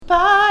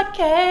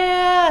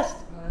Podcast.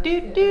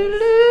 Do do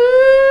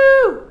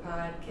do.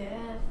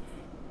 Podcast.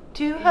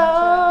 Two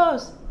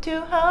hoes.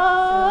 Two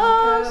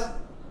hoes.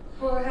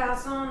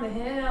 Whorehouse on the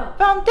hill.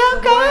 From The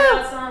Delco.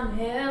 whorehouse on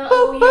the hill. Woo,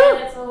 Oh woo.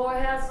 yeah, it's a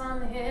whorehouse on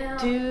the hill.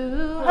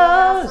 Two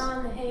Whorehouse hoes.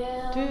 on the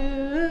hill.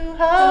 Two Don't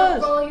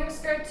hoes. roll your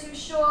skirt too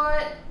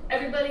short.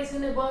 Everybody's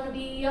gonna wanna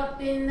be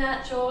up in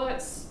that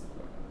shorts.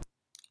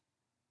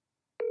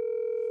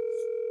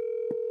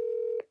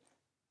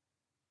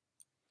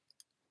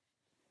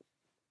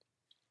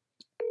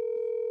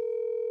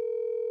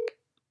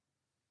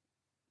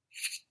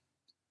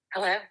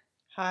 Hello.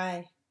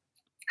 Hi.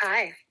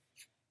 Hi.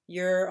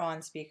 You're on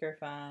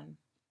speakerphone.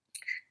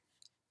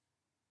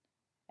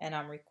 And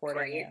I'm recording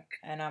Great. you.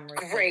 And I'm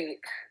recording. Great.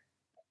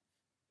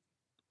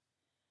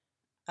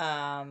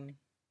 How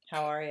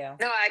are you?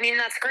 No, I mean,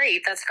 that's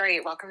great. That's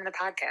great. Welcome to the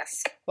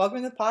podcast.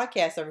 Welcome to the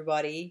podcast,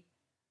 everybody.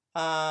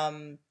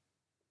 Although,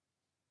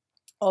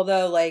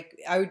 like,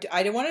 I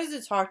wanted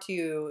to talk to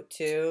you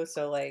too,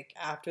 so like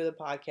after the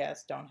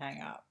podcast, don't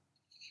hang up.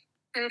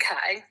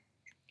 Okay.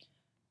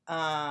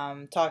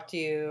 Talk to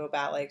you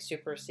about like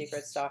super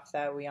secret stuff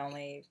that we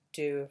only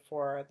do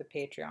for the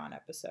Patreon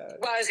episode.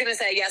 Well, I was gonna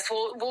say yes.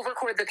 We'll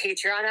record the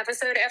Patreon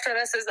episode after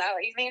this. Is that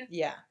what you mean?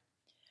 Yeah.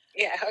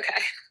 Yeah.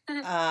 Okay.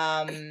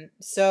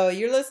 So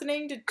you're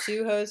listening to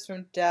two hosts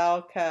from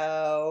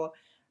Delco.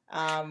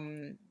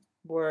 I'm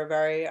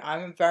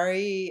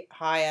very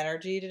high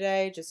energy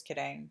today. Just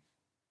kidding.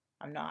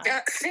 I'm not.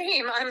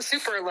 Same. I'm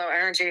super low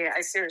energy.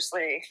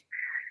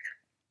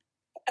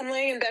 I'm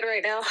laying in bed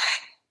right now.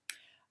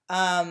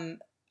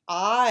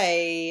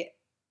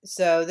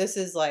 So this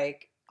is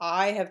like,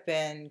 I have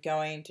been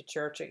going to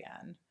church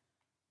again.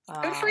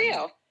 Good for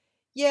you.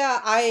 Yeah,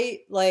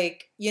 I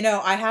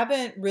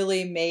haven't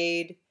really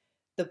made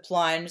the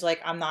plunge.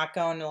 Like, I'm not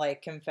going to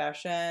like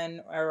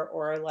confession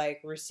or like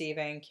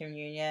receiving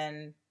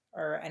communion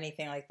or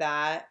anything like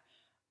that.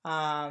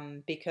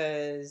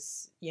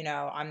 Because,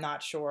 I'm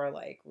not sure,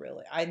 like,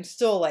 really. I'm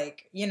still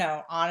like,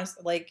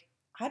 honest, like,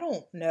 I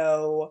don't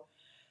know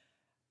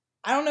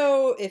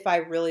if I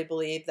really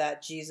believe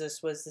that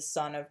Jesus was the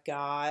Son of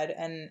God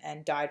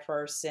and died for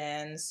our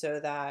sins so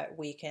that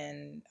we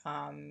can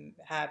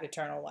have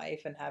eternal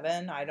life in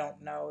heaven. I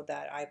don't know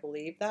that I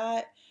believe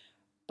that,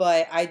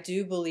 but I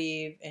do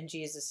believe in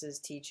Jesus's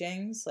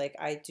teachings. Like,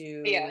 I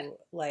do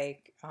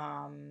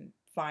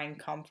find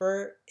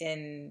comfort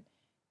in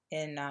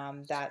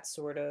that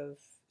sort of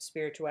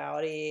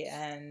spirituality,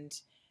 and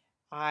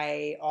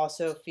I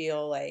also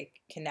feel like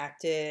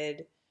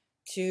connected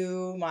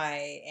to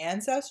my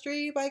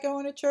ancestry by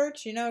going to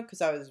church,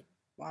 because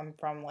I'm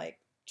from like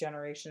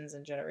generations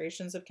and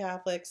generations of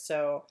Catholics,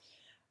 so,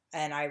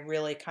 and I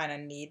really kind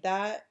of need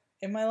that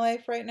in my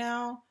life right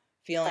now,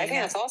 feeling I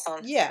think that's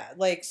awesome. Yeah,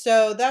 like,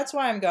 so that's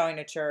why I'm going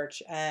to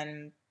church.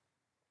 And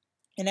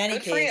in any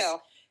Good case, for you.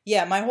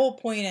 yeah, my whole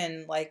point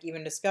in like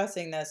even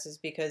discussing this is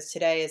because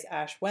today is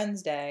Ash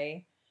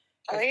Wednesday.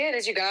 Oh yeah,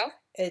 did you go?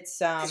 It's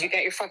Did you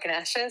get your fucking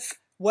ashes?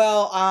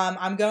 Well,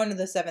 I'm going to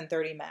the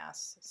 7:30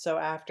 mass. So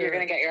after You're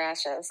gonna get your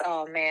ashes.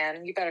 Oh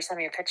man, you better send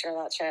me a picture of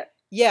that shit.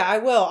 Yeah, I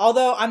will.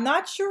 Although I'm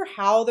not sure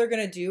how they're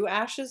gonna do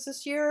ashes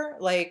this year,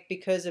 like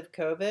because of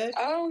COVID.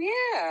 Oh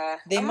yeah.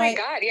 My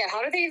god, yeah.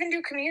 How do they even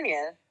do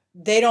communion?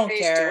 They don't They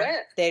care. just do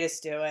it? They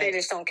just do it. They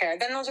just don't care.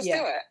 Then they'll just do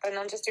it. Then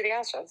they'll just do the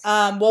ashes.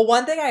 Well,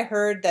 one thing I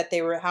heard that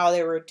how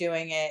they were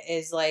doing it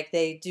is like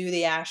they do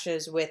the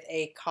ashes with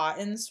a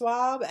cotton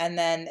swab, and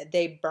then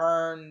they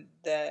burn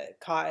the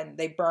cotton.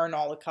 They burn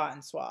all the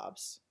cotton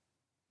swabs,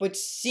 which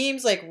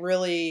seems like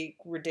really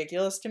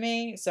ridiculous to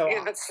me. So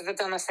yeah, that's the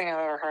dumbest thing I've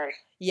ever heard.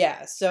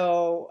 Yeah.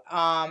 So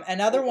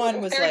another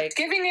one was they're like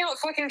giving out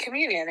fucking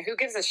communion. Who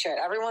gives a shit?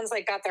 Everyone's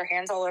like got their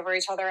hands all over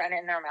each other and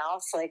in their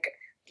mouths. Like,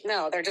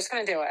 no, they're just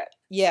gonna do it.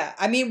 Yeah,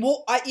 I mean,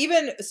 well, I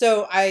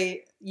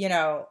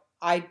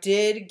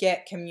did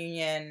get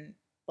communion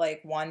like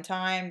one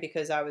time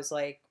because I was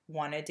like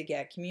wanted to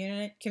get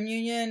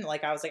communion.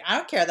 Like, I was like, I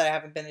don't care that I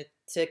haven't been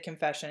to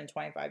confession in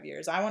 25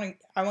 years. I want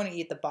to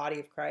eat the body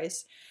of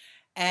Christ.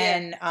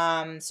 And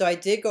so I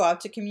did go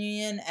out to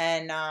communion,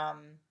 and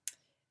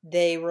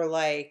they were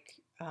like,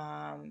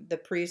 the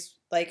priest,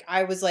 like,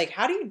 I was like,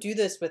 how do you do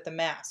this with the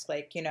mask?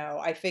 Like,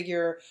 I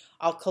figure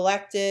I'll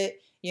collect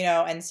it,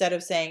 instead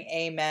of saying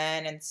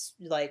amen and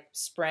like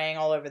spraying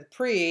all over the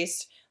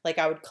priest, like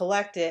I would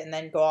collect it and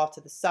then go off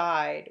to the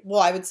side. Well,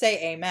 I would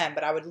say amen,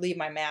 but I would leave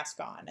my mask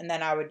on, and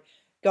then I would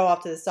go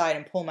off to the side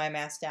and pull my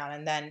mask down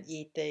and then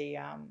eat the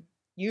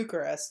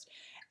Eucharist.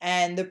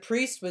 And the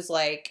priest was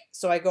like,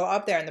 so I go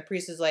up there and the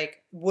priest is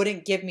like,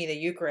 wouldn't give me the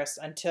Eucharist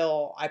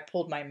until I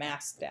pulled my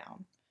mask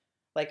down.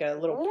 Like a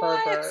little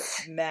pervert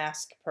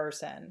mask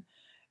person.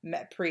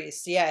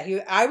 Priest. Yeah,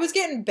 I was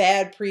getting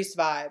bad priest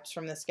vibes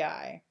from this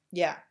guy.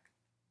 Yeah.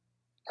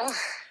 Ugh.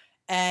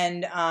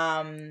 And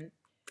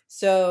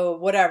so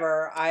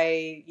whatever,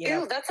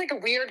 Ew, that's like a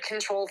weird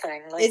control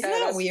thing. Like, isn't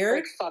that weird?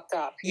 Like, fucked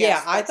up. Yeah,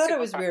 yes, I thought it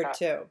was weird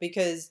too,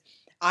 because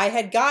I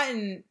had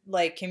gotten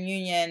like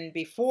communion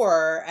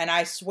before, and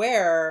I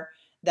swear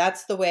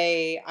that's the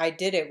way I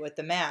did it with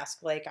the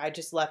mask. Like, I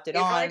just left it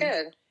on. You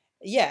probably did.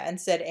 Yeah, and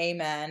said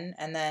amen,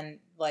 and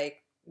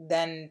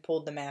then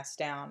pulled the mask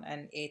down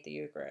and ate the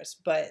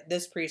Eucharist. But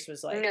this priest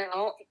was like,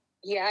 No,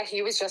 yeah,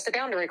 he was just a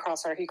boundary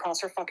crosser. He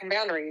crossed her fucking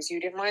boundaries. You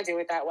didn't want to do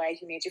it that way.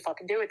 He made you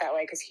fucking do it that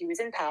way because he was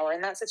in power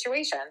in that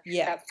situation.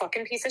 yeah. That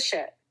fucking piece of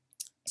shit.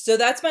 So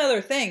that's my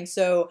other thing.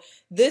 So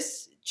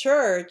this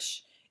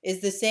church is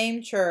the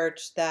same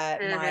church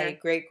that my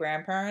great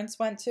grandparents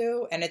went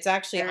to, and it's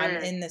actually I'm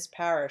in this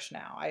parish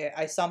now.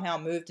 I somehow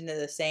moved into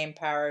the same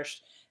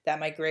parish that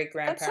my great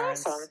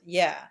grandparents. That's awesome.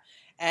 Yeah.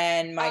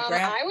 And my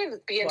I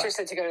would be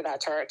interested to go to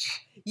that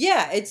church.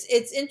 Yeah,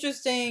 it's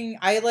interesting.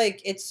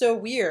 It's so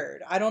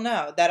weird. I don't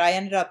know that I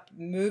ended up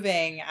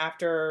moving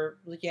after,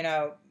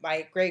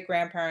 my great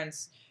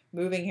grandparents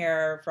moving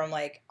here from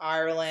like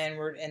Ireland.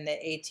 We're in the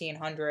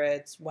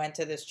 1800s, went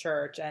to this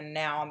church, and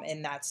now I'm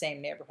in that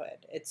same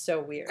neighborhood. It's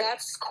so weird.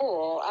 That's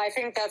cool. I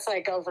think that's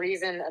like a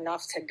reason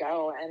enough to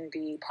go and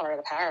be part of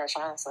the parish,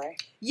 honestly.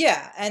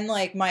 Yeah, and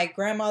like my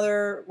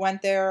grandmother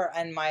went there,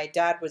 and my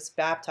dad was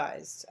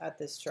baptized at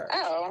this church.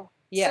 Oh.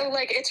 Yeah. So,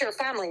 like, it's your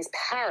family's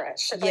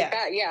parish. Like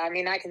that, yeah. I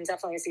mean, I can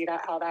definitely see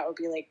that, how that would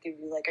be, like, give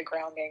you, like, a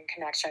grounding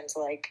connection to,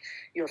 like,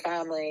 your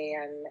family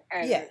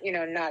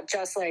and not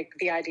just, like,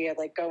 the idea of,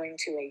 like, going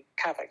to a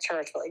Catholic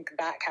church, but, like,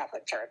 that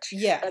Catholic church.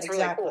 Yeah, that's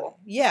exactly. really cool.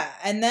 Yeah,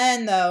 and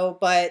then, though,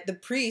 but the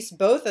priests,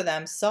 both of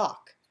them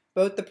suck.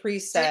 Both the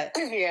priests that...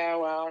 Yeah,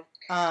 well,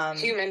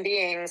 human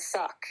beings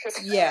suck.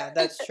 Yeah,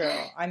 that's true.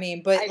 I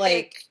mean, but,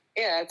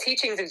 yeah,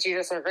 teachings of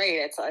Jesus are great.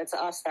 It's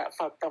us that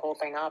fucked the whole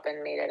thing up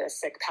and made it a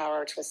sick,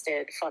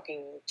 power-twisted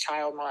fucking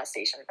child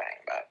molestation thing.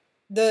 But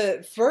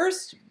the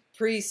first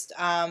priest,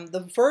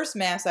 the first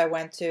mass I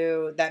went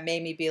to that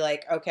made me be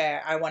like,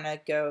 okay, I want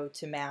to go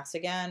to mass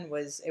again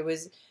was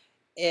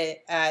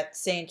at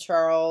St.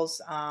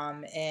 Charles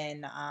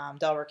in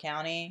Delaware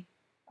County.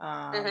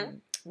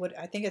 What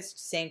I think it's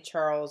St.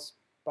 Charles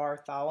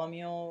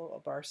Bartholomew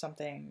or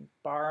something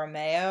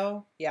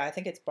Borromeo. Yeah, I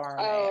think it's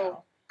Borromeo.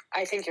 Oh.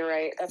 I think you're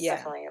right. That's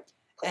definitely a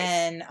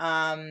place.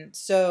 And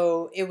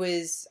so it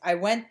was, I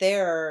went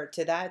there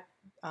to that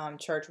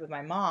church with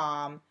my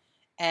mom,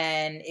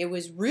 and it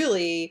was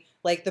really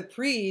like the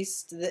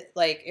priest,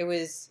 it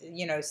was,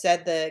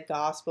 said the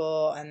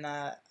gospel, and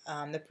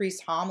the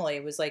priest's homily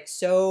was like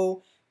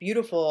so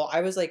beautiful. I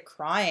was like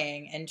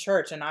crying in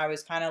church, and I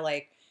was kind of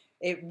like,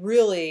 it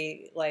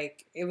really,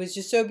 like, it was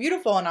just so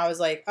beautiful. And I was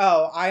like,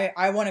 oh,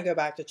 I want to go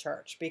back to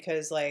church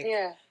because, like,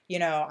 yeah.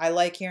 I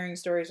like hearing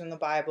stories from the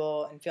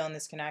Bible and feeling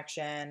this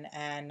connection.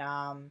 And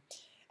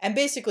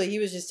basically he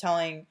was just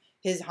telling,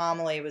 his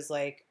homily was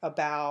like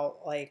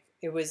about, like,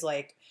 it was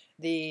like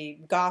the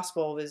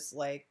gospel was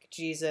like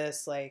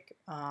Jesus, like,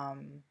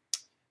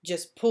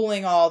 just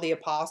pulling all the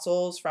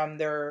apostles from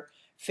their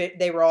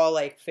they were all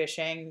like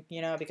fishing,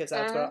 because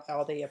that's what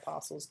all the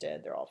apostles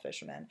did. They're all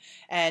fishermen.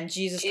 And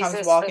Jesus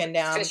comes walking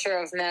down. Fisher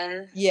of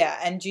men. Yeah,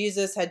 and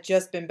Jesus had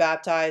just been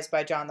baptized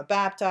by John the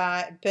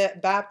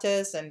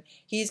Baptist, and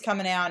he's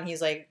coming out, and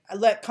he's like,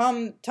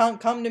 come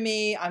to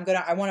me.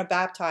 I want to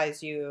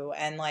baptize you.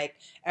 And like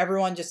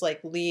everyone just like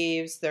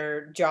leaves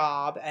their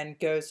job and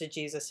goes to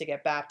Jesus to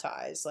get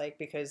baptized, like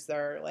because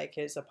they're like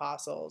his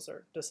apostles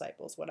or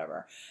disciples,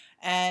 whatever.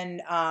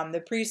 And the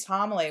priest's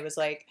homily was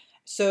like,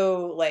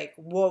 so, like,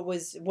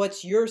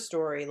 what's your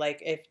story?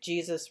 Like, if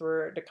Jesus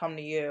were to come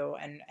to you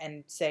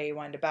and say he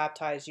wanted to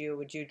baptize you,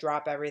 would you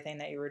drop everything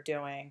that you were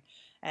doing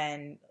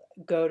and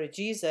go to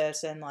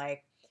Jesus? And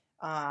like,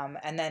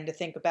 and then to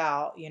think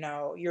about,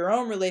 your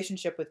own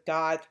relationship with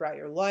God throughout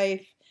your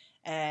life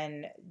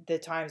and the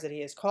times that he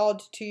has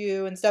called to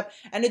you and stuff.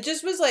 And it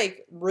just was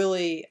like,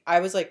 really, I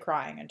was like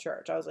crying in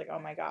church. I was like, oh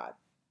my God.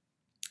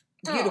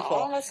 Beautiful.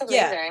 Oh, that's amazing.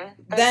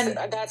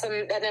 Yeah. That's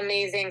an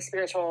amazing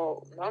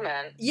spiritual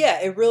moment. Yeah,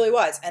 it really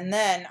was. And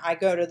then I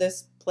go to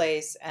this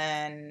place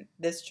and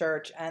this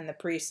church, and the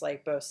priests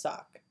like both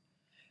suck.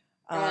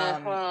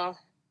 Well,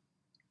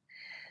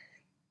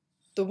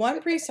 the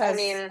one priest has,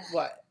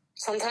 what?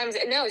 Sometimes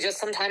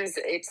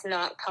it's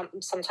not.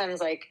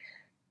 Sometimes like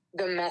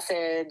the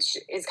message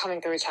is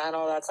coming through a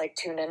channel that's like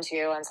tuned into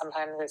you, and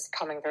sometimes it's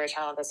coming through a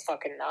channel that's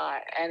fucking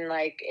not. And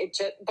like it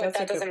just, but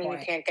that doesn't mean you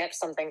can't get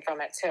something from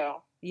it too.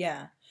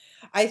 Yeah,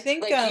 I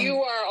think like you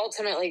are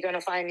ultimately going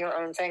to find your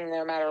own thing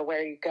no matter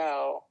where you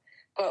go.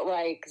 But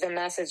like the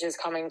message is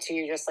coming to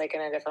you just like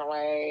in a different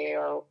way,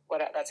 or what.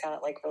 That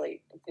sounded like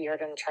really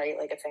weird and trite,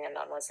 like a thing a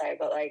nun would say,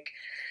 but like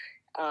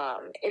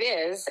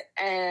it is.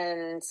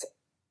 And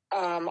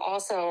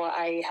also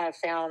I have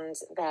found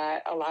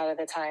that a lot of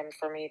the time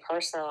for me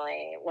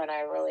personally, when I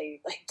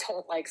really like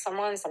don't like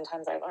someone,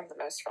 sometimes I learn the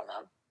most from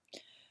them.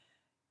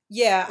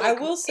 Yeah, like,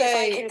 I will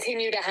say if I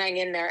continue to hang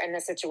in there in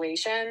the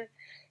situation,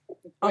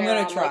 I'm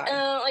gonna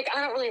try. Like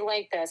I don't really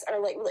like this, or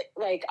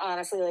like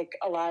honestly, like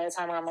a lot of the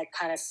time when I'm like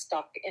kind of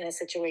stuck in a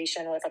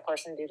situation with a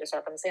person due to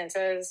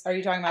circumstances. Are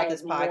you talking about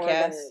this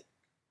podcast?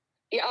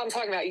 Yeah, I'm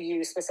talking about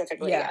you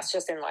specifically. Yeah. Yes,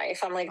 just in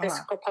life. I'm like, this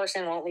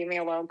person won't leave me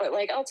alone. But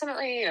like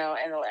ultimately, in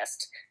the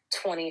last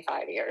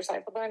 25 years,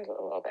 I've learned a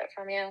little bit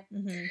from you.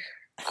 Mm-hmm.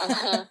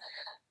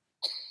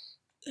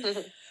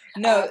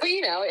 No, but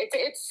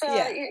it's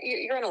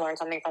you're gonna learn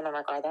something from them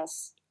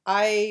regardless.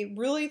 I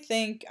really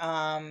think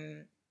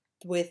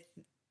with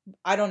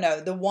I don't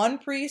know, the one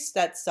priest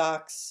that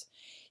sucks,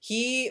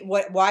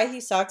 why he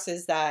sucks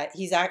is that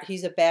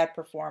he's a bad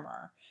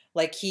performer.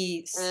 Like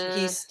he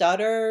Mm.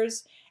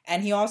 stutters,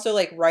 and he also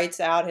like writes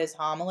out his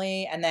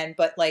homily, and then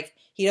but like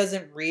he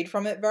doesn't read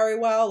from it very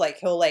well. Like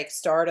he'll like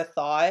start a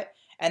thought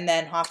and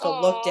then have to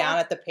look down Aw.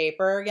 at the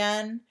paper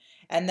again.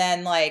 And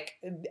then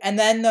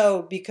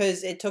though,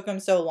 because it took him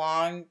so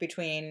long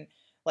between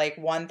like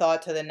one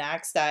thought to the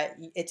next, that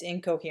it's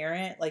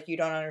incoherent, like you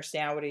don't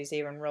understand what he's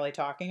even really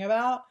talking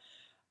about.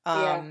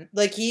 Yeah.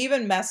 Like he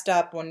even messed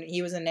up when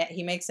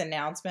he makes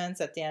announcements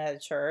at the end of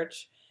the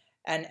church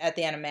and at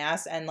the end of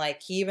mass, and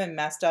like he even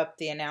messed up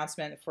the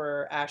announcement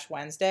for Ash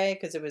Wednesday,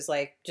 because it was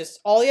like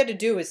just all he had to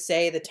do was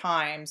say the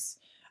times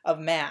of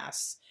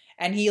mass,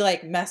 and he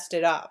like messed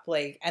it up,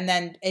 like, and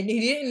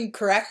he didn't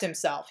correct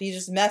himself, he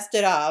just messed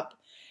it up.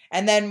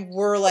 And then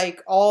we're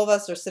like, all of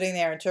us are sitting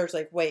there in church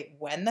like, wait,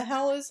 when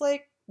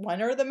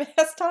are the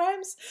mass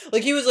times?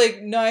 Like he was like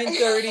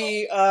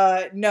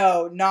 9:30,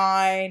 no,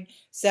 9,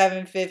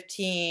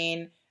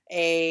 7:15,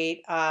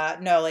 8,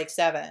 no, like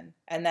 7.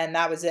 And then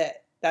that was it.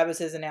 That was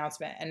his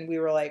announcement. And we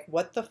were like,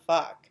 what the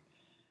fuck?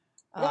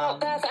 Well,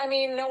 Beth, I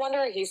mean, no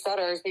wonder he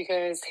stutters,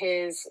 because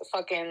his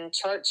fucking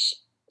church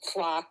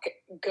flock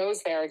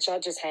goes there,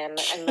 judges him,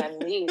 and then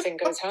leaves and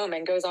goes home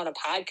and goes on a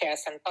podcast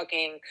and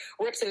fucking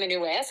rips him a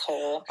new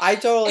asshole. I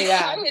totally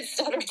I am. would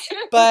stutter too.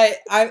 But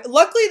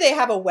luckily they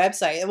have a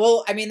website.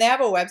 Well, I mean, they have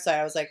a website.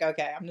 I was like,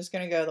 okay, I'm just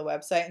gonna go to the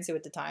website and see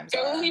what the times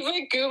Go are. leave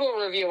a Google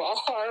review, a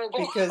horrible,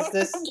 Because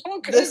this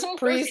horrible this Google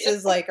priest review.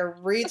 is like a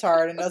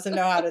retard and doesn't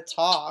know how to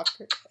talk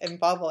in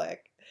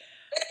public.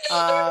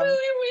 I really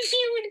wish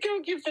you would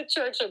go give the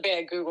church a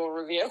bad Google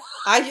review.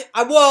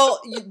 Well,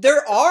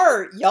 there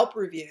are Yelp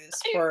reviews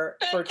for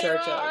There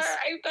churches.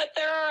 I bet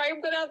there are.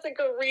 I'm gonna have to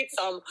go read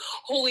some.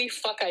 Holy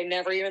fuck! I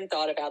never even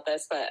thought about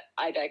this, but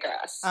I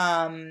digress.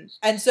 And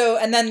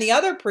then the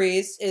other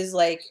priest is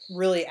like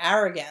really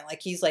arrogant,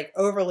 like he's like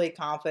overly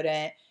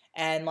confident,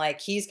 and like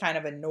he's kind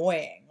of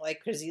annoying,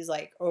 like because he's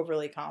like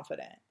overly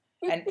confident,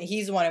 and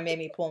he's the one who made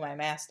me pull my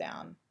mask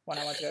down when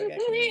I went to go get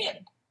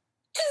communion.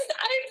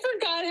 I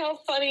forgot how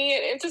funny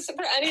it is. Just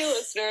for any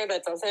listener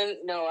that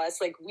doesn't know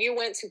us, like we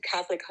went to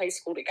Catholic high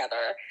school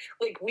together.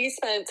 Like we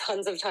spent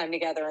tons of time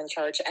together in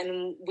church,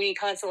 and we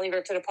constantly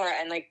ripped it apart.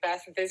 And like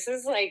Beth, this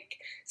is like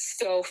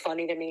so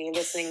funny to me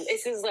listening.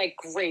 This is like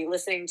great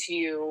listening to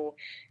you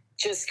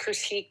just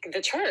critique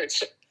the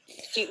church.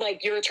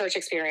 Like your church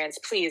experience.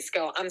 Please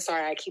go. I'm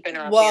sorry, I keep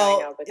interrupting. Well,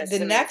 I know, but the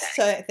next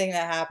thing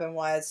that happened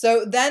was,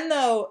 so then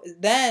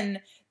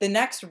the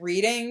next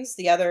readings,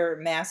 the other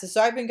masses. So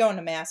I've been going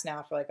to mass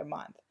now for like a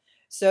month.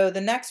 So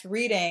the next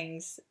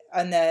readings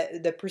on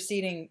the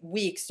preceding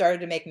week started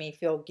to make me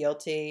feel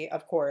guilty,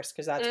 of course,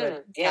 because that's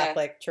what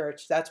Catholic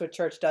church. That's what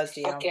church does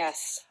to you. Fuck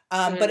yes.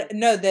 But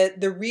no,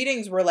 the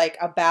readings were like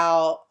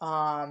about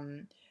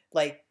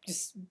like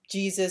just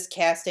Jesus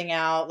casting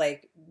out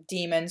like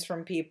demons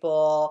from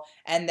people,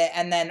 and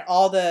then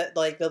all the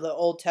like the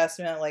Old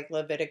Testament, like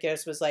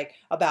Leviticus was like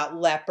about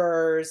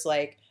lepers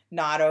like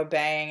not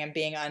obeying and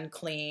being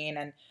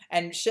unclean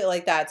and shit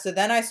like that. So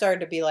then I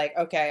started to be like,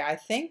 okay, I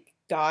think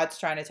God's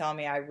trying to tell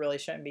me I really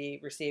shouldn't be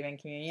receiving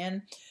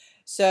communion.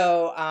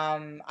 So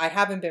I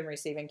haven't been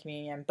receiving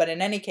communion, but in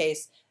any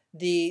case,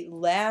 the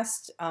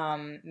last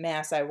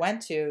mass I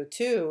went to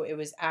too, it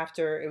was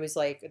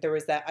like there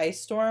was that ice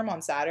storm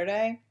on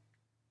Saturday.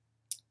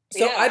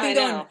 So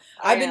yeah,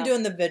 I've been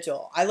doing the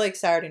vigil. I like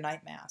Saturday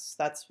night mass.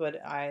 That's what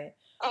I.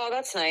 Oh,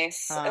 that's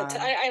nice.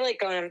 I like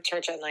going to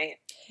church at night.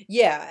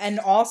 Yeah, and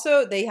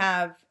also they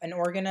have an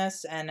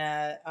organist and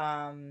a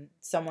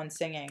someone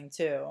singing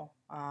too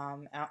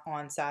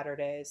on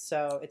Saturdays.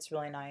 So it's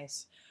really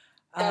nice.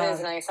 That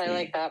is nice. I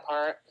like that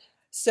part.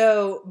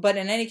 So, but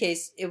in any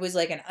case, it was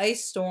like an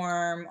ice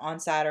storm on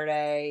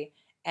Saturday,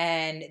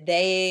 and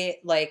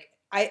they like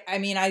I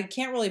mean, I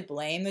can't really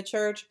blame the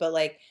church, but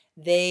like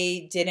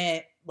they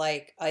didn't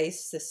like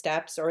ice the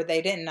steps, or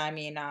they didn't,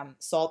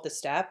 salt the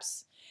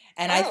steps.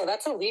 And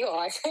that's illegal,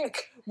 I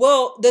think.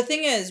 Well, the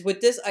thing is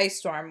with this ice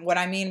storm, what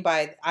I mean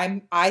by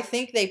I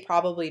think they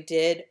probably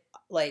did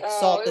like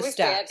salt the steps.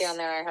 It was bad down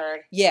there, I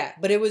heard. Yeah,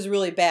 but it was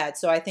really bad.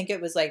 So I think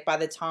it was like by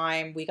the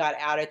time we got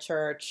out of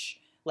church,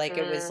 like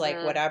it was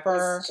like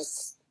whatever. It's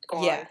just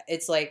gone. Yeah,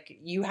 it's like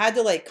you had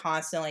to like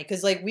constantly,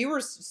 because like we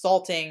were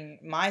salting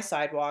my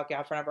sidewalk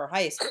out front of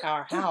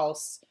our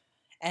house,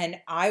 and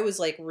I was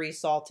like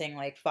resalting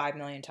like 5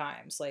 million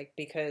times, like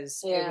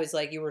because it was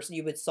like you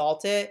would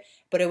salt it,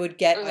 but it would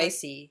get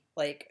icy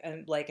like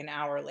an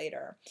hour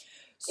later.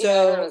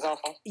 So it was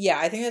awful. Yeah,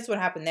 I think that's what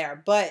happened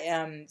there. But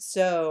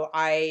so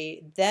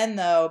I then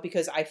though,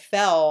 because I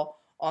fell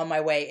on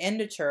my way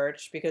into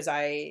church, because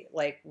I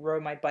like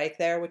rode my bike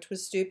there, which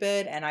was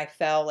stupid, and I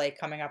fell like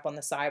coming up on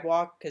the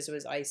sidewalk because it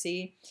was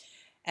icy.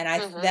 And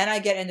then I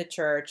get into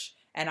church,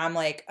 and I'm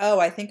like, oh,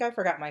 I think I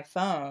forgot my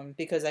phone,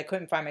 because I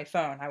couldn't find my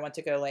phone. I went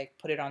to go like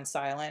put it on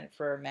silent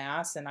for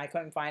mass, and I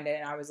couldn't find it.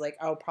 And I was like,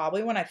 oh,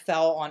 probably when I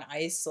fell on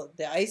ice,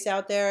 the ice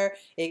out there,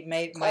 it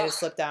might have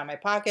slipped out of my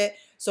pocket.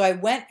 So I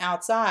went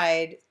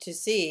outside to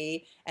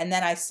see, and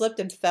then I slipped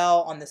and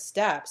fell on the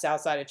steps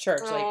outside of church,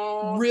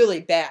 like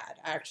really bad,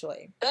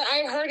 actually.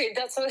 I heard it.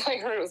 That's what I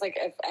heard. It was like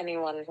if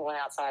anyone who went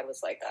outside was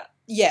like that.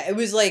 Yeah, it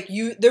was like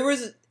there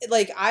was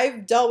like,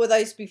 I've dealt with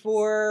ice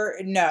before.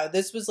 No,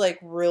 this was like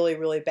really,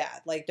 really bad.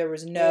 Like there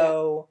was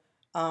no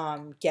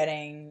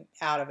getting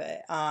out of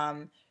it.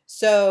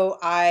 So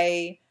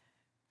I'm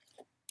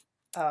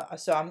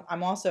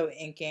also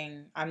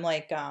inking. I'm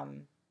like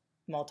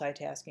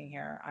multitasking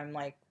here. I'm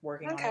like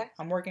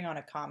I'm working on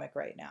a comic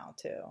right now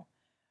too.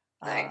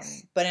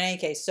 Nice. But in any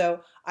case,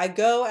 so I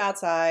go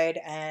outside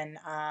and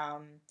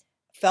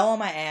fell on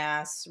my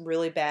ass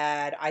really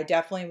bad. I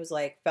definitely was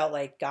like, felt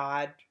like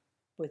God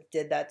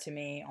did that to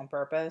me on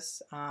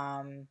purpose.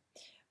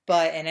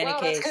 But in any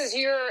case,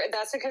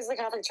 that's because the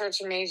Catholic Church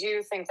made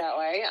you think that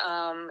way.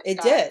 It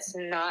God's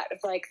did not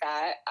like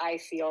that. I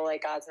feel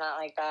like God's not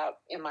like that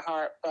in my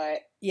heart, but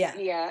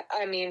yeah.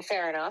 I mean,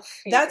 fair enough.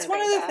 That's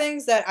one of the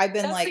things that I've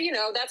been like.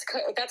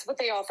 That's what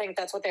they all think.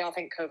 That's what they all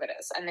think COVID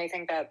is, and they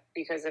think that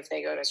because if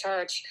they go to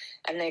church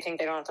and they think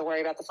they don't have to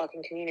worry about the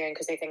fucking communion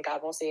because they think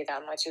God will save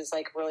them, which is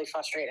like really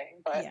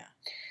frustrating. But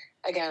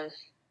again.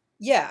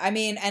 Yeah, I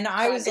mean, and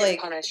I was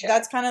like,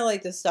 that's kind of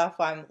like the stuff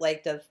I'm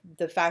like, the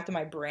fact that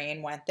my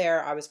brain went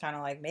there, I was kind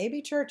of like,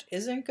 maybe church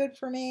isn't good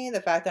for me.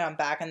 The fact that I'm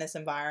back in this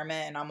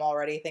environment and I'm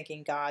already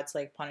thinking God's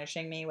like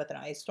punishing me with an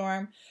ice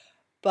storm.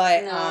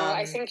 But no,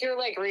 I think you're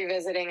like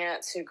revisiting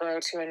it to grow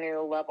to a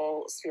new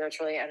level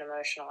spiritually and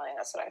emotionally.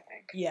 That's what I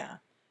think. Yeah.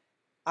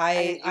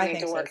 I think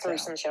to work through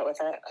some shit with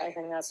it. I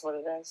think that's what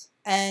it is.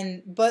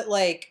 But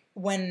like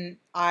when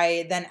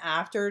I then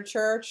after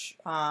church,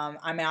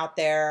 I'm out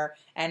there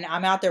and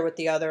I'm out there with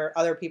the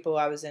other people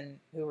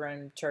who were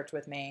in church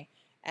with me,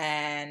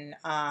 and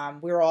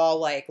we were all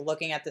like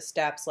looking at the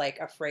steps, like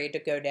afraid to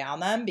go down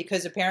them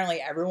because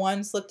apparently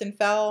everyone slipped and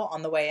fell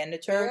on the way into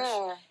church,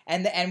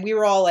 and we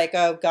were all like,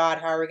 oh God,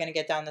 how are we gonna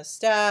get down the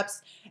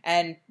steps?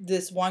 And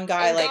this one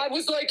guy and like God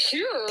was like,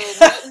 here,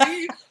 let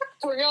me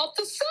bring out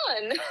the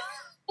sun.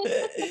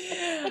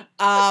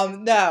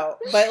 No,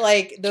 but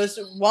like this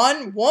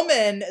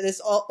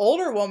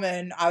older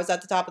woman I was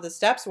at the top of the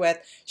steps with,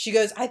 she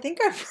goes, I think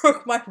I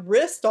broke my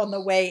wrist on the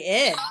way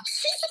in.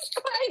 Jesus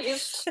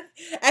Christ.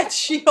 And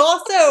she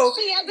also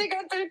she had to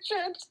go through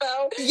church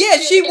though. Yeah,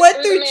 she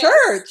went through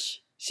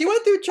church. She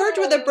went through church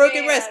with a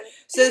broken wrist.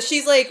 So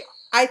she's like,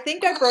 I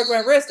think I broke my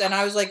wrist, and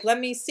I was like, let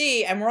me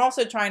see. And we're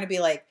also trying to be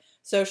like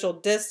social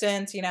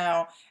distance,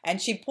 and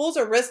she pulls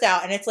her wrist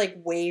out and it's like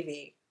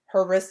wavy.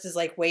 Her wrist is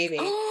like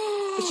wavy.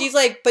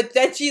 But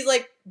then she's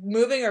like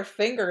moving her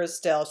fingers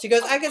still. She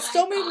goes, I can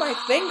still move my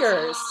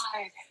fingers.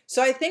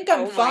 So I think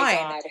I'm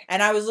fine.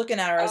 And I was looking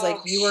at her. I was like,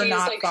 you are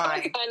not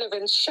fine. I'm kind of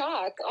in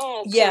shock.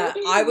 Oh, yeah.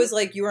 Please. I was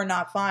like, you are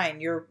not fine.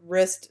 Your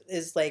wrist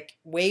is like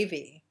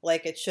wavy.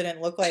 Like it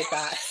shouldn't look like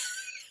that.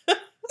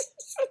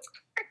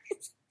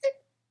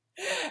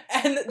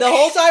 And the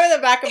whole time in the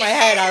back of my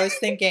head, I was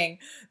thinking,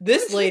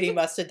 this lady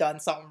must have done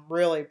something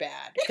really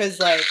bad. Because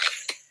like,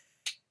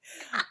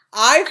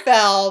 I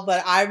fell,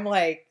 but I'm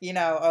like,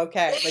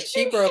 okay. But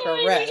she broke her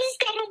wrist. You just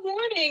got a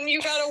warning.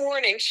 You got a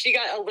warning. She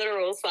got a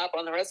literal slap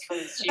on the wrist from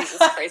Jesus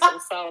Christ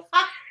himself.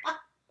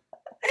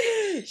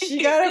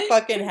 She got a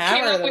fucking hammer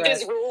Came to up the with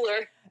wrist. his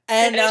ruler.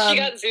 And she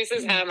got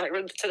Zeus's hammer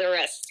to the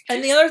wrist.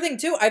 And the other thing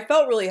too, I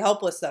felt really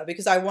helpless though,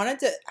 because I wanted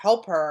to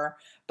help her,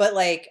 but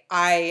like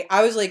I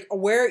was like,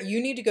 where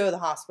you need to go to the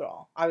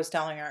hospital. I was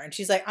telling her, and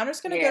she's like, I'm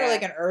just gonna go to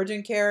like an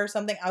urgent care or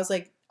something. I was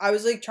like trying to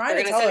tell her.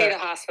 They're gonna send you to the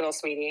hospital,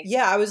 sweetie.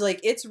 Yeah, I was like,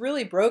 it's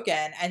really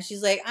broken, and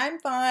she's like, I'm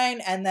fine.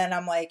 And then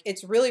I'm like,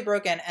 it's really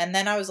broken. And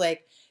then I was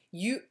like,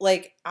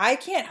 I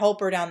can't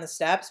help her down the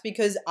steps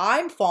because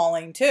I'm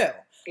falling too.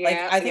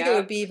 Yeah, I think it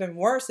would be even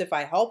worse if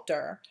I helped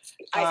her.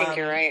 I think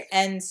you're right.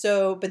 And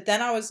so, but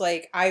then I was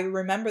like, I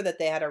remember that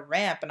they had a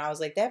ramp, and I was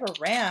like, they have a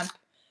ramp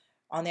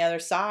on the other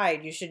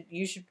side.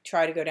 You should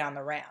try to go down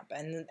the ramp.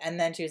 And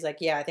then she was like,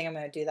 yeah, I think I'm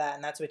going to do that.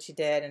 And that's what she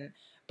did.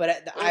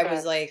 I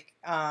was like,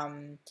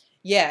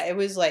 yeah, it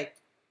was like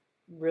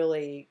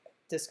really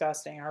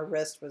disgusting. Her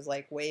wrist was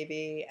like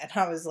wavy, and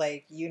I was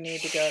like, you need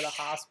to go to the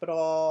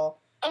hospital.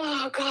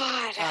 Oh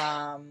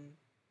God.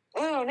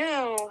 Oh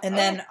no. And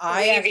then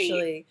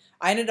I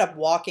ended up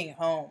walking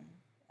home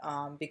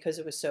because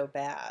it was so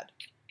bad.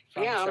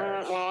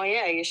 Yeah, well,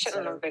 yeah, you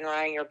shouldn't have been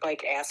riding your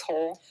bike,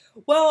 asshole.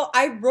 Well,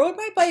 I rode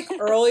my bike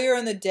earlier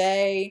in the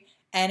day,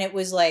 and it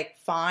was like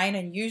fine.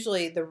 And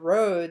usually the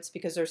roads,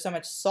 because there's so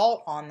much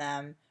salt on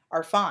them,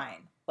 are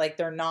fine. Like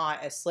they're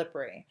not as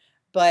slippery.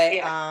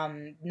 But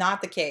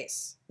not the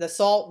case. The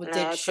salt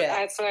did shit.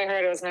 That's what I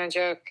heard. It was no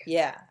joke.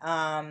 Yeah.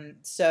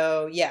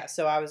 So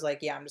I was like,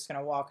 yeah, I'm just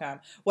gonna walk home.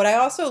 What I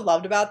also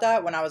loved about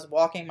that, when I was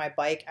walking my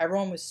bike,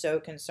 everyone was so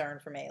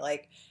concerned for me.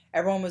 Like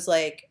everyone was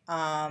like,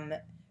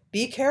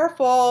 be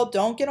careful,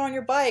 don't get on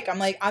your bike. I'm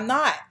like, I'm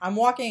not. I'm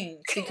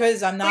walking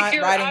because I'm not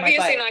riding my bike.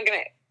 Obviously not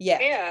gonna.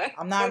 Yeah.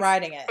 I'm not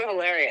riding it.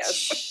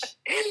 Hilarious.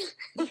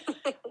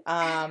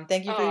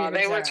 Thank you for your concern.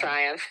 They were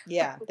trying.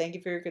 Yeah, thank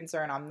you for your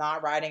concern. I'm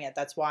not riding it.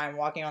 That's why I'm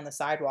walking on the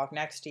sidewalk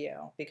next to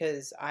you,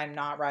 because I'm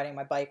not riding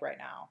my bike right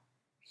now.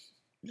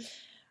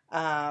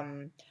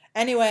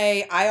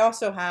 Anyway, I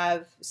also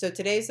have, so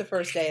today's the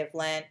first day of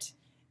Lent.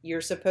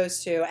 You're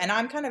supposed to, and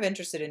I'm kind of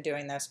interested in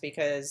doing this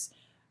because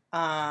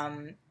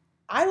um,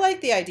 I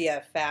like the idea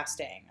of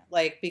fasting,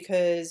 like,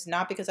 because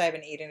not because I have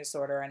an eating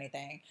disorder or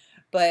anything,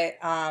 but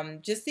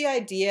just the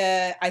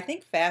idea, I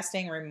think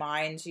fasting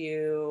reminds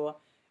you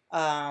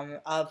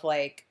of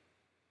like,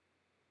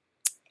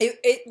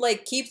 it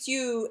like keeps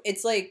you,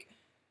 it's like,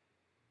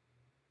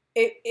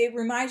 it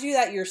reminds you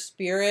that your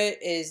spirit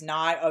is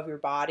not of your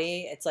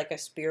body. It's like a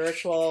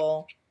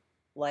spiritual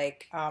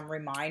like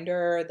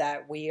reminder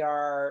that we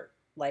are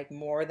like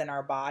more than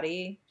our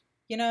body,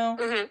 you know?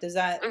 Mhm. Does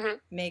that Mhm.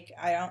 make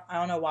I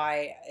don't know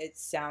why it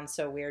sounds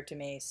so weird to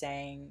me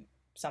saying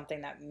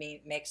something that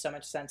makes so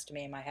much sense to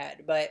me in my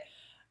head. But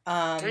No,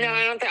 I um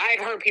don't think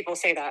I've heard people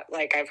say that.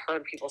 Like I've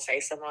heard people say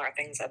similar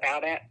things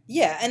about it.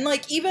 yeah, and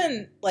like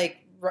even like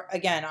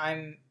again,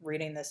 I'm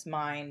reading this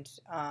Mind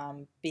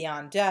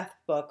Beyond Death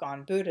book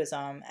on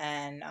Buddhism,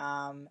 and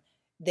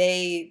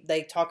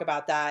they talk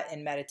about that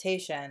in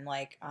meditation,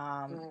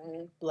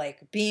 Mhm. like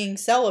being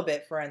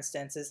celibate, for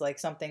instance, is like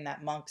something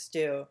that monks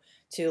do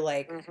to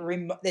like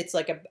Mhm. it's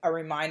like a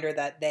reminder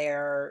that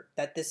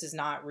that this is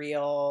not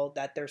real,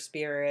 that their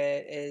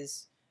spirit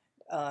is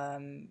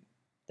um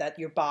that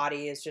your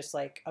body is just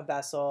like a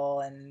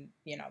vessel, and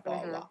you know, blah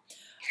blah Mhm. blah.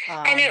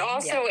 And it Yeah.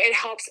 also it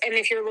helps. And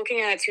if you're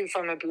looking at it too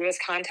from a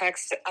Buddhist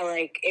context,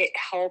 like it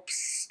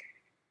helps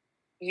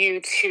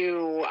you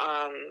to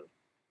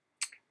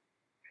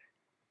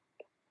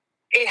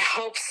it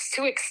helps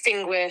to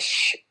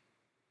extinguish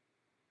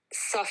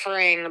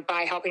suffering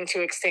by helping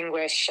to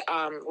extinguish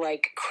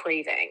like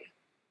craving.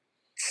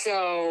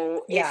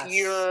 So if Yes.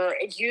 you're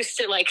used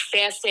to like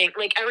fasting,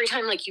 like every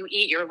time like you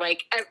eat, you're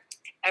like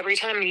every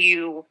time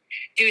you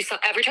do so,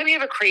 every time you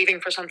have a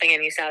craving for something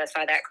and you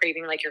satisfy that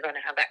craving, like you're going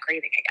to have that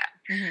craving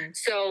again. Mm-hmm.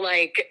 So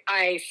like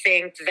I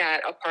think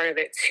that a part of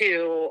it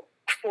too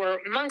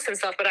for monks and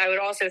stuff, but I would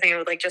also think it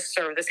would like just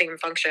serve the same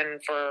function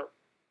for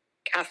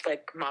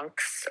Catholic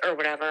monks or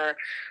whatever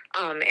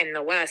in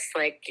the West.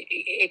 Like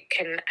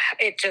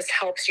it just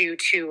helps you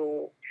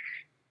to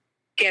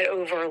get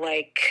over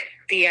like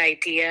the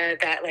idea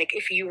that like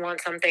if you want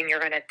something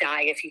you're gonna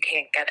die if you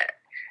can't get it,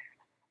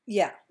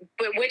 Yeah.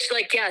 but which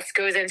like yes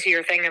goes into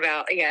your thing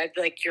about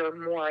like you're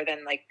more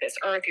than like this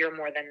earth, you're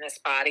more than this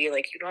body,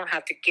 like you don't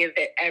have to give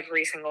it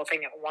every single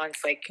thing at once,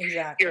 like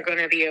Exactly. you're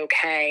gonna be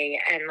okay,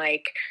 and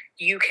like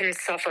you can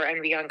suffer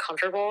and be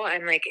uncomfortable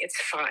and like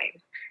it's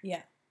fine.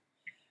 Yeah.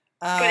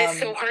 But it's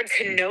so hard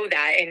to know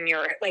that in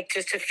your like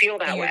just to feel In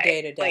that your way,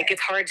 day to like day.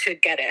 it's hard to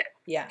get it.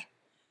 Yeah.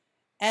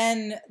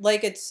 And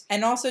like it's,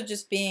 and also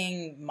just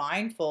being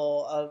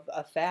mindful of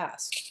a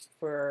fast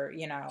for,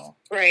 you know,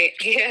 Right.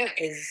 Yeah.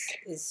 is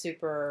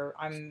super,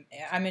 I'm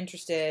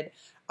interested.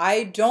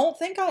 I don't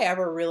think I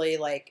ever really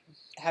like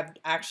have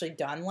actually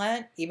done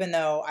Lent, even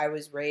though I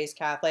was raised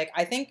Catholic.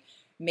 I think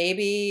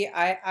maybe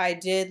I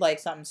did like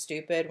something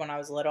stupid when I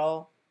was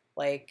little,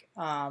 like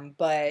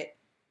but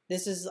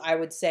this is, I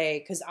would say,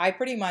 because I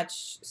pretty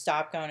much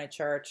stopped going to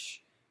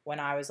church when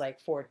I was like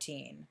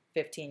 14,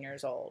 15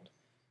 years old.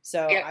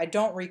 So Yep. I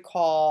don't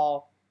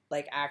recall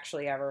like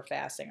actually ever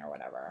fasting or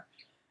whatever.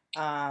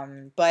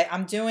 But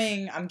I'm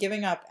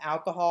giving up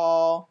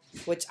alcohol,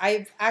 which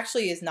I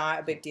actually is not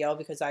a big deal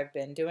because I've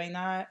been doing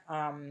that.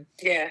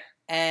 Yeah.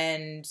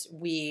 And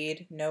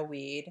weed, no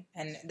weed.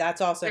 And that's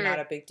also not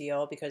a big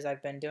deal because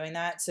I've been doing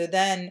that. So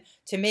then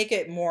to make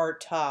it more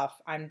tough,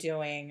 I'm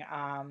giving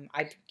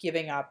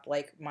up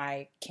like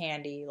my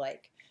candy,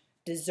 like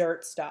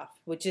dessert stuff,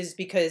 which is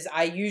because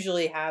I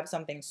usually have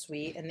something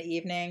sweet in the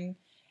evening.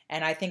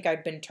 And I think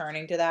I've been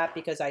turning to that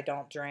because I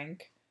don't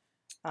drink.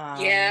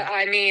 Yeah,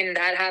 I mean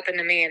that happened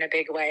to me in a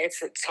big way.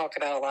 It's talked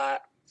about a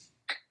lot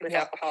with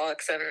What?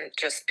 alcoholics and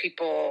just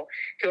people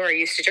who are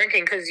used to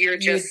drinking because you're You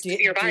just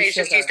your do body is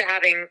just used to sugar.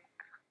 having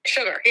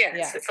sugar. Yeah,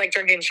 Yeah. it's like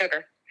drinking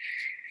sugar.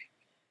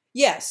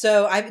 Yeah.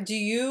 So have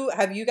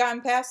you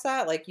gotten past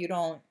that? Like you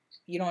don't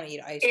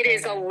eat ice It cream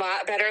is a or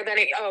lot better than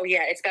it. Oh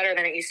yeah, it's better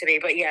than it used to be.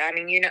 But yeah, I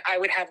mean, I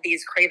would have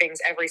these cravings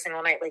every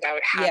single night. Like I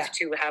would have yeah.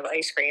 to have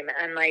ice cream,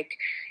 and like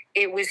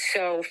it was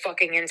so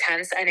fucking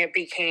intense, and it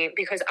became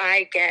because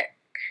I get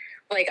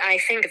like I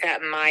think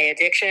that my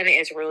addiction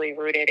is really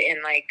rooted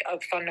in like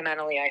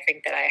fundamentally I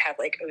think that I have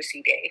like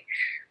OCD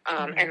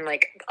and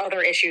like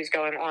other issues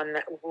going on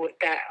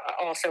that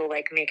also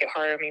like make it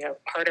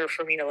harder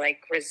for me to like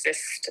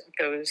resist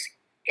those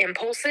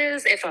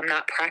impulses if I'm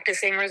not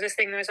practicing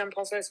resisting those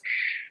impulses.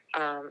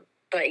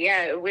 But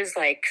yeah, it was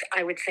like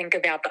I would think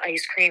about the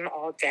ice cream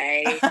all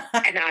day,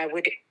 and I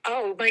would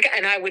oh my god,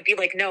 and I would be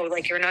like, no,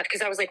 like you're not, because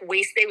I was like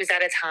it was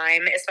at a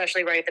time,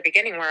 especially right at the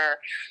beginning, where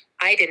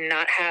I did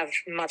not have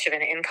much of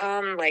an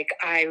income. Like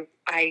I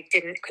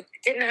didn't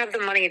have the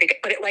money to get,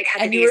 but it like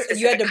had and to be a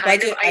specific you had to kind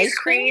budget of ice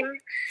cream.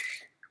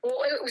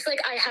 Well, it was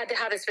like I had to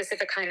have a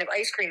specific kind of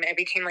ice cream. It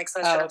became like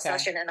such an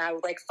obsession, and I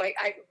would like fight.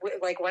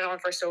 Like went on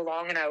for so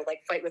long, and I would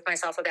like fight with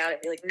myself about it.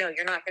 And be like, no,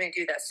 you're not going to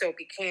do that. So it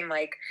became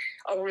like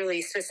a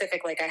really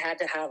specific. Like I had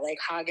to have like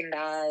Haagen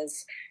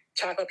Dazs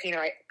chocolate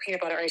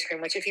peanut butter ice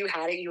cream, which if you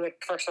had it, you would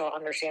first of all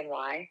understand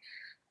why.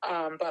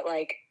 But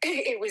like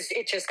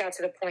it just got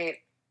to the point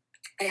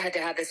I had to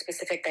have this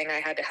specific thing.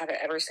 I had to have it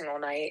every single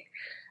night.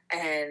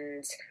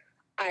 And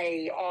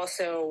I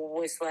also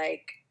was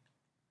like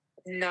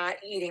not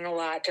eating a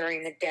lot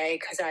during the day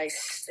because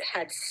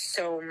had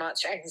so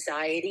much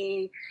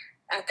anxiety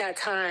at that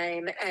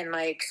time. And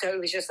like, so it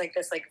was just like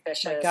this like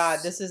vicious. My God,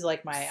 this is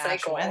like my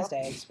cycle. Ash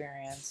Wednesday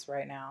experience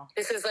right now.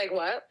 This is like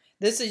what?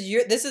 This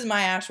is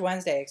my Ash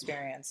Wednesday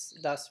experience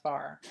thus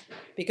far,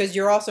 because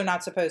you're also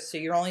not supposed to.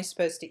 You're only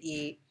supposed to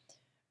eat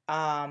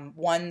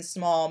one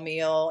small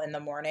meal in the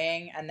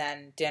morning and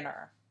then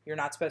dinner. You're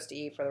not supposed to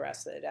eat for the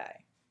rest of the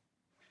day.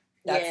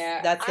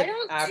 That's the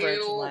average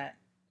Lent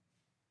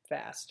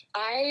fast.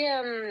 I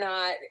am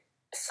not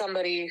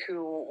somebody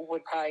who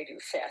would probably do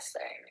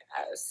fasting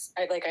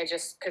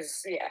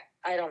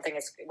I don't think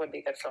it would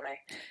be good for me.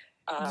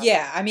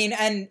 Yeah, I mean,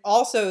 and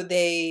also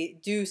they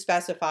do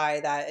specify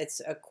that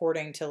it's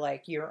according to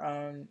like your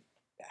own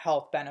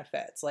health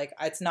benefits. Like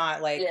it's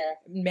not like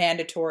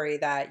mandatory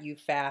that you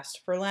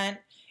fast for Lent.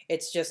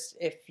 It's just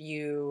if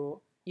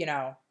you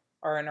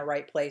are in a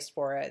right place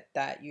for it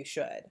that you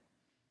should.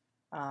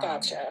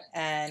 Gotcha.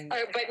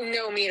 But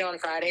no meat on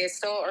Fridays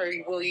still, or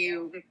will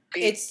you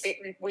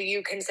will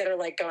you consider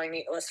like going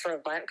meatless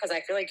for Lent? Because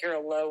I feel like you're a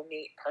low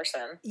meat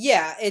person.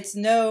 Yeah, it's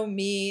no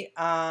meat.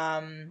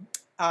 Yeah,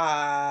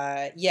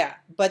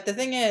 but the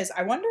thing is,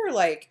 I wonder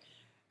like,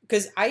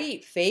 because I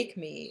eat fake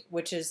meat,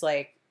 which is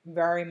like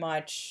very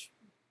much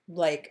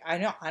like I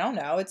don't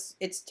know.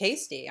 It's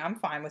tasty. I'm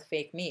fine with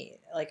fake meat.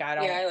 Like I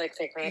don't. Yeah, I like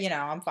fake meat.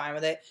 I'm fine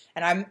with it,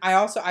 and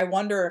I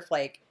wonder if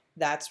like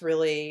that's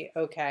really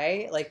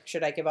okay. Like,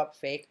 should I give up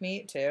fake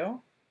meat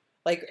too?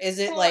 Like, is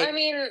it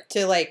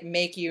to like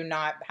make you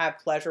not have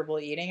pleasurable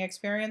eating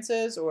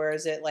experiences, or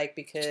is it like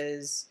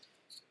because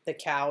the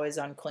cow is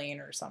unclean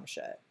or some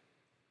shit?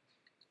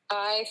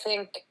 I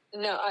think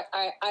no.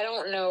 I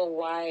don't know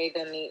why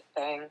the meat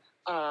thing.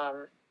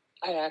 I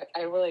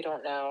really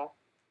don't know,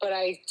 but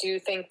I do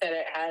think that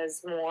it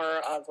has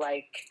more of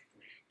like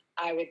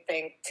I would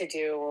think to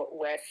do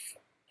with.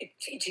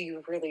 Do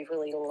you really,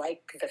 really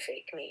like the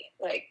fake meat?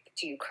 Like,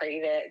 do you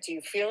crave it? Do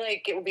you feel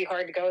like it would be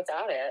hard to go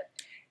without it?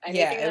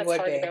 Anything that's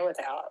hard to go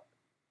without.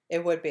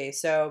 It would be.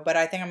 So, but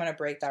I think I'm going to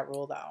break that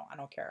rule, though. I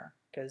don't care,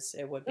 because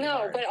it would be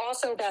hard. But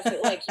also, Beth,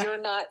 like, you're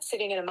not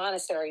sitting in a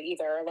monastery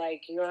either.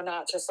 Like, you're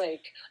not just,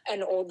 like,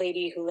 an old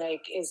lady who,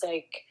 like, is,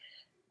 like,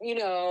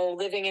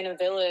 living in a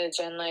village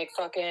and, like,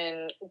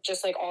 fucking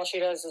just, like, all she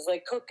does is,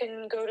 like, cook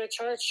and go to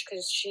church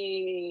because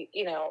she,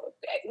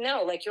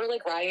 no, like, you're,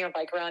 like, riding your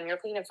bike around, you're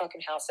cleaning fucking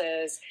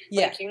houses.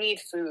 Yeah. Like, you need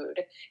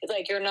food. It's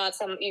like, you're not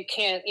you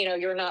can't,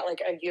 you're not,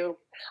 like,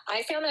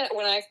 I found that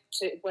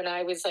when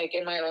I was, like,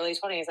 in my early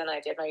 20s and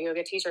I did my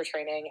yoga teacher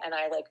training and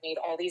I, like, made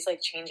all these,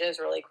 like, changes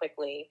really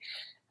quickly.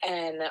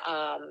 And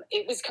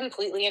it was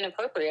completely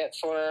inappropriate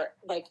for,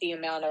 like, the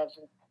amount of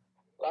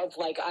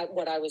like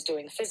what I was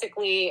doing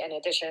physically in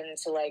addition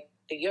to like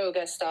the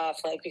yoga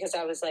stuff, like because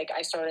I was like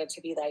I started to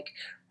be like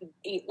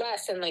eat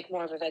less and like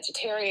more of a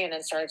vegetarian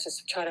and started to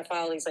try to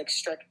follow these like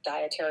strict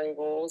dietary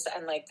rules,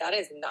 and like that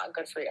is not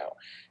good for you.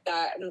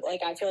 That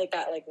like I feel like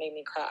that like made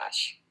me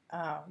crash.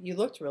 Oh, you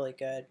looked really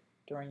good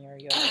during your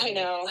yoga. I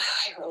know,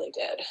 I really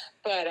did,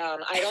 but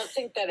I don't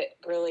think that it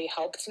really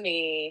helped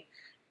me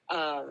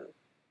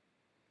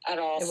at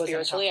all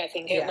spiritually. I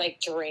think it like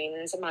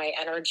drains my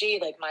energy,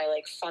 like my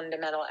like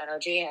fundamental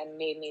energy, and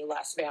made me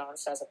less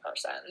balanced as a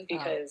person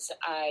because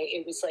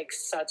it was like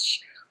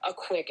such a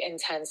quick,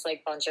 intense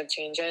like bunch of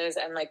changes,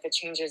 and like the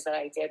changes that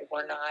I did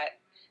were not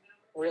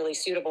really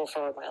suitable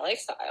for my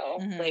lifestyle.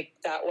 Mm-hmm. Like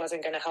that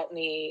wasn't going to help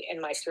me in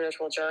my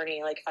spiritual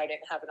journey. Like if I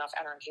didn't have enough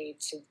energy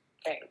to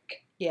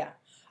think. Yeah,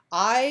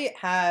 I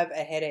have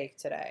a headache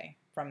today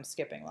from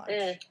skipping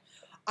lunch.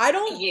 I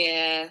don't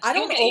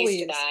always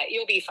used to that.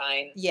 You'll be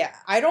fine. Yeah,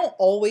 I don't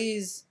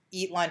always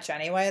eat lunch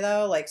anyway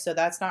though, like so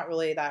that's not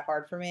really that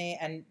hard for me.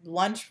 And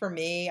lunch for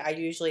me, I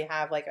usually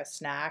have like a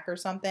snack or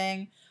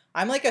something.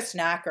 I'm like a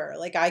snacker.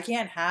 Like I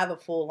can't have a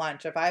full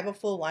lunch. If I have a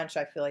full lunch,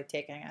 I feel like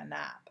taking a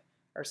nap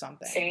or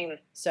something. Same.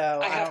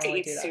 So I have don't to really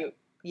eat do that. soup.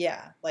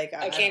 Yeah, like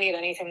I can't eat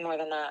anything more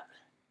than that.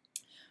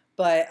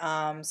 But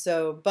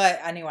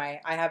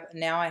anyway,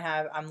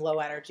 I'm low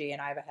energy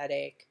and I have a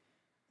headache.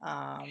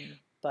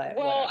 But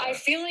whatever. I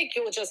feel like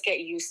you'll just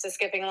get used to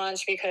skipping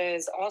lunch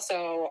because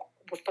also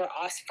for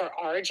us, for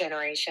our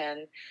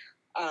generation,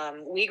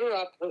 we grew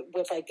up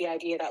with like the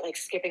idea that like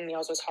skipping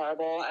meals was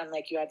horrible and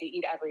like you had to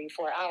eat every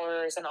 4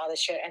 hours and all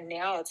this shit. And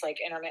now it's like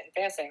intermittent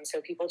fasting.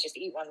 So people just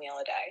eat one meal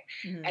a day.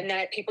 Mm-hmm. And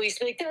that people used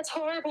to be like, that's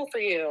horrible for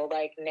you.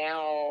 Like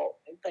now,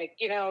 like,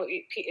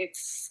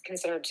 it's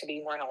considered to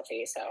be more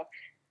healthy. So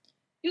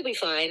you'll be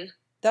fine.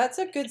 That's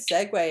a good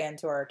segue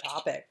into our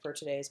topic for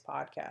today's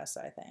podcast,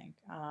 I think.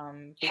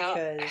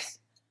 Because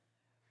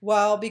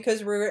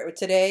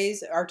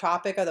our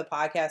topic of the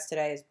podcast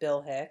today is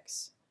Bill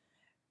Hicks.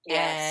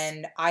 Yes.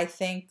 And I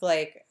think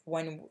like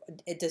when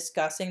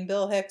discussing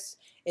Bill Hicks,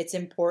 it's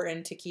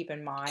important to keep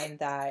in mind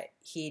that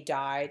he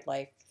died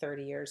like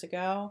 30 years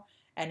ago.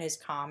 and his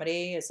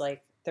comedy is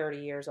like 30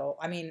 years old.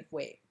 I mean,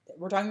 wait,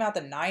 we're talking about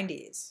the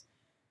 90s.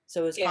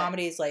 So his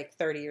comedy is like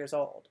 30 years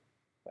old,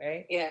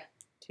 right? Yeah.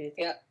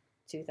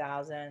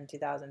 2000,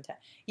 2010.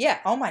 Yeah,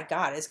 oh my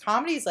God, his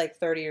comedy is like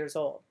 30 years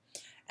old.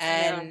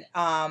 And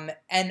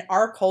and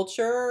our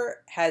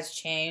culture has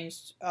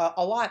changed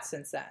a lot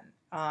since then.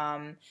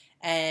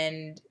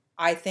 And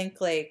I think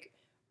like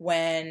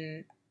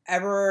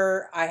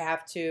whenever I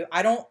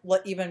don't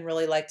even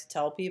really like to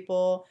tell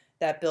people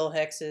that Bill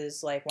Hicks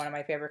is like one of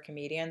my favorite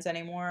comedians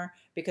anymore,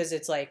 because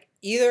it's like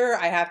either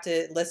I have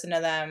to listen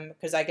to them,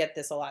 because I get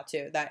this a lot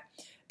too, that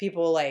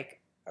people like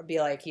be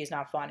like he's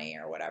not funny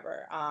or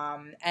whatever.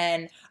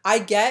 And I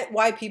get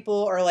why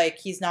people are like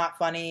he's not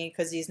funny,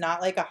 because he's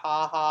not like a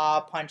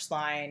ha-ha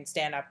punchline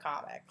stand-up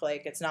comic.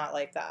 Like it's not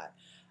like that.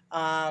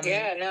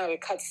 Yeah, no, it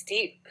cuts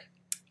deep.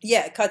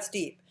 Yeah, it cuts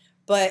deep.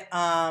 But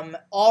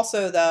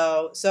also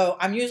though, so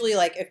I'm usually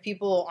like, if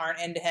people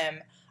aren't into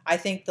him, I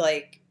think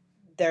like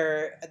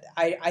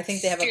I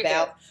think they have a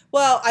valid,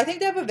 I think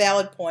they have a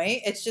valid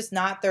point. It's just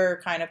not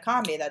their kind of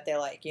comedy that they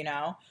like, you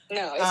know?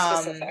 No,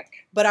 it's specific.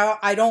 But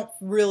I don't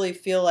really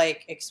feel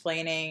like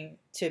explaining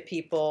to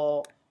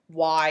people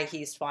why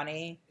he's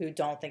funny who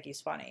don't think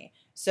he's funny.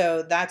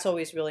 So that's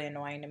always really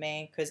annoying to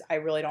me, because I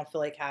really don't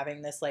feel like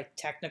having this like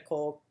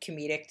technical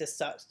comedic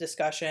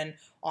discussion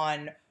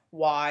on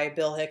why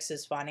Bill Hicks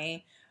is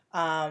funny.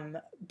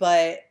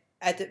 But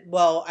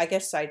I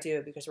guess I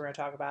do, because we're going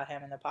to talk about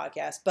him in the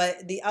podcast.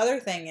 But the other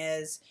thing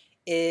is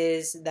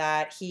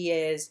that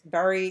he's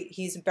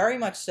very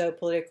much so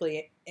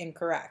politically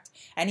incorrect.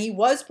 And he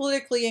was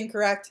politically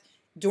incorrect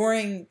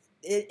in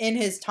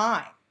his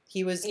time.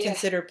 He was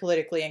considered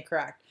politically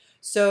incorrect.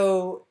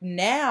 So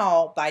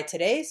now, by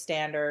today's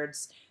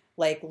standards,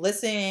 I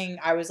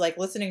was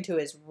listening to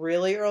his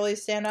really early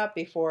stand-up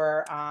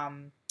before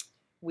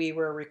we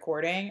were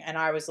recording, and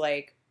I was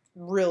like,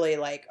 really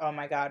like, oh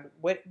my God,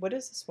 what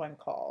is this one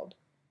called?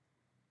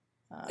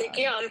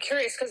 Yeah, I'm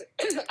curious, because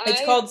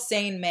it's called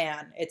Sane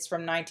Man. It's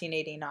from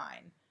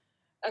 1989.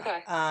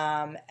 Okay.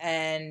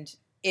 And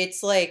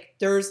it's like,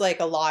 there's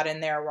like a lot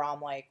in there where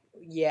I'm like,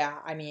 yeah,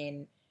 I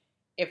mean,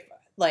 if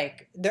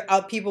like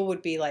people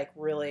would be like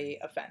really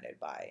offended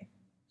by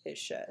his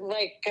shit.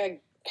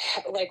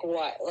 Like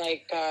what?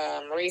 Like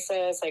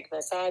racist, like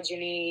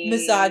misogyny.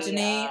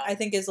 Misogyny, I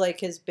think, is like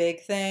his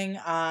big thing.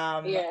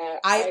 I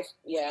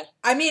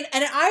mean,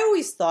 and I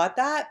always thought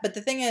that, but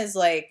the thing is,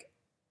 like,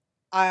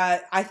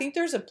 I think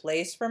there's a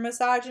place for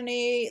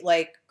misogyny,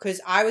 like,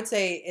 because I would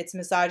say it's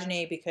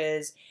misogyny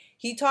because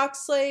he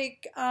talks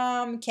like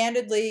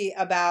candidly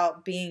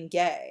about being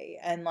gay,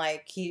 and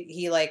like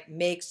he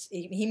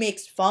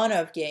makes fun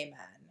of gay men.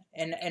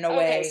 In a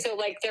way. Okay, so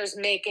like there's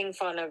making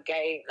fun of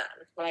gay men.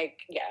 Like,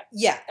 yeah.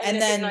 Yeah. And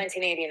this is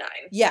 1989.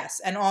 Yes.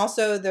 And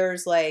also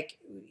there's like,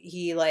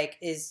 he like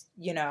is,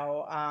 you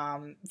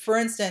know, for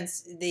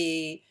instance, I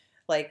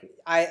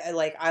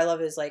love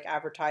his like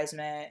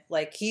advertisement.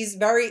 Like he's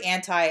very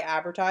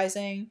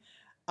anti-advertising.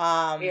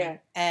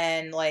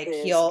 And like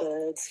and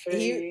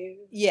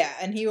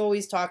he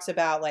always talks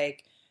about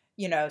like,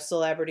 you know,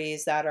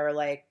 celebrities that are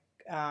like,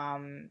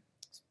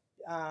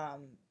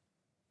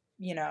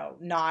 you know,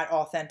 not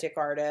authentic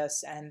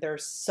artists, and they're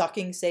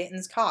sucking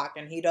Satan's cock,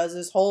 and he does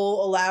this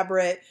whole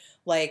elaborate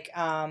like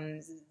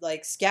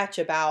sketch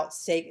about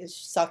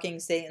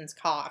sucking Satan's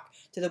cock,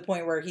 to the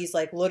point where he's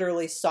like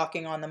literally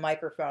sucking on the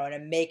microphone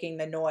and making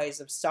the noise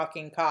of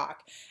sucking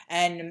cock.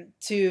 And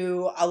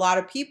to a lot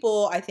of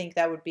people, I think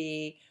that would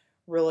be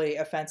really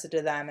offensive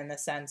to them, in the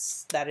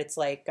sense that it's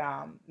like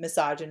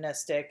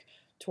misogynistic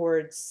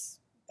towards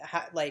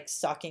like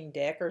sucking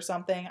dick or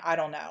something. I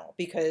don't know,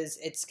 because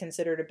it's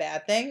considered a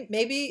bad thing.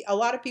 Maybe a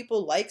lot of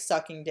people like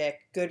sucking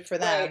dick, good for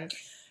them. Right.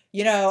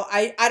 You know,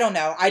 I don't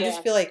know. I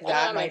just feel like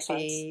that might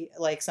be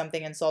like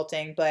something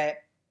insulting,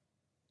 but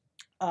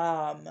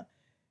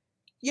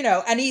you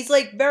know, and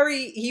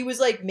he was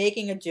like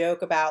making a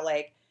joke about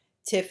like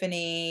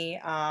Tiffany,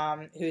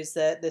 who's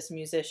this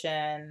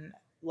musician,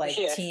 like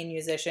teen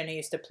musician who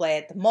used to play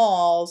at the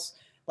malls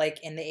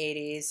like in the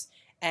 80s.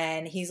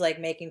 And he's like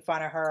making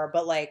fun of her,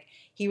 but like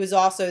he was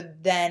also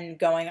then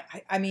going,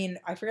 I mean,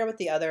 I forgot what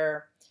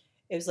it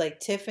was like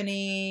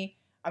Tiffany.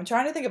 I'm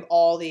trying to think of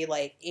all the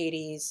like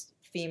 80s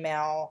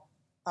female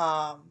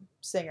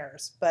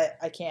singers, but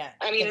I can't.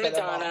 I mean,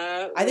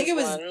 Madonna. I think it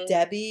was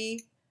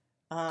Debbie.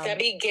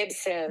 Debbie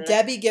Gibson.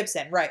 Debbie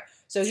Gibson, right.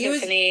 So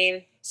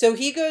Tiffany.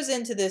 he goes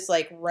into this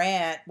like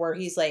rant where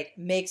he's like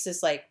makes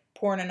this like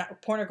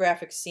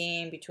pornographic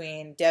scene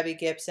between Debbie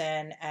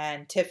Gibson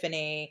and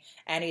Tiffany,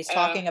 and he's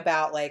talking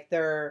about like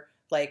their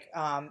like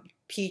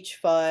peach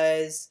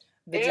fuzz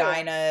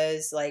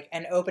vaginas, like,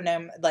 and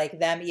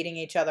them eating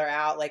each other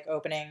out, like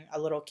opening a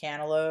little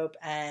cantaloupe,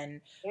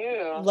 and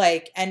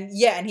like, and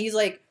he's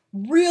like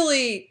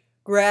really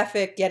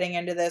graphic getting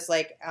into this,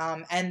 like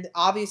and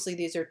obviously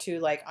these are two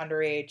like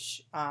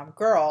underage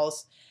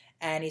girls,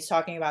 and he's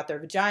talking about their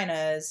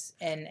vaginas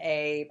in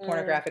a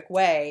pornographic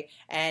way.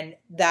 And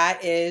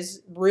that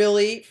is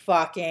really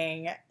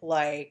fucking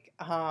like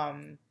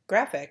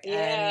graphic.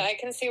 Yeah, I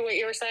can see what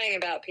you were saying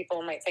about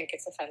people might think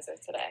it's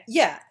offensive today.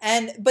 Yeah,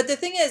 but the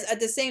thing is, at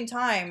the same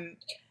time,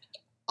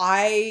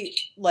 I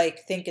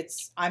like think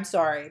it's. I'm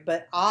sorry,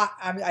 but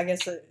I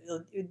guess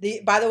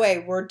by the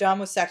way, we're done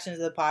with sections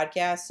of the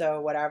podcast, so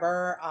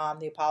whatever.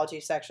 The apology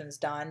section's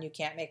done. You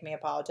can't make me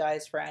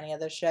apologize for any of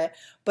this shit.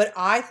 But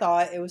I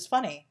thought it was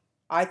funny.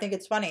 I think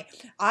it's funny.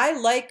 I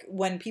like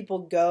when people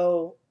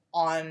go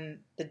on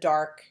the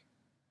dark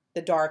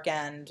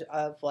end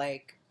of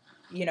like,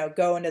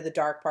 go into the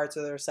dark parts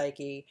of their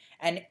psyche.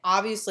 And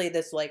obviously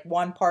this like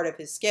one part of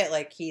his skit,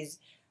 like he's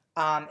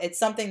it's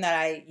something that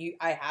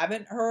I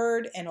haven't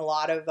heard in a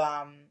lot of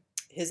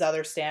his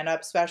other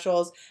stand-up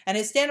specials. And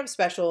his stand-up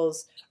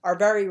specials are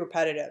very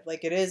repetitive.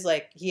 Like it is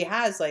like he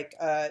has like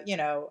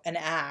an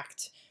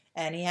act,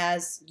 and he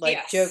has like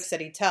Yes. jokes that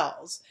he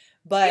tells.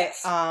 But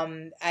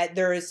Yes.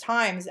 there is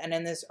times, and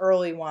in this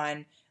early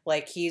one,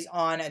 like he's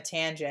on a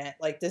tangent.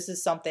 Like this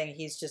is something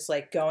he's just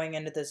like going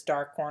into this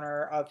dark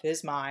corner of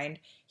his mind.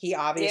 He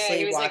obviously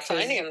he was watches, like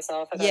finding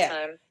himself at that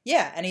time.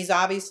 Yeah, and he's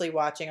obviously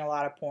watching a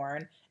lot of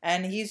porn,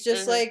 and he's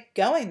just like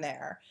going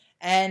there.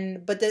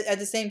 And but at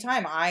the same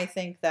time, I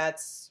think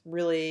that's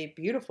really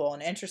beautiful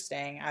and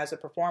interesting as a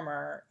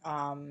performer,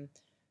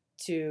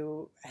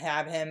 to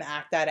have him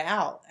act that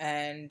out,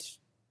 and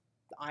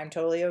I'm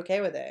totally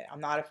okay with it.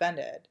 I'm not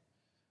offended.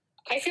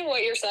 I feel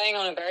what you're saying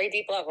on a very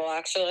deep level,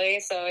 actually.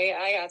 So yeah,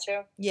 I got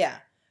you. Yeah,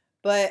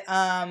 but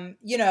and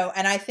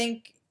I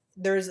think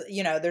there's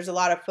a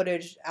lot of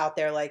footage out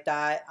there like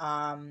that.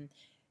 And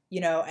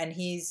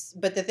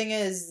but the thing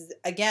is,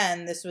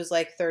 again, this was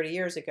like 30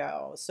 years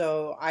ago,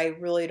 so I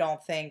really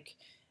don't think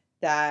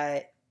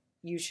that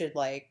you should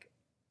like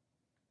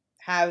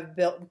have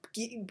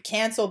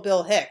cancel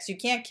Bill Hicks. You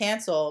can't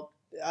cancel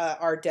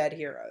our dead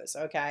heroes.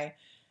 Okay,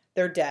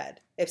 they're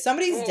dead. If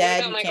somebody's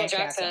dead, you Michael can't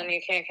Jackson. cancel.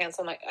 You can't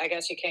cancel. I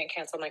guess you can't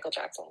cancel Michael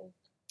Jackson.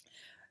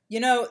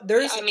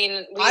 There's. I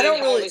mean, I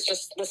was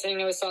just listening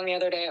to his song the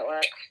other day at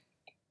work.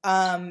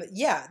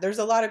 Yeah, there's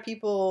a lot of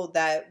people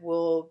that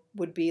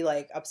would be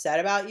like upset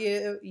about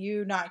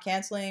you not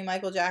canceling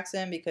Michael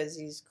Jackson because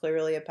he's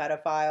clearly a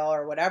pedophile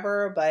or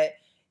whatever. But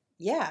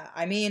yeah,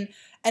 I mean,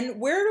 and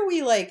where do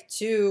we like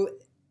to?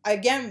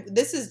 Again,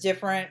 this is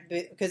different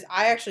because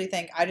I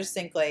just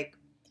think like,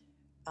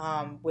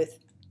 with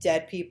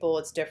dead people,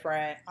 it's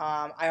different.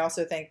 I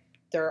also think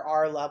there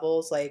are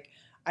levels. Like,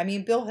 I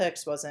mean, Bill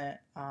Hicks wasn't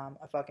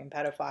a fucking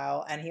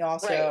pedophile, and he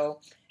also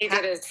he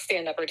did a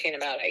stand-up routine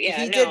about it. Yeah,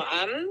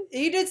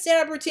 he did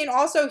stand-up routine.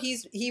 Also,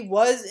 he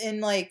was in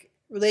like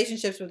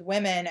relationships with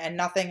women, and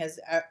nothing has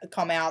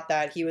come out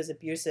that he was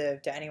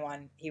abusive to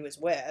anyone he was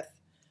with.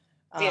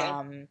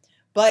 Yeah.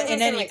 But doesn't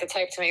seem like the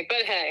type to me.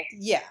 But hey,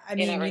 yeah, I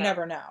mean, you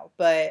never know.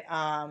 But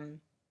how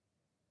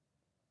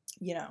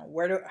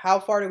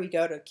far do we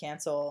go to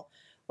cancel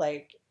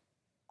like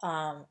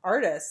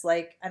artists?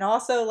 Like, and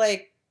also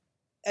like,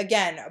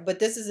 again, but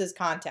this is his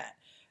content,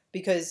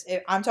 because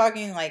I'm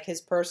talking like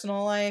his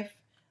personal life.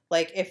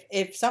 Like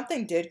if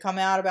something did come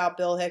out about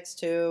Bill Hicks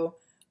too,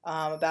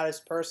 about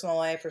his personal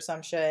life or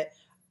some shit,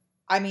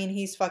 I mean,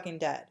 he's fucking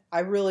dead.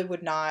 I really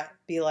would not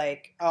be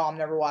like, oh, I'm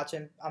never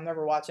watching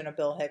a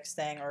Bill Hicks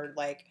thing, or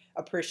like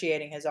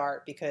appreciating his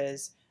art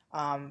because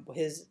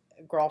his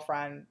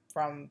girlfriend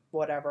from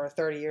whatever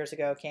 30 years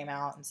ago came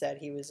out and said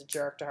he was a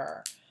jerk to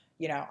her.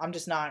 I'm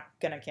just not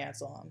gonna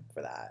cancel him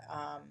for that.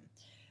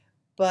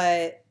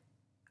 But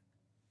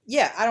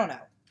yeah, I don't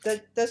know.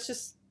 That's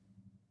just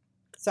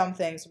some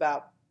things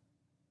about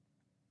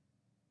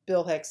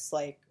Bill Hicks,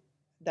 like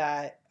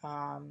that,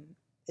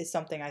 is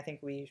something I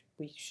think we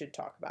should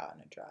talk about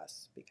and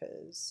address,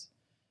 because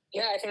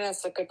I think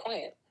that's a good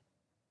point.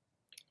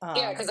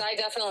 Because I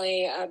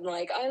definitely, I'm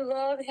like, I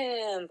love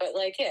him, but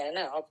like,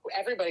 no,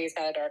 everybody's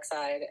got a dark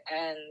side,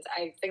 and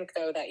I think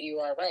though that you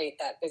are right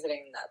that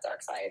visiting that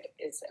dark side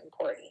is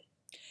important.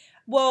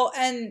 Well,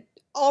 and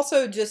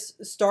also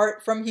just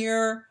start from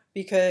here,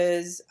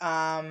 because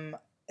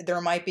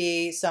there might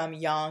be some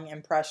young,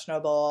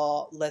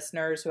 impressionable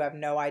listeners who have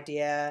no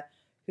idea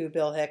who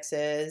Bill Hicks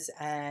is,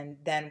 and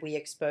then we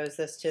expose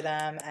this to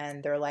them,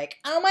 and they're like,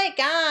 "Oh my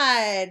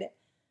god,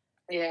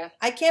 yeah,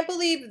 I can't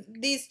believe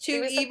these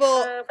two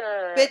evil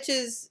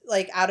bitches!"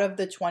 Like, out of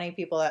the 20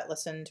 people that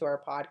listen to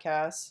our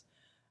podcast,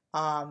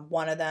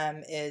 one of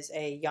them is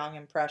a young,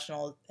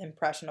 impressionable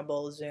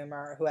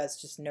Zoomer who has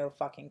just no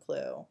fucking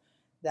clue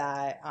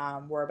that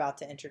we're about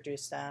to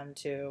introduce them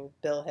to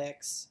Bill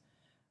Hicks.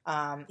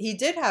 He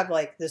did have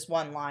like this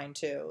one line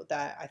too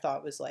that I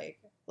thought was like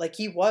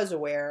he was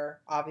aware,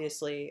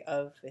 obviously,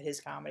 of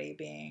his comedy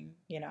being,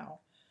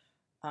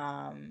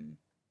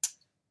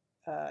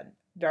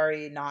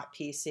 very not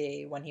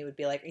PC, when he would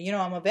be like,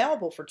 I'm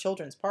available for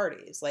children's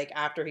parties. Like,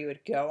 after he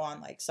would go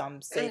on like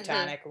some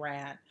satanic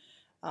rant,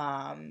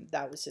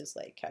 that was his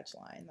like catch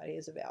line, that he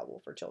is available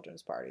for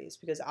children's parties,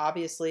 because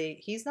obviously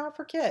he's not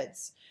for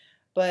kids.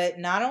 But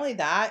not only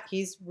that,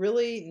 he's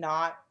really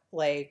not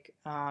like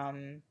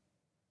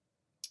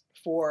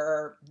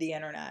for the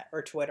internet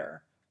or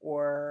Twitter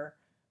or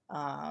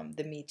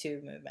the Me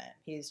Too movement.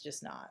 He's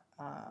just not.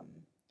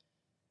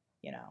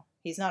 You know,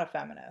 he's not a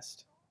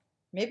feminist.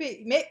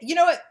 Maybe you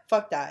know what?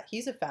 Fuck that.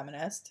 He's a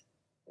feminist.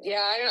 Yeah,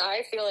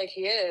 I feel like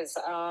he is.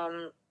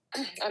 I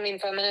mean,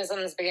 feminism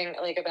is being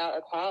like about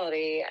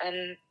equality,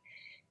 and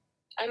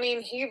I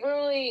mean, he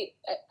really.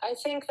 I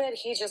think that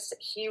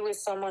he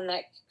was someone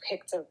that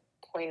picked a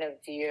point of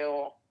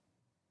view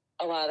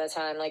a lot of the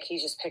time. Like, he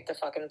just picked a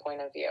fucking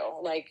point of view.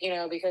 Like, you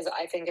know, because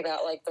I think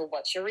about like the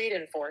 "What You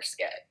Reading For"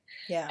 skit.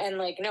 Yeah. And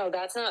like, no,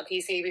 that's not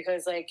PC,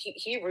 because like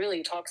he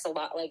really talks a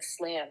lot, like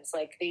slams,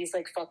 like these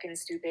like fucking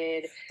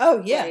stupid,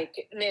 oh yeah,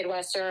 like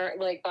Midwestern,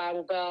 like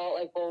Bible Belt,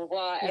 like blah blah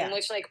blah, Yeah. and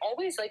which like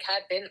always like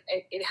had been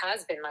it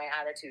has been my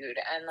attitude,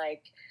 and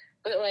like,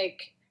 but like,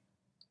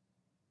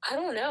 I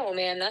don't know,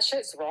 man, that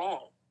shit's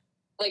wrong.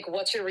 Like,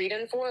 what you're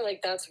reading for,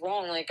 like, that's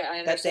wrong. Like, I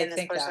understand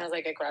this person is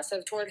like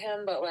aggressive toward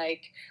him, but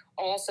like,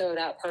 also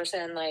that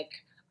person like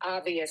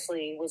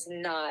obviously was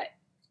not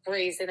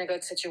raised in a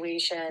good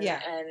situation,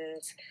 Yeah.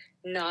 and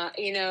not,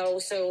 you know,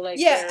 so like,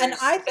 Yeah, and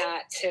there's I think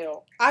that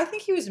too. I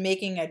think he was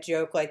making a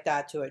joke like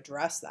that to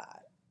address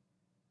that.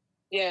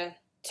 Yeah.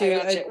 To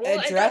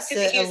address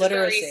the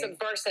illiteracy. Very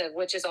subversive,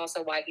 which is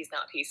also why he's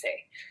not PC.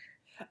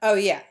 Oh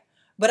yeah,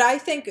 but I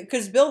think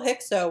because Bill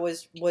Hicks though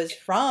was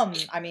from,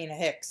 I mean,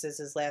 Hicks is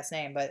his last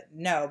name, but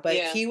no, but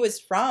Yeah. he was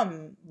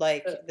from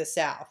like the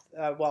South,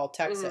 well,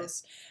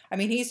 Texas. I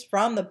mean, he's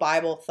from the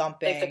Bible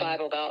thumping, Like the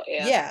Bible Belt,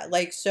 yeah. Yeah,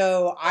 like,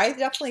 so I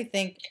definitely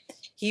think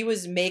he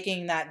was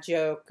making that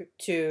joke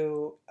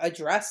to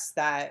address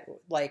that,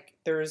 like,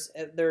 there's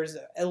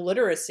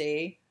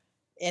illiteracy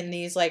in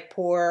these like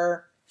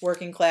poor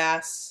working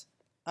class,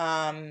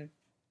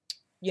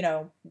 you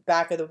know,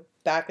 back of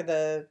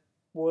the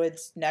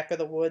woods, neck of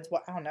the woods.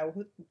 What, I don't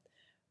know.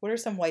 What are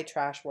some white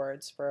trash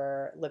words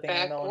for living in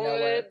the middle of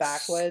nowhere?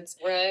 Backwoods.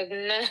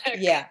 Redneck.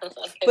 Yeah,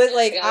 but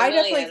like, I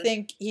definitely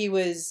think he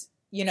was,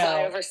 you know,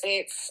 Flyover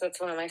states. That's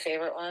one of my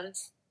favorite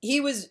ones. He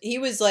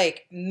was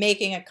like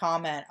making a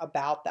comment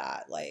about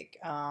that, like,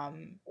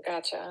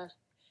 Gotcha.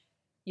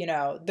 You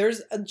know,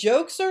 there's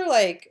jokes are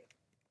like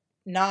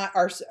not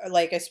are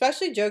like,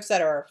 especially jokes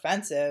that are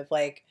offensive,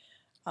 like,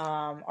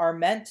 are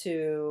meant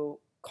to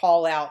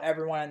call out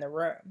everyone in the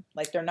room.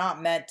 Like, they're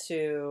not meant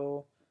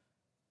to,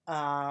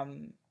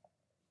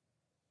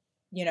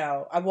 you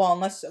know,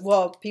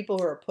 well, people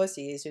who are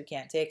pussies who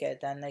can't take it,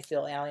 then they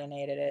feel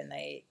alienated and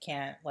they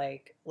can't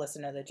like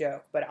listen to the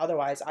joke. But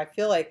otherwise, I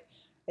feel like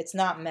it's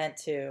not meant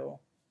to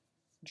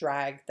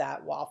drag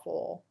that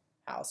Waffle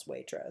House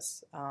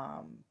waitress,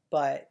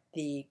 but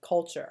the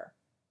culture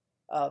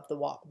of the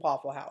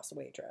Waffle House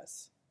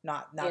waitress,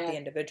 not the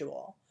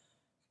individual.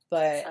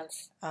 But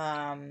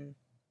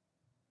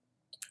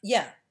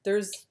yeah,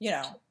 there's, you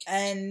know,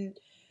 and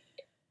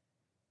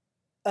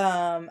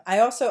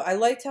I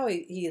liked how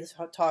he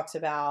talks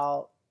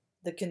about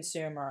the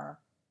consumer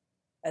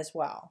as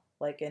well,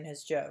 like in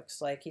his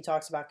jokes. Like, he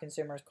talks about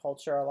consumers'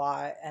 culture a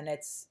lot, and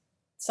it's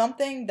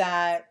something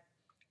that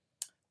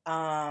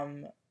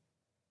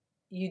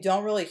you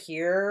don't really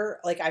hear.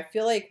 Like, I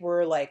feel like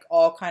we're like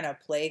all kind of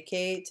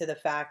placate to the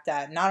fact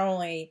that not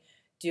only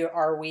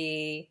are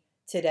we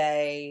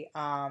today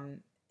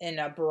in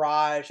a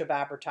barrage of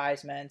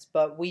advertisements,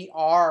 but we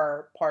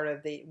are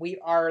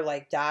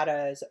like,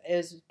 data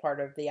is part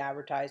of the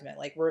advertisement.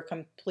 Like, we're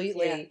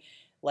completely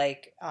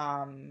like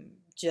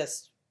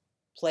just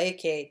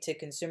placate to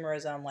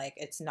consumerism. Like,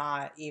 it's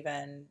not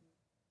even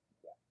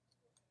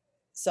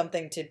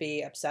something to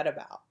be upset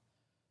about.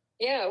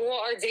 Yeah, well,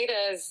 our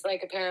data is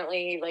like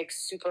apparently like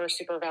super,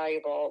 super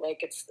valuable.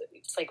 Like, it's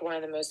like one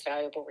of the most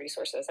valuable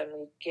resources, and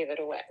we give it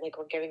away. Like,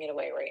 we're giving it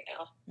away right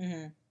now.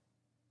 Mm-hmm.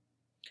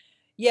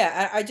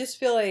 Yeah, I just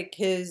feel like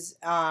his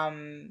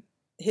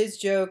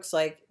jokes,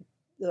 like,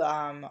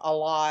 a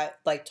lot,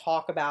 like,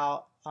 talk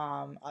about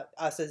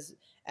us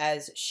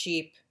as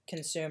sheep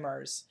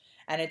consumers,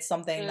 and it's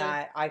something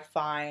that I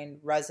find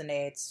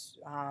resonates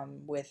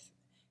with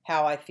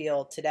how I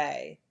feel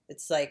today.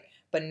 It's like,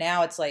 but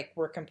now it's like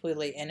we're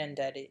completely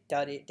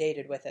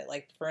inundated with it.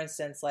 Like, for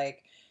instance,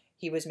 like,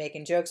 he was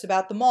making jokes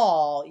about the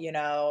mall, you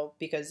know,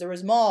 because there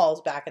was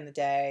malls back in the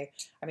day.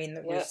 I mean,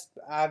 we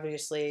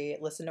obviously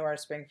listen to our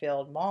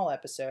Springfield Mall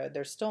episode.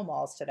 There's still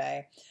malls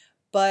today.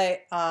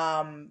 But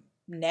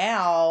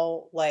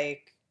now,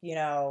 like, you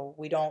know,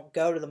 we don't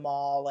go to the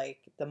mall. Like,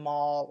 the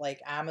mall, like,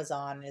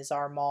 Amazon is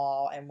our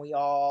mall, and we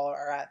all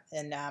are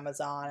in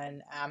Amazon,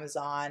 and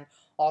Amazon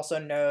also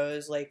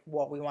knows, like,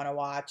 what we want to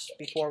watch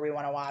before we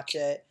want to watch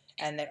it.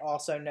 And it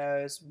also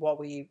knows what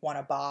we want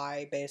to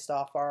buy based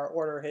off our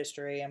order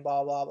history and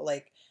blah, blah, blah.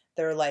 Like,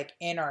 they're, like,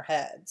 in our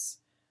heads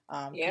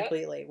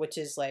completely, which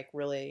is, like,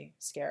 really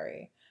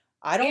scary.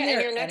 I don't hear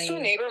and your next door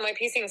neighbor might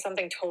be saying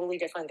something totally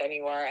different than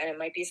you are, and it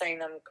might be saying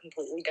them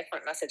completely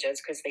different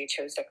messages because they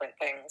chose different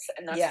things,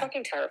 and that's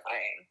fucking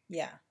terrifying.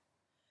 Yeah.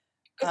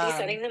 Could be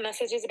sending the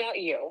messages about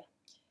you,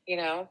 you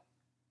know?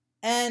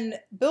 And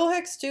Bill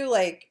Hicks, too,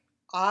 like,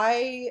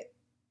 I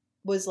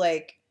was,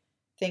 like,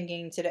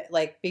 thinking today,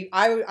 like,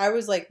 I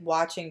was like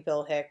watching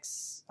Bill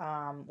Hicks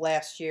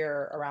last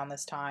year around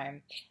this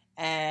time,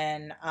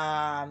 and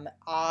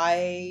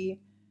I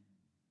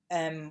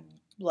am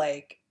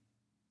like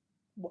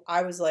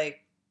I was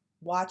like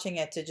watching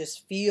it to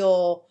just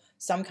feel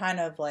some kind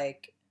of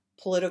like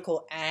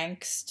political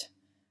angst,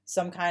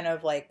 some kind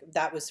of like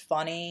that was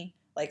funny,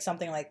 like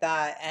something like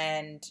that.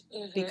 And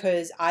Mm-hmm.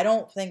 because I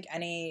don't think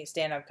any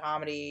stand-up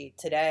comedy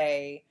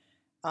today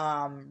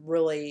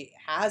really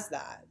has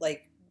that.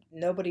 Like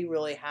nobody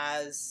really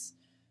has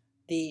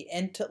the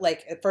into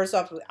like first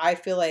off, I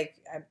feel like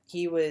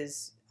he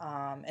was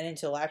an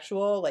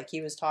intellectual. Like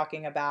he was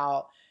talking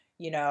about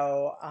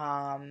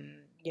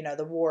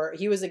the war.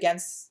 He was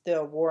against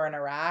the war in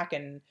Iraq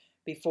and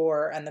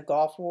before and the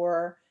Gulf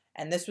War.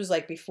 And this was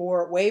like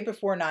before, way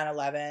before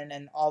 9/11,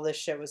 and all this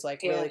shit was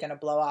like Yeah. really gonna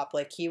blow up.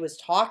 Like he was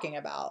talking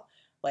about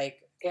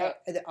like Yeah.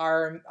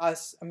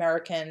 us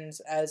Americans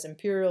as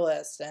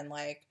imperialists and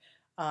like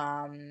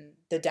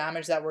the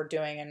damage that we're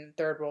doing in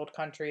third world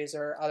countries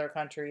or other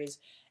countries.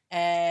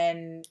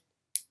 And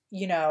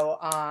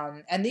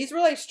and these were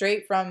like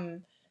straight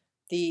from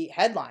the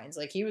headlines.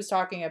 Like he was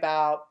talking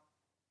about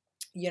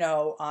he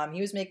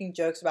was making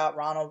jokes about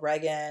Ronald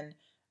Reagan,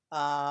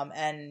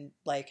 and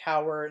like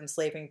how we're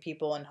enslaving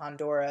people in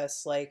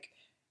Honduras, like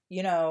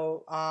in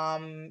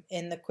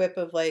the quip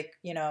of like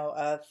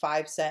a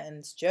 5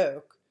 sentence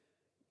joke.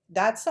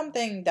 That's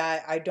something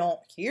that I don't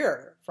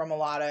hear from a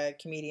lot of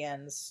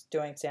comedians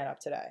doing stand up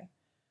today.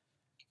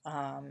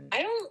 I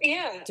don't.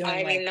 Yeah. Doing I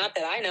mean, like, not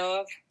that I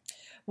know of.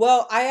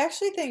 well, I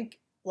actually think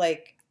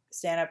like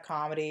stand up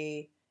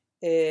comedy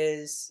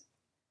is,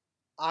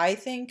 I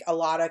think a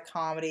lot of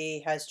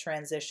comedy has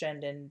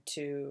transitioned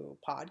into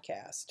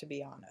podcasts, to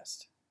be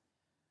honest.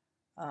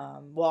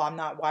 Well, I'm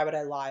not. Why would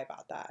I lie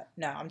about that?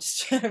 No, I'm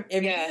just.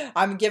 Yeah.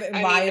 I'm giving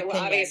I my mean,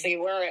 opinion. obviously,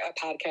 we're a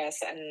podcast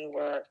and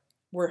we're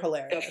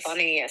hilarious. The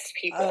funniest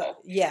people.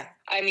 Yeah.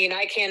 I mean,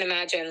 I can't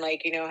imagine,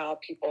 like, how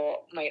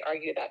people might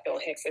argue that Bill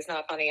Hicks is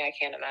not funny. I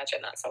can't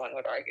imagine that someone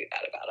would argue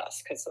that about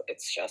us because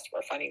it's just,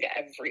 we're funny to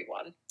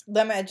everyone.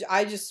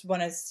 I just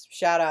want to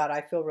shout out,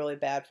 I feel really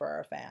bad for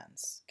our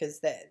fans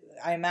because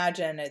I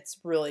imagine it's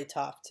really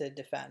tough to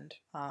defend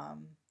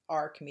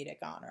our comedic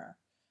honor.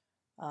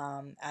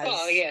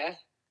 Oh, yeah.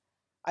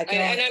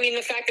 And I mean,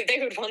 the fact that they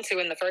would want to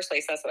in the first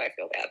place, that's what I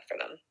feel bad for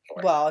them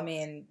for. Well, I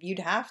mean, you'd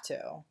have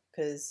to,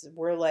 because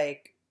we're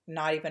like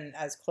not even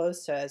as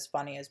close to as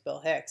funny as Bill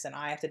Hicks, and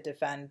I have to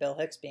defend Bill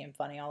Hicks being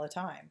funny all the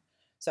time.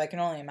 So I can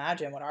only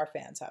imagine what our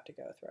fans have to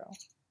go through.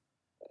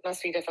 It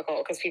must be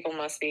difficult because people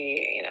must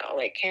be,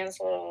 like,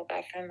 cancel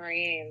Beth and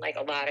Marie, and like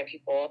a lot of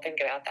people think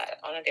about that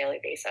on a daily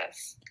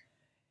basis.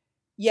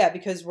 Yeah,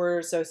 because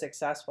we're so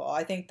successful.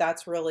 I think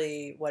that's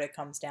really what it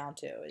comes down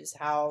to, is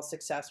how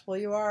successful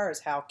you are, is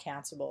how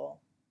cancelable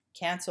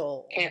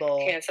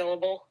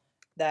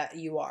that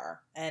you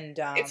are. And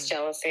it's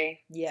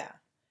jealousy. Yeah,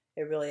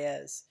 it really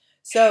is.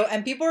 So,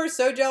 and people are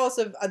so jealous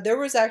of, there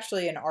was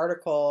actually an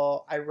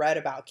article I read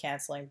about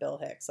canceling Bill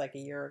Hicks like a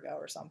year ago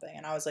or something.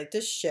 And I was like,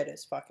 this shit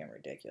is fucking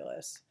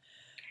ridiculous.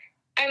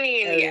 I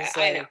mean, yeah, like,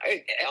 I know.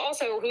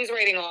 Also, who's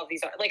writing all of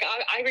these? Like,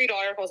 I read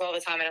articles all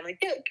the time, and I'm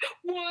like,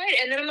 what?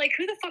 And then I'm like,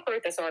 who the fuck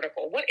wrote this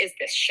article? What is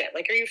this shit?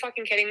 Like, are you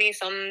fucking kidding me?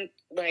 Some,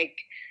 like,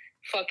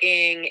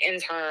 fucking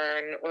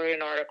intern wrote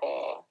an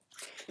article.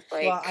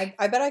 Like, well,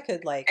 I bet I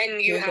could, like,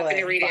 and you happen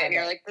to read it, and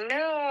you're like,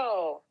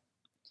 no.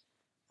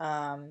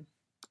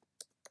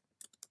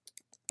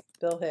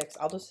 Bill Hicks.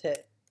 I'll just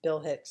hit Bill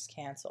Hicks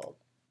canceled.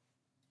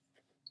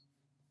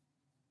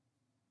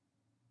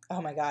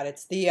 Oh my God,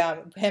 it's the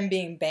him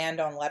being banned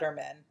on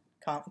Letterman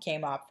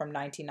came up from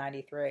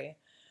 1993.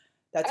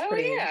 That's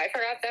pretty. Oh yeah, I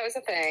forgot that was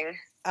a thing.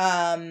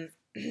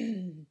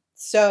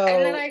 So.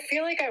 And then I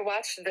feel like I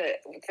watched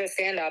the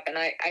stand up, and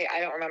I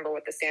don't remember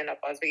what the stand up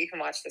was, but you can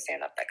watch the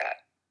stand up that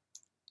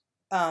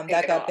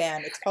got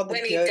banned. It's called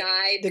when he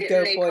died. The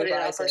Didn't they put it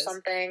up or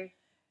something?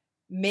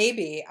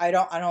 Maybe I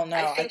don't know.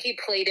 I think he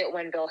played it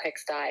when Bill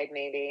Hicks died,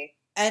 maybe.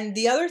 And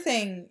the other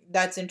thing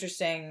that's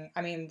interesting,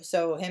 I mean,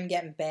 so him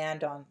getting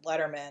banned on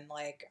Letterman,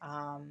 like,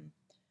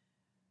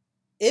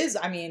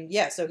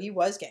 so he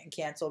was getting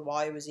canceled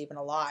while he was even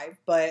alive,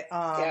 but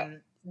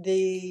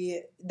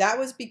that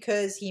was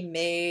because he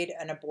made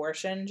an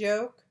abortion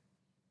joke,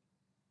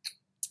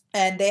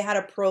 and they had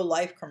a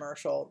pro-life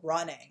commercial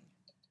running,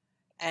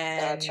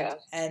 and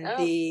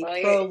the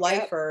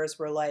pro-lifers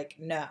were like,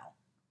 no,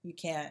 you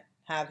can't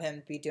have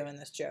him be doing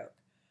this joke.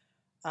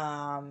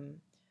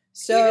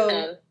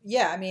 So,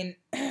 yeah, I mean,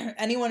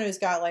 anyone who's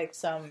got like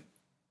some,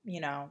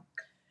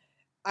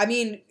 I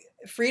mean,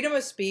 freedom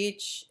of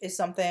speech is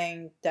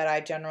something that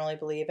I generally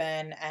believe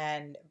in,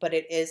 but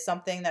it is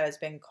something that has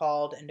been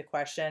called into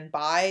question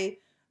by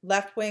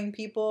left-wing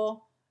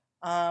people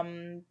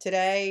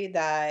today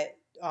that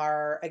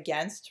are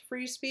against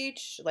free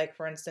speech. Like,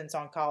 for instance,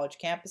 on college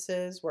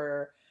campuses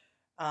where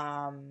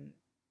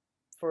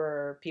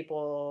for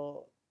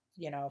people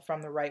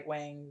from the right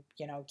wing,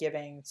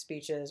 giving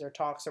speeches or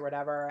talks or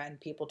whatever,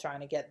 and people trying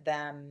to get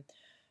them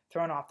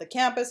thrown off the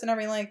campus and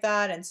everything like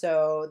that. And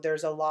so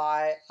there's a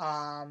lot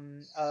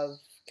of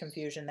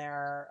confusion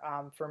there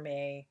for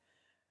me.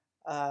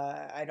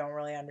 I don't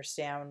really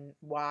understand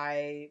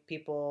why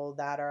people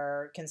that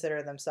are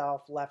consider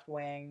themselves left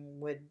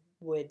wing would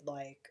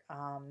like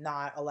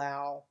not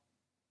allow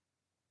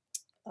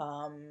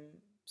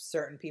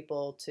certain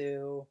people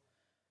to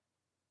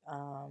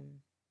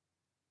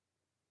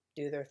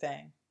do their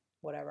thing,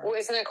 whatever. Well,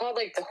 isn't it called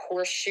like the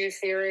horseshoe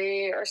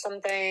theory or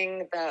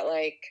something? That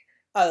like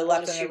Oh, the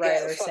left once and the you right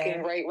get are the fucking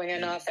same. right wing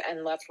enough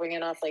and left wing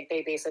enough, like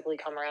they basically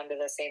come around to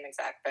the same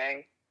exact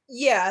thing.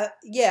 Yeah,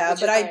 Which but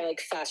is probably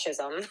like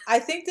fascism. I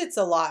think it's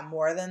a lot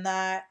more than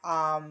that.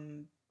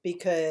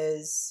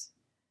 Because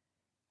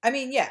I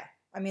mean,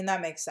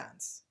 that makes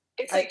sense.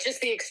 It's like just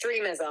the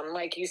extremism.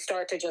 Like you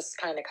start to just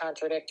kind of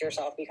contradict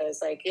yourself because,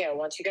 like, yeah,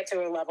 once you get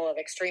to a level of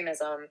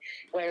extremism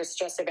where it's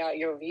just about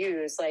your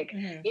views, like,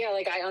 yeah,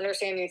 like I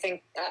understand that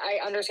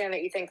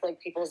you think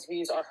like people's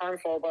views are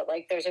harmful, but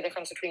like there's a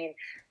difference between,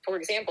 for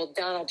example,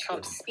 Donald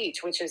Trump's speech,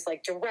 which is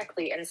like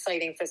directly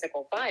inciting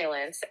physical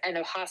violence and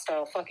a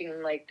hostile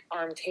fucking like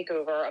armed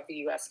takeover of the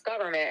U.S.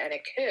 government and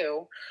a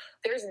coup.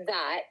 There's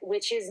that,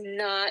 which is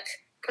not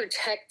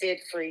protected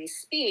free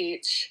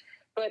speech.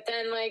 But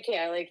then, like,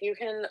 yeah, like, you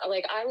can,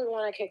 like, I would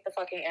want to kick the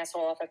fucking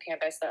asshole off of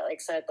campus that,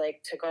 like, said,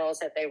 like, to girls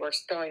that they were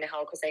going to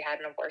hell because they had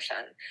an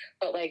abortion.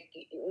 But, like,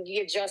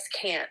 you just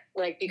can't,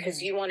 like,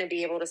 because you want to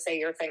be able to say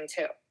your thing,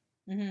 too.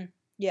 Mm-hmm.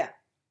 Yeah.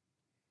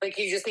 Like,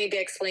 you just need to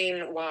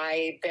explain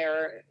why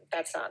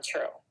that's not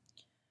true.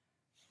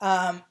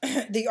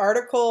 The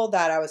article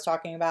that I was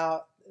talking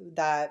about,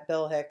 that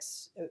Bill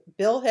Hicks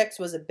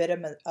was a bit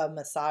of a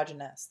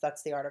misogynist.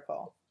 That's the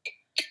article.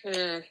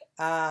 And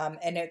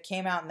it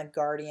came out in the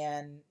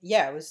Guardian.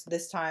 Yeah, it was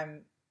this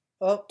time,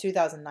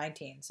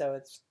 2019. So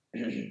it's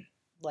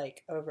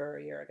like over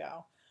a year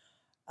ago,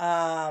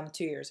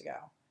 2 years ago.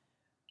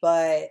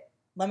 But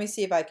let me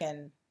see if I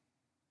can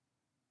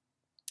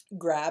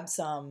grab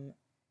some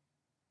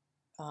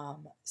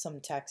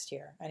text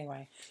here.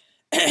 Anyway,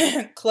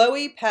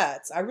 Chloe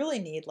Pets. I really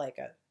need like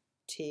a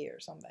tea or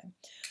something.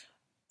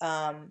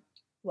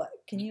 What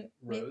can you?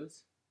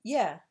 Rose?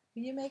 Yeah.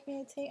 Can you make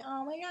me a tea?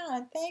 Oh my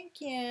god, thank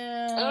you.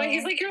 Oh,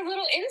 he's like your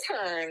little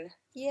intern.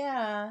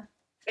 Yeah.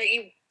 That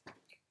you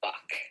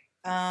fuck.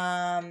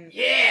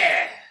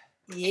 Yeah.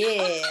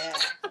 Yeah.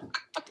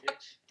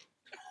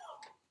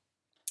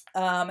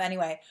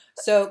 Anyway,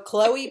 so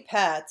Chloe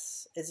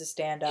Pets is a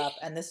stand-up,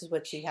 and this is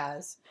what she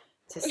has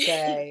to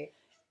say.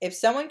 If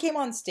someone came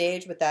on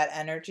stage with that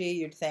energy,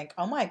 you'd think,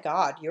 "Oh my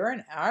god, you're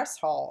an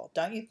asshole,"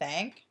 don't you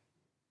think?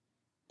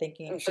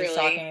 Thinking she's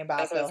talking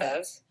about Bill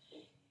Hicks.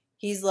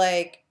 He's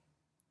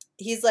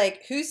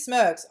like, who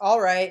smokes?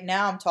 All right,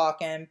 now I'm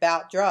talking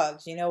about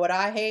drugs. You know what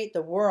I hate?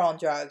 The war on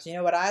drugs. You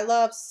know what I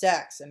love?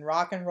 Sex and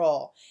rock and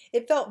roll.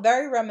 It felt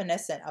very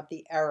reminiscent of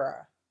the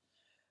era.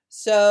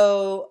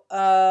 So,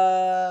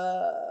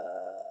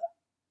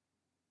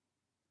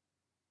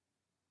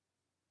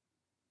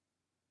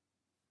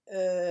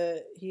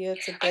 he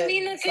hits a bit. I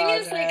mean, the thing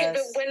is, like,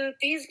 when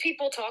these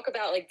people talk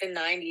about, like, the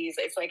 90s,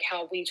 it's like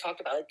how we talked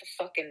about, like, the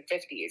fucking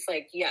 50s.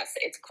 Like, yes,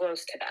 it's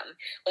gross to them.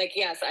 Like,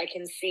 yes, I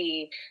can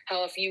see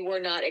how if you were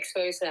not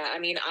exposed to that. I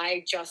mean,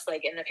 I just,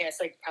 like, in the past,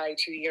 like, probably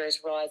 2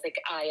 years realized,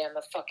 like, I am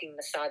a fucking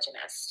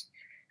misogynist.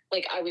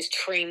 Like, I was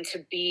trained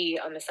to be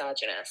a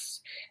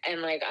misogynist.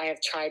 And, like, I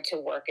have tried to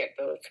work it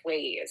both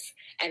ways.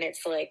 And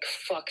it's, like,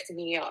 fucked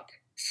me up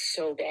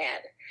so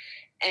bad.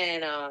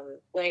 And,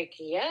 like,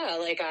 yeah,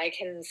 like, I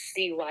can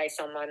see why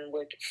someone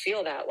would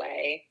feel that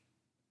way.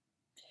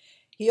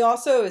 He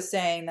also is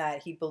saying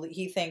that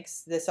he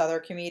thinks this other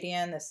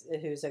comedian,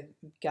 who's a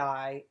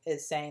guy,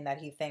 is saying that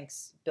he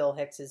thinks Bill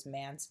Hicks is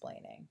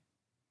mansplaining.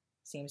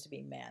 Seems to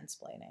be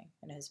mansplaining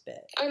in his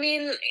bit. I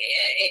mean,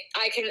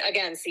 I can,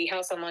 again, see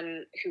how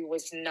someone who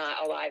was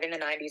not alive in the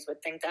 90s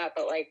would think that,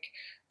 but, like,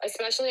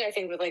 especially I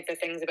think with, like, the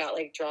things about,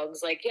 like,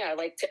 drugs, like, yeah,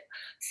 like,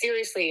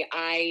 seriously,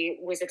 I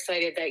was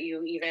excited that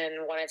you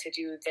even wanted to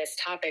do this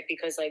topic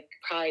because, like,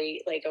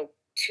 probably, like,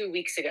 2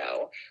 weeks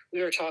ago,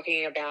 we were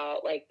talking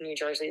about, like, New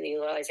Jersey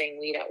legalizing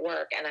weed at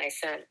work, and I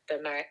sent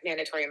the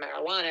mandatory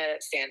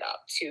marijuana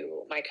stand-up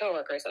to my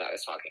coworkers that I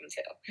was talking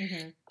to.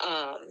 Mm-hmm.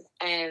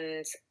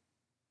 And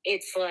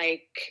it's,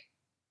 like,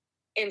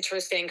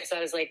 interesting because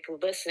I was, like,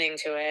 listening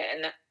to it,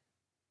 and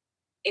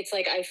it's,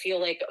 like, I feel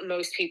like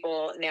most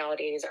people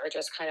nowadays are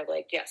just kind of,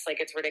 like, yes, like,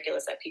 it's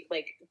ridiculous that people,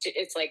 like,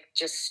 it's, like,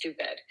 just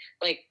stupid.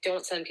 Like,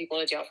 don't send people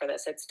to jail for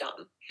this. It's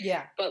dumb.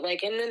 Yeah. But,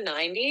 like, in the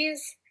 90s,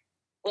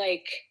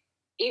 like,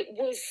 it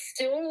was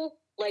still,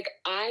 like,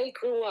 I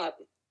grew up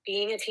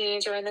being a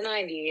teenager in the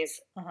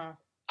 90s. Uh-huh.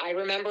 I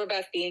remember,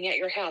 Beth, being at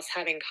your house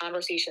having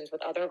conversations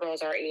with other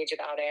girls our age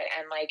about it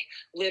and, like,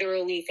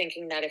 literally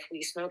thinking that if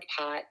we smoked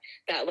pot,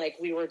 that, like,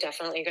 we were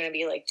definitely going to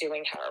be, like,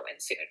 doing heroin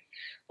soon.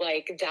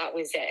 Like, that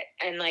was it.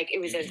 And, like, it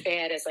was as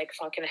bad as, like,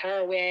 fucking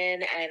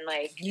heroin and,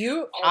 like...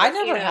 I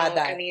never had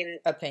that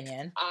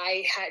opinion.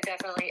 I had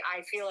definitely...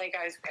 I feel like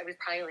I was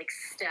probably, like,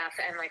 Steph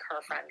and, like,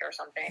 her friend or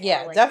something.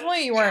 Yeah, or, like,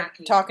 definitely you weren't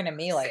Jackie. talking to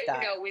me like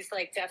that. You know, it was,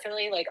 like,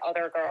 definitely, like,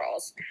 other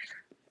girls.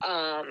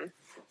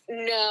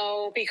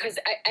 No, because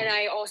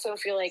I also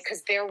feel like,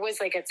 because there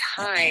was, like, a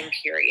time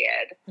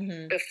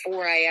period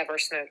before I ever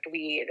smoked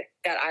weed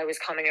that I was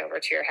coming over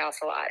to your house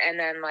a lot. And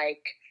then,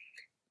 like,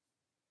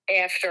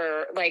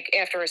 after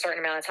a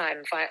certain amount of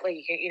time,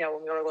 like, you know,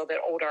 when we were a little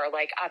bit older,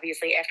 like,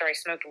 obviously after I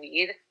smoked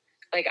weed,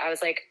 like, I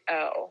was like,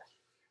 oh,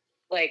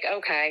 like,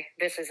 okay,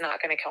 this is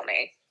not going to kill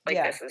me.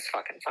 Like, this is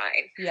fucking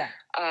fine. Yeah.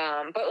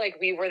 But, like,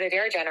 we were the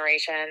Dare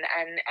generation,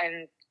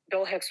 and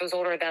Bill Hicks was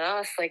older than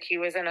us. Like, he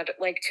was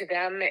like, to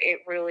them, it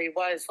really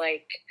was,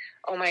 like,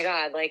 oh, my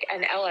God. Like,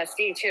 and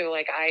LSD, too.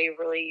 Like, I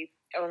really,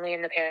 only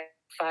in the past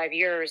 5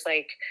 years,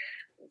 like,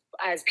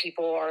 as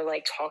people are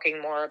like talking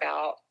more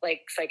about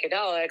like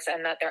psychedelics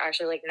and that they're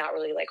actually like not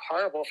really like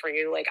horrible for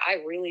you, like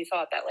I really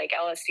thought that like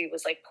LSD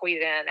was like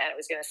poison and it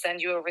was going to send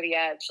you over the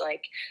edge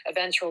like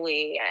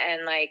eventually.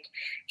 And like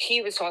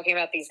he was talking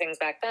about these things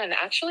back then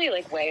actually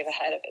like way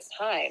ahead of his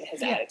time,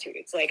 his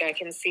attitudes. Like I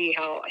can see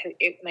how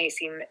it may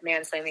seem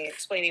mansplaining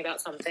explaining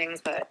about some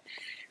things, but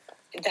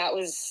it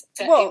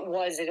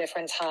was a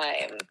different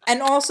time.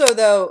 And also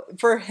though,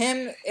 for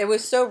him it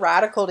was so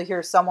radical to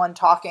hear someone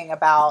talking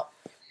about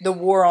the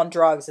war on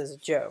drugs as a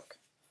joke,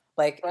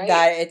 like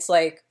that. It's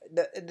like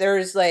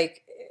there's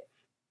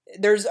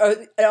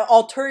an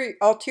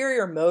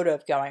ulterior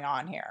motive going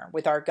on here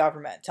with our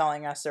government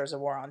telling us there's a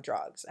war on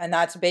drugs, and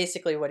that's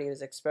basically what he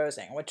was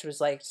exposing, which was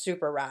like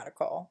super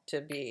radical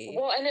to be.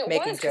 Well, and it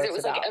was because it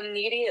was like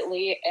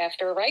immediately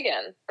after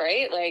Reagan,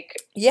 right? Like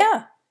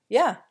yeah.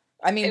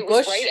 I mean, it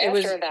Bush. Was right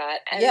after that,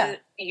 and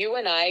you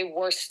and I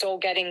were still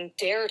getting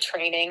Dare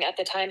training at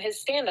the time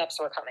his stand-ups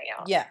were coming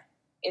out. Yeah,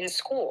 in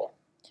school.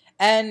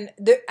 And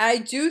I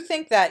do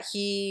think that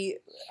he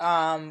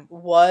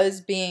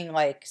was being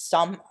like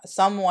somehow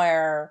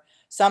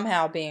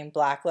being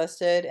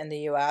blacklisted in the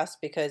U.S.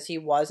 because he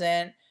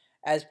wasn't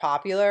as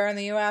popular in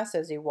the U.S.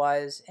 as he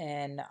was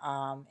in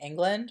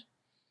England.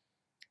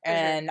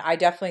 And I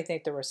definitely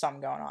think there was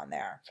something going on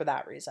there for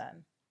that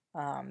reason.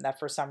 That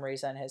for some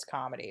reason his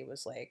comedy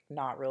was like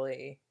not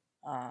really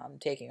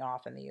taking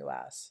off in the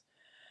U.S.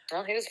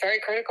 Well, he was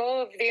very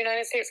critical of the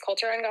United States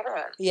culture and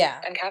government.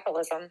 Yeah. And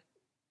capitalism.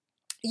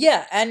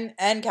 Yeah,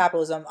 and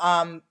capitalism.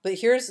 But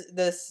here's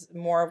this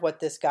more of what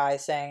this guy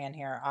is saying in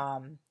here.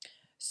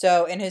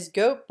 So in his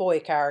Goat Boy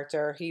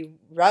character, he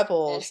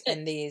revels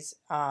in these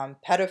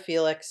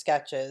pedophilic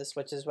sketches,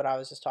 which is what I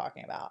was just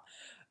talking about.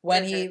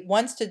 When he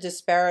wants to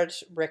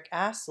disparage Rick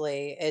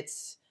Astley,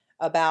 it's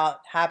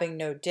about having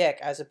no dick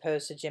as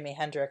opposed to Jimi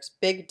Hendrix's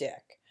big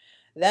dick.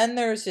 Then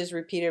there's his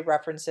repeated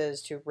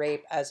references to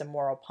rape as a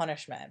moral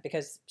punishment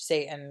because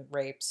Satan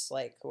rapes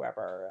like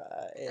whoever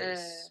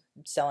is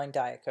selling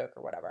Diet Coke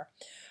or whatever.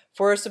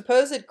 For a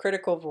supposed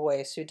critical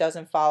voice who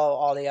doesn't follow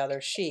all the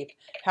other sheep,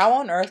 how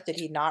on earth did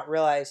he not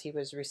realize he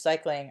was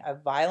recycling a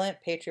violent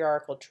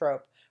patriarchal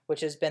trope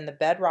which has been the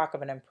bedrock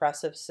of an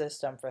impressive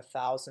system for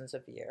thousands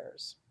of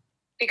years?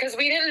 Because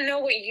we didn't know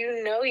what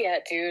you know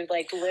yet, dude.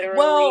 Like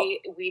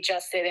literally, we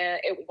just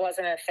didn't. It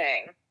wasn't a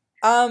thing.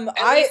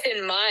 At least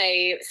in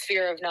my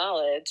sphere of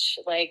knowledge,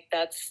 like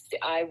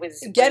I was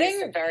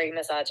getting very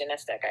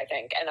misogynistic, I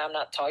think, and I'm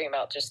not talking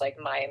about just like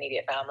my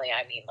immediate family.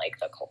 I mean, like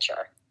the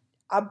culture.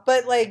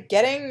 But like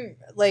getting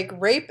like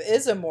rape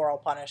is a moral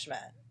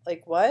punishment.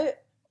 Like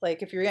what?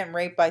 Like if you're getting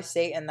raped by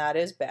Satan, that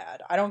is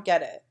bad. I don't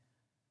get it.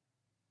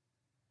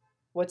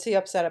 What's he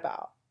upset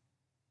about?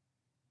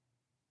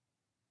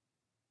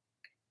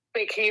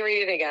 Wait, can you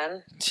read it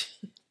again?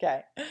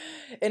 Okay.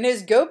 In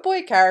his Goat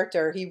Boy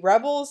character, he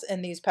revels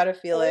in these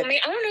pedophilic I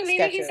don't know, maybe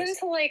sketches. he's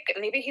into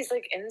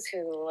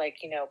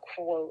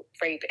quote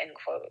rape in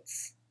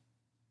quotes.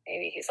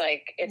 Maybe he's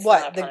like it's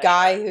what, not the funny.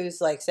 guy who's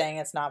like saying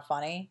it's not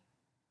funny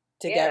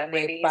to get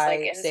raped by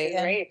like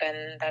Satan? Rape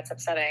and that's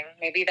upsetting.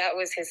 Maybe that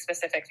was his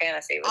specific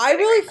fantasy. I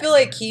really feel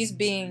like he's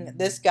being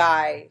this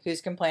guy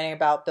who's complaining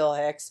about Bill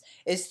Hicks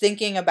is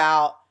thinking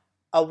about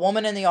a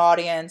woman in the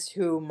audience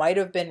who might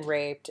have been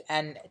raped,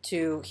 and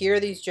to hear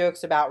these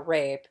jokes about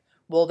rape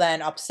will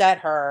then upset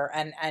her,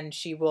 and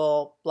she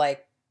will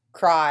like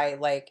cry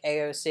like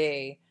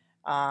AOC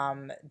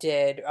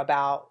did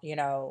about, you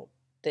know,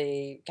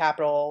 the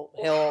Capitol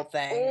Hill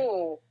thing.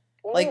 Ooh.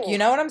 Like, you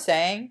know what I'm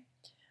saying?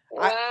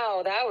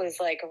 Wow, that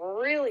was like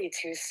really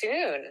too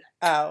soon.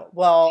 Oh,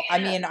 well, yeah. I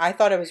mean, I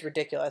thought it was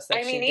ridiculous that she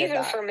did that. I mean,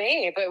 even for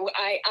me, but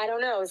I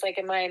don't know. It was like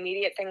in my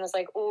immediate thing was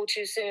like, oh,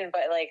 too soon.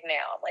 But like now,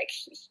 I'm like,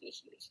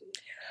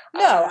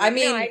 no, I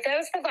mean, that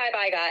was the vibe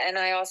I got, and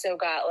I also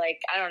got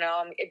like, I don't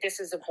know, if this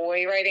is a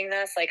boy writing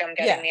this, like I'm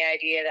getting the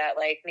idea that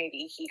like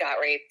maybe he got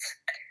raped.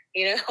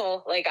 You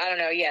know, like, I don't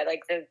know,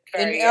 like the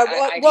very idea of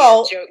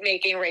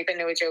making rape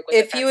into a joke.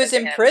 If he was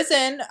in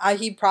prison,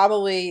 he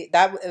probably,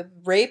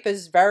 rape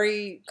is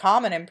very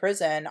common in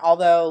prison,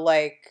 although,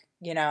 like,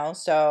 you know,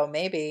 so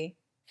maybe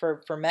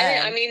for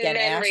men, I mean,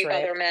 men rape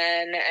other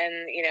men,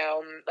 and, you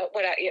know, but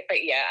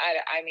yeah,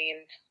 I mean,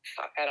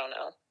 fuck, I don't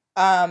know.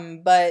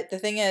 But the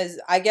thing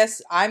is, I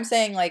guess I'm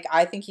saying, like,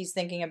 I think he's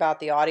thinking about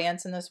the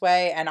audience in this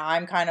way, and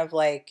I'm kind of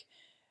like,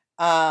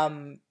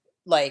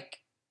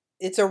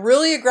 it's a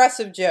really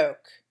aggressive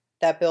joke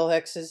that Bill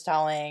Hicks is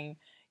telling,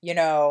 you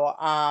know,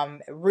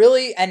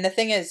 really. And the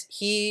thing is,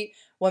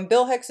 when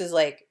Bill Hicks is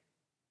like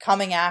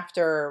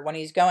when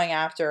he's going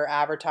after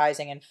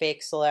advertising and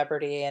fake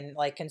celebrity and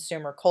like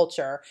consumer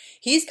culture,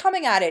 he's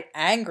coming at it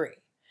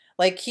angry.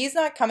 Like, he's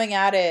not coming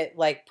at it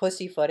like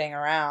pussyfooting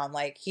around.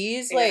 Like,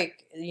 he's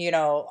like, you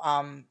know,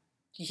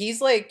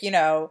 he's like,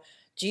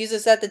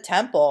 Jesus at the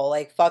temple,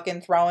 like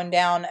fucking throwing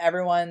down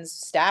everyone's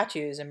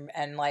statues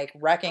and like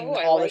wrecking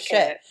all the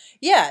shit.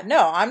 Yeah,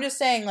 no, I'm just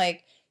saying,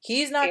 like,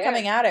 he's not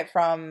coming at it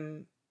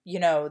from,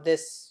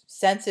 this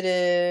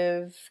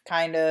sensitive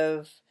kind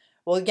of,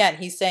 well, again,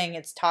 he's saying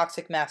it's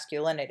toxic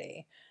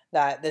masculinity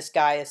that this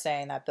guy is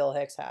saying that Bill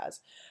Hicks has.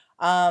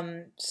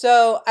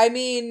 So, I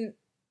mean,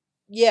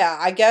 yeah,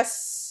 I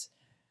guess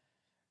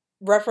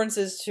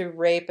references to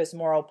rape as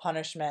moral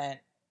punishment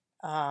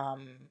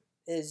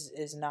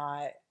is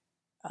not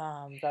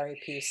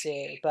very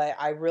PC, but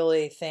I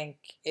really think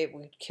it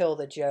would kill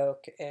the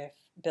joke if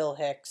Bill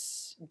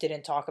Hicks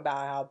didn't talk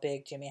about how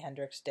big Jimi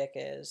Hendrix's dick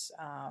is.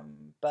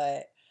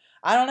 But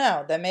I don't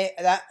know.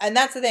 And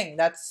that's the thing.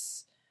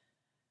 That's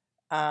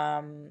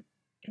I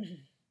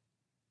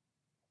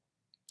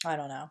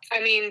don't know.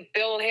 I mean,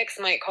 Bill Hicks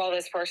might call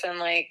this person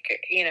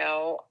like,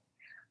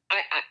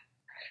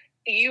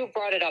 you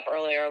brought it up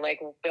earlier,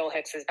 like Bill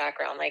Hicks's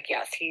background. Like,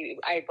 yes,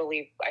 I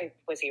believe,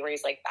 was he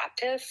raised like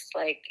Baptist?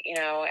 Like,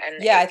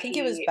 and yeah, I think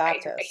he was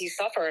Baptist. He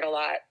suffered a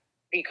lot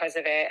because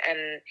of it,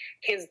 and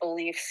his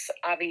beliefs,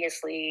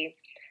 obviously,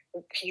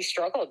 he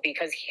struggled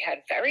because he had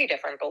very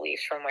different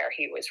beliefs from where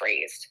he was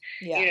raised.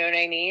 Yeah. You know what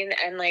I mean?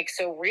 And like,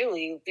 so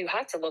really, you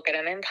have to look at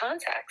him in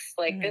context.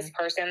 Like, this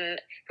person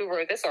who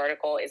wrote this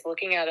article is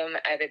looking at him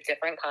at a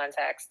different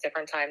context,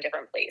 different time,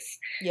 different place.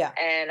 Yeah.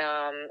 And,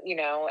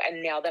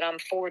 and now that I'm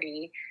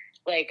 40,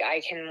 like,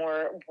 I can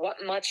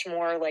much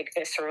more like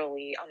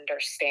viscerally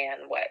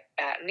understand what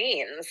that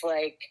means.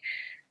 Like,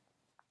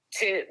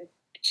 to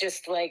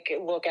just like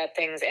look at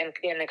things in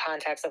the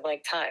context of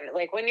like time.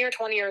 Like, when you're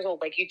 20 years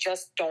old, like, you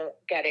just don't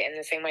get it in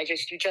the same way.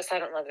 You just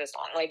haven't lived this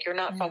long. Like, you're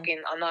not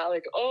fucking, I'm not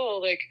like, oh,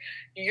 like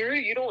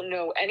you don't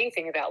know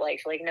anything about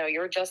life. Like, no,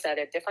 you're just at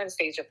a different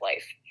stage of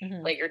life.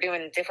 Like, you're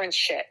doing different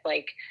shit.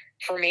 Like,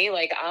 for me,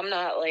 like, I'm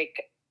not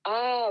like,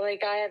 oh,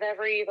 like, I have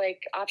every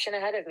like option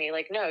ahead of me.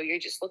 Like, no, you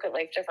just look at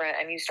life different,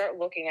 and you start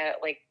looking at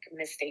like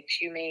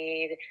mistakes you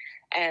made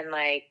and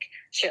like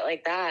shit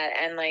like that.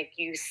 And like,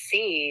 you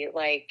see,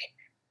 like,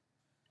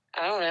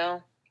 I don't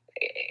know.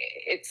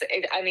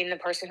 I mean, the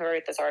person who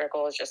wrote this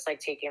article is just like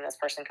taking this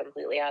person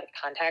completely out of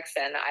context.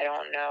 And I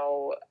don't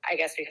know, I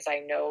guess because I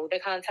know the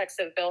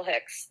context of Bill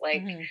Hicks,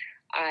 like,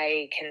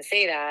 I can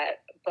say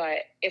that. But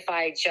if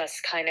I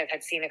just kind of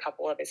had seen a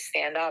couple of his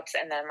stand-ups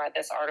and then read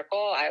this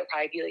article, I would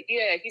probably be like,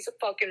 yeah, he's a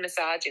fucking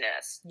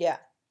misogynist. Yeah.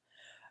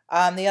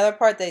 The other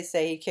part, they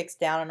say he kicks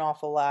down an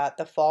awful lot.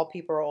 The fall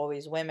people are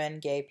always women,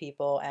 gay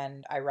people,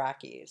 and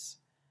Iraqis.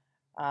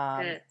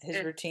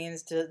 His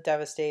routines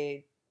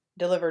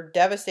deliver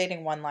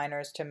devastating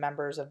one-liners to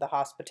members of the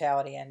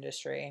hospitality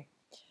industry.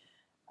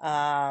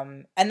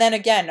 And then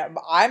again,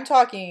 I'm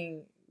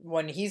talking,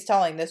 when he's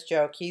telling this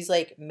joke, he's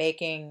like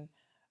making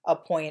a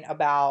point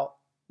about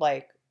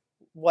like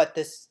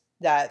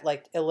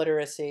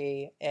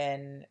illiteracy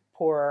in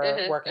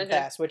poor working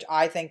class, which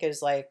I think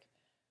is like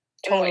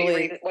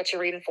totally what you're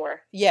reading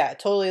for. Yeah,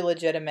 totally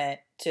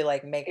legitimate to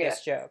like make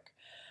this joke.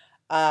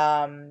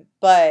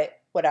 But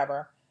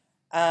whatever.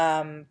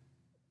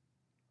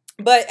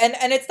 But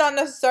and it's not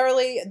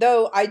necessarily,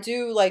 though I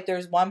do like,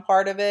 there's one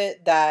part of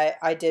it that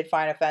I did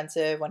find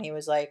offensive when he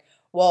was like,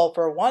 well,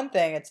 for one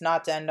thing, it's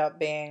not to end up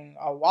being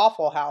a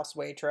Waffle House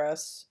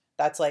waitress.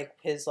 That's like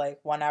his like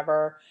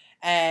whenever.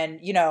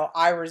 And,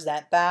 I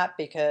resent that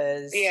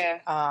because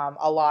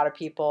a lot of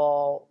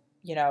people,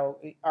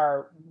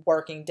 are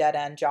working dead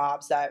end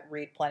jobs that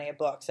read plenty of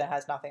books. It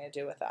has nothing to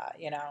do with that,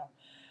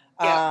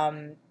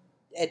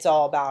 It's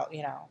all about,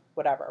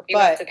 whatever. You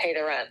have to pay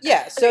the rent.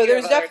 Yeah, so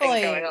there's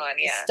definitely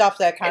stuff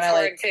that kind of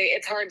like...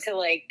 It's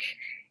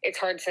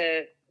hard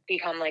to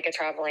become like a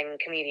traveling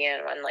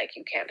comedian when like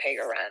you can't pay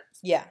your rent.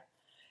 Yeah.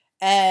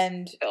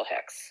 And... Bill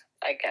Hicks.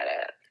 I get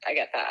it. I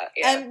get that.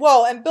 Yeah.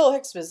 And Bill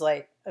Hicks was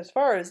like, as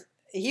far as...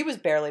 He was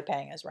barely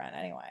paying his rent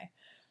anyway.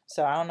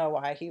 So I don't know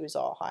why he was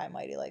all high and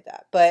mighty like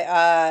that.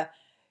 But,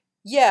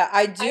 yeah,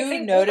 I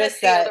think notice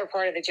that's the other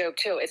part of the joke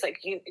too. It's like,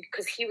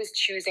 because he was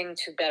choosing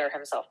to better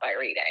himself by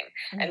reading,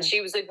 and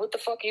she was like, "What the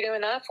fuck are you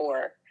doing that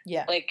for?"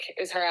 Yeah, like,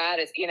 it's her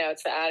attitude.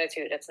 It's the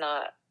attitude. It's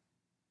not.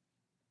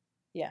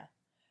 Yeah,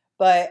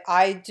 but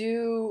I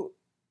do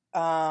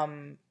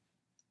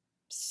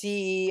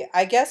see.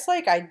 I guess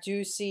like I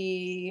do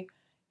see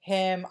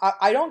him.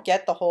 I don't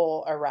get the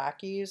whole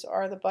Iraqis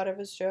are the butt of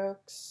his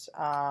jokes.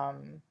 I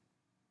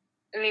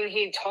mean,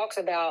 he talks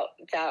about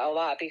that a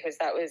lot because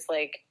that was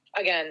like.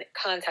 Again,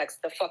 context.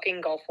 The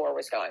fucking Gulf War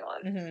was going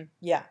on.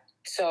 Yeah.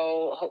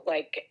 So,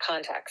 like,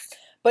 context.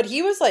 But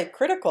he was, like,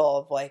 critical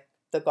of, like,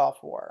 the Gulf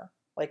War,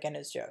 like, in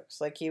his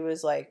jokes. Like, he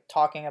was, like,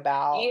 talking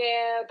about...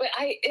 Yeah, but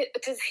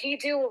does he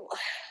do,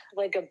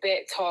 like, a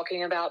bit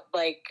talking about,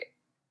 like...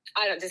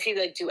 does he,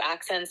 like, do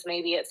accents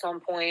maybe at some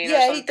point or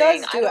something? He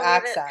does do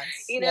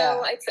accents.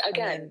 It's,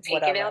 again,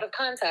 taken out of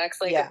context.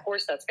 Like, of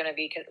course that's going to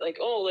be, like,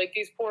 oh, like,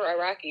 these poor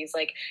Iraqis.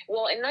 Like,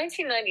 well, in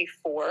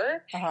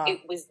 1994, it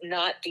was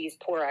not these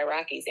poor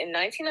Iraqis. In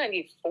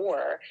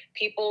 1994,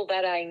 people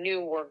that I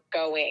knew were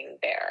going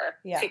there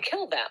to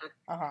kill them.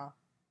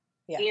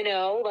 Yeah. You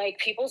know, like,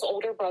 people's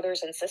older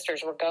brothers and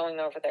sisters were going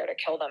over there to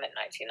kill them in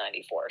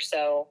 1994.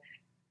 So,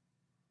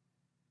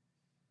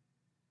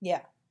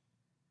 yeah.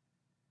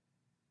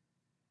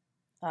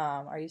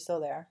 Are you still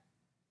there?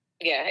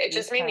 yeah, it You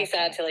just made me kinda sad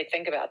can't. to, like,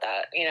 think about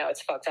that. You know,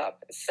 it's fucked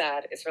up. It's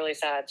sad. It's really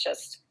sad.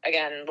 Just,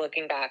 again,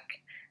 looking back,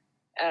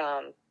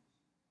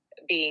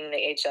 being the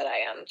age that I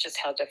am, just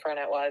how different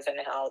it was, and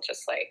how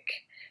just, like,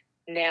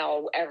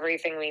 now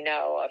everything we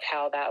know of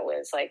how that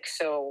was, like,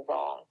 so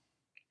wrong.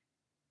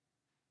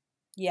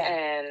 Yeah.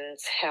 And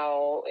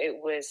how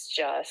it was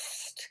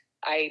just,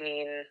 I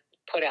mean,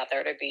 put out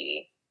there to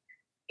be,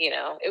 you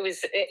know,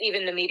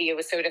 even the media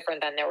was so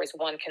different then. There was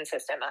one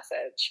consistent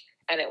message,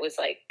 and it was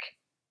like,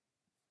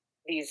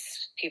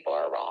 these people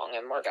are wrong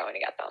and we're going to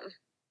get them.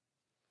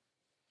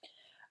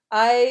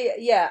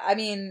 I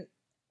mean,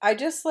 I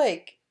just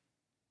like,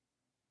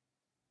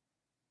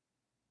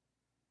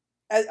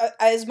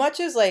 as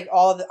much as like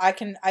all of I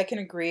can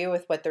agree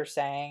with what they're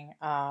saying,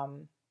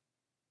 about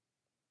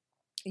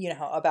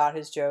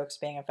his jokes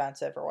being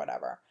offensive or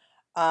whatever.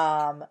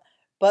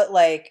 But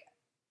like,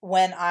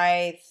 when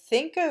I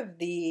think of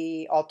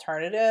the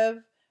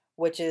alternative,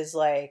 which is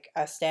like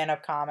a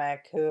stand-up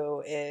comic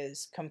who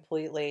is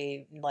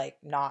completely like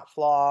not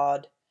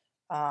flawed,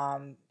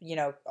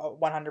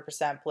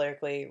 100%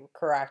 politically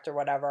correct or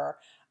whatever,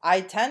 I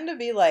tend to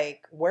be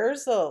like,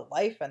 where's the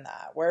life in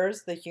that?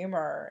 Where's the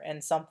humor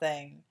in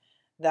something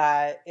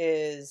that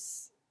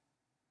is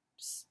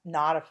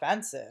not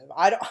offensive?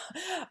 I don't.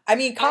 I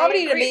mean,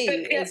 comedy to me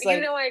is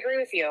like. I agree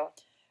with you.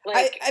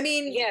 Like, I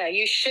mean, yeah,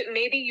 you should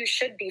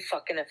be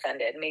fucking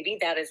offended. Maybe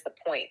that is the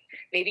point.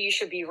 Maybe you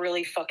should be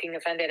really fucking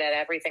offended at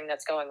everything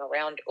that's going on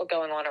around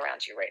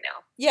you right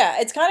now. yeah,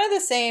 it's kind of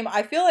the same.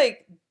 I feel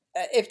like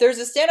if there's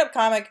a stand-up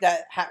comic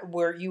that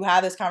where you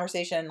have this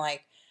conversation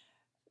like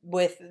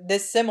with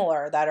this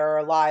similar that are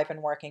alive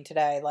and working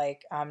today,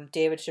 like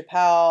David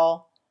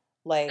Chappelle,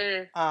 like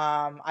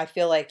I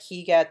feel like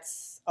he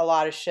gets a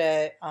lot of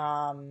shit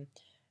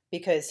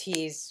because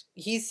he's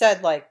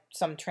said like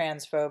some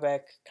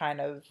transphobic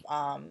kind of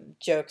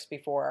jokes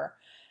before,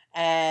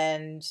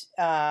 and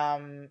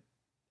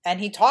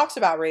he talks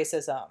about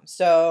racism.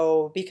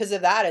 So because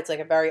of that, it's like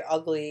a very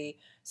ugly,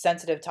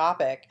 sensitive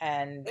topic,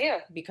 and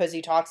because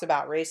he talks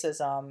about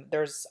racism,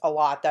 there's a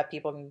lot that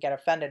people can get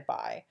offended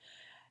by.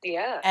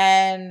 Yeah.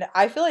 And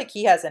I feel like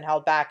he hasn't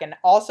held back. And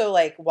also,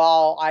 like,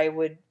 while I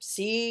would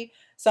see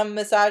some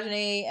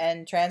misogyny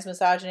and trans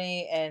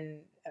misogyny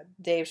in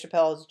Dave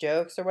Chappelle's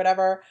jokes or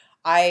whatever,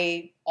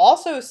 I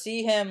also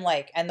see him,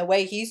 like, and the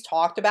way he's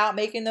talked about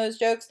making those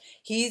jokes,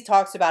 he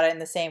talks about it in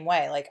the same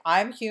way. Like,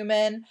 I'm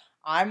human,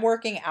 I'm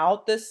working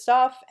out this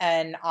stuff,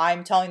 and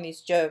I'm telling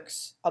these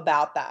jokes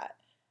about that.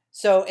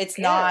 So it's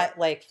not,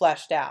 like,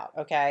 fleshed out,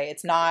 okay?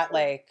 It's not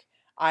like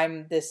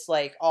I'm this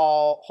like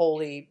all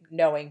holy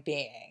knowing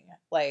being.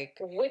 Like,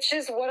 which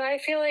is what I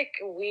feel like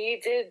we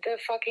did the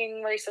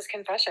fucking racist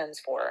confessions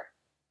for.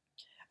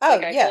 Oh,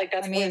 like, I feel like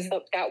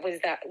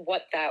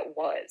what that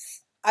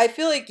was. I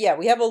feel like, yeah,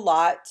 we have a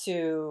lot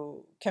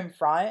to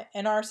confront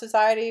in our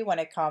society when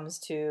it comes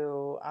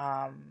to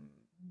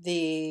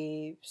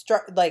the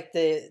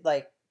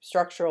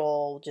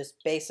structural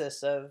just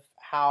basis of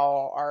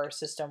how our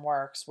system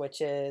works, which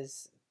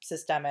is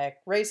systemic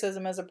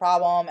racism is a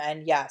problem,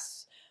 and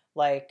yes,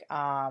 like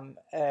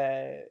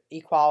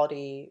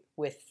equality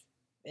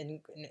in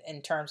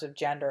terms of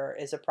gender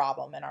is a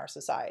problem in our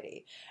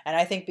society. And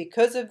I think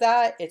because of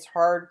that, it's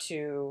hard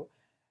to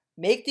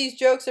make these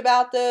jokes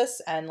about this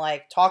and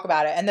like talk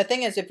about it. And the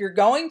thing is, if you're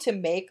going to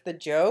make the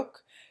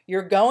joke,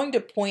 you're going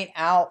to point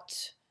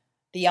out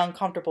the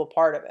uncomfortable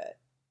part of it.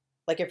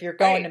 Like, if you're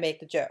going to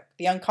make the joke,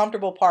 the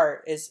uncomfortable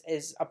part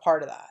is a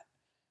part of that.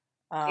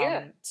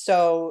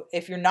 So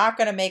if you're not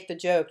going to make the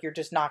joke, you're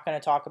just not going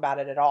to talk about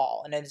it at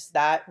all. And is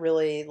that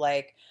really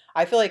like,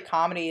 I feel like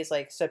comedy is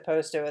like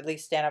supposed to, at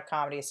least stand-up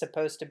comedy is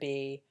supposed to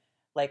be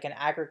like an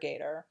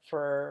aggregator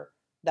for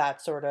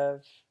that sort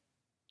of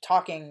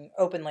talking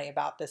openly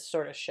about this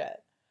sort of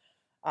shit.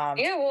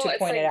 It's like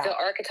the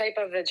archetype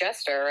of the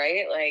jester,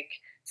 right? Like,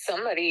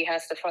 somebody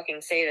has to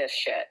fucking say this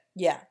shit.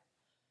 Yeah.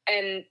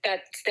 And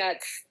that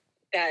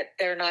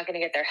they're not going to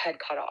get their head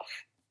cut off.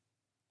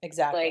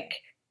 Exactly. Like,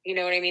 you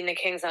know what I mean? The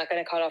king's not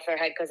going to cut off their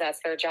head because that's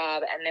their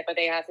job, but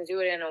they have to do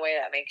it in a way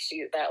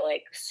that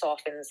like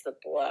softens the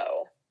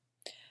blow.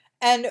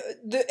 And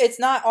it's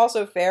not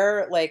also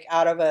fair, like,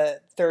 out of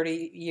a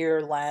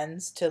 30-year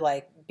lens to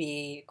like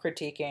be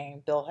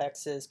critiquing Bill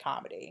Hicks's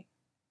comedy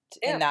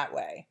in that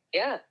way.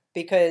 Yeah.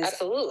 Because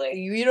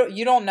absolutely,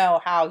 you don't know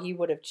how he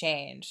would have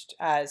changed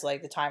as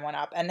like the time went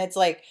up, and it's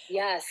like,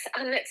 yes,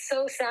 and it's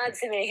so sad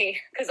to me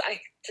because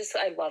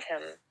I love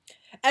him.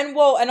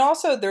 And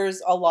also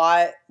there's a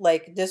lot,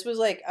 like, this was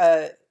like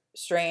a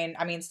strain.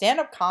 I mean,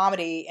 stand-up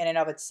comedy in and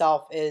of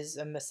itself is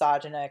a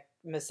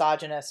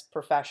misogynist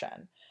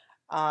profession.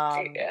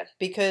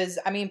 Because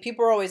I mean,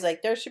 people are always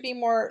like, there's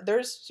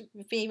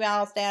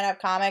female stand-up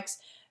comics,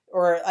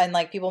 and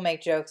like people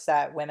make jokes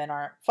that women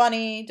aren't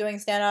funny doing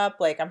stand-up.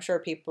 Like, I'm sure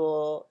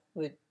people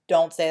who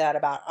don't say that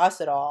about us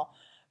at all,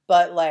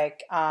 But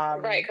like,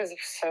 right, because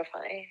it's so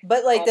funny.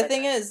 But like All the the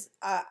thing time. is,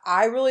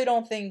 I really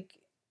don't think.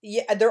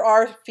 Yeah, there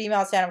are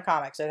female stand-up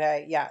comics.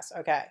 Okay, yes,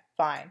 okay,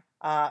 fine.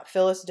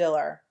 Phyllis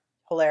Diller,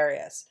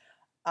 hilarious.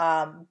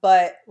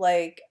 But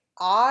like,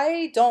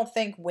 I don't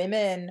think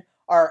women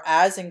are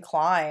as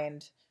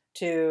inclined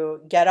to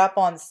get up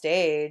on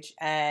stage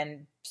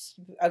and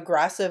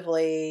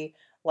aggressively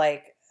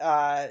like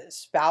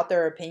spout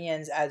their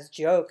opinions as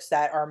jokes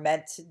that are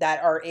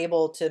that are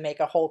able to make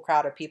a whole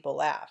crowd of people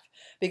laugh,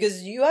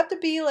 because you have to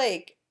be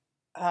like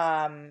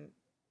um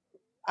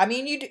I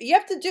mean, you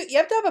have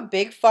to have a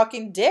big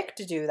fucking dick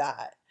to do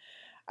that.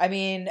 I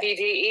mean,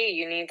 BDE,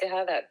 you need to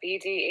have that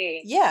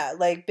BDE. yeah,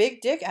 like big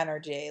dick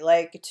energy,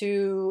 like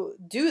to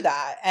do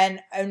that,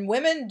 and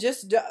women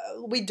just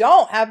we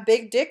don't have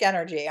big dick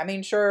energy. I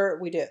mean, sure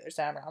we do. There's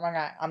I'm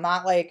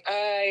not like.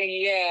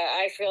 Yeah,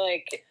 I feel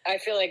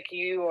like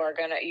you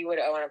would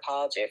owe an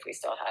apology if we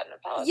still had an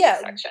apology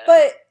section.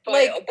 but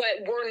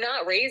we're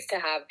not raised to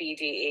have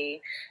BDE,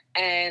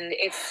 and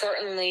it's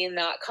certainly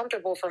not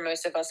comfortable for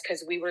most of us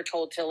because we were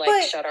told to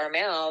like shut our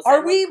mouths.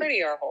 Are we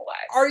pretty our whole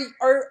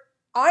lives?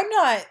 I'm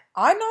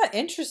not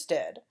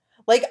interested.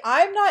 Like,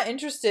 I'm not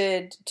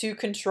interested to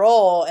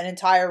control an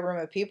entire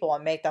room of people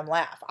and make them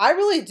laugh. I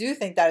really do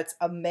think that it's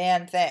a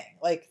man thing.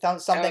 Like,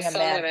 something a man...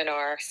 Some women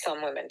are.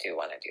 Some women do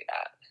want to do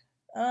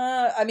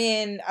that. I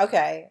mean,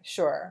 okay,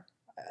 sure.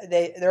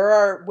 There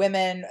are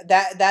women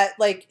that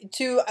like,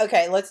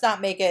 okay, let's not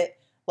make it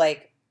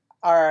like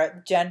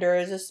our gender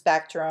is a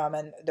spectrum,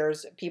 and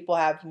there's people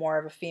have more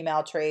of a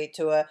female trait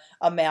to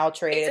a male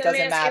trait. It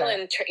doesn't matter.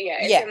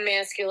 It's a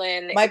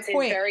masculine. My it's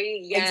point. A very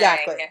yang.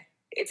 Exactly.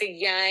 It's a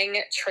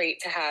yang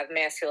trait to have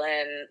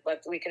masculine.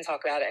 We can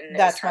talk about it in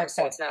that's terms, my point.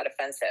 So it's not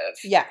offensive.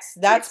 Yes,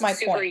 that's my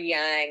super point.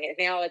 Yang.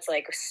 Now it's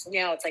like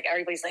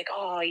everybody's like,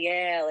 oh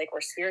yeah, like we're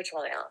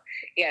spiritual now.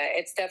 Yeah,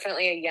 it's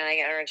definitely a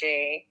yang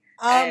energy.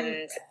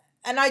 And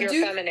your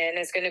feminine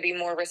is going to be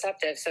more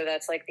receptive, so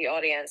that's like the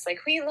audience, like,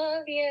 we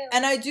love you.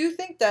 And I do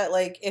think that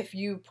like if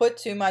you put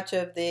too much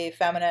of the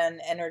feminine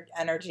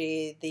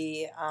energy,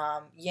 the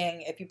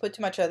yin, if you put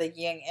too much of the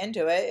yin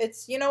into it,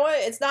 it's, you know what,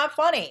 it's not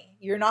funny.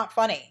 You're not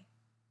funny.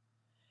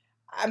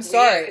 I'm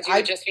sorry. You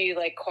would just be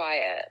like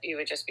quiet. You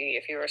would just be,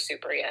 if you were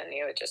super yin,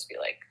 you would just be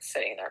like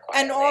sitting there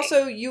quietly. And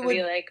also you would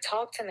be like,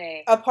 talk to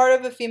me. A part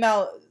of a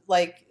female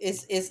like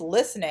is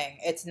listening.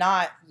 It's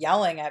not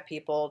yelling at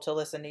people to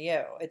listen to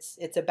you.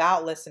 It's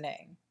about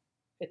listening.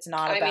 It's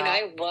not about... I mean,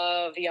 I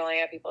love yelling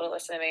at people to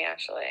listen to me,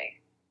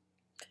 actually.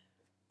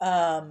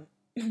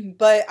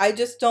 But I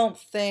just don't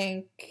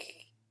think...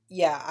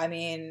 Yeah, I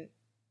mean...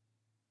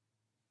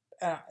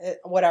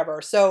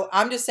 whatever. So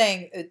I'm just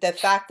saying the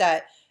fact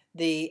that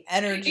the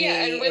energy...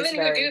 Yeah, and women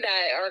who do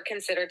that are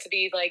considered to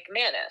be, like,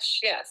 mannish.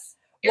 Yes.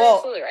 You're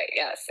absolutely right.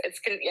 Yes.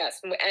 Yes.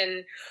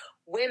 And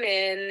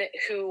women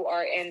who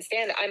are in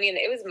stand-up... I mean,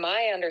 it was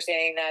my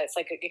understanding that it's,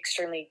 like,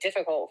 extremely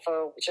difficult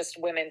for just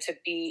women to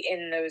be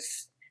in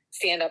those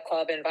stand-up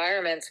club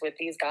environments with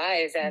these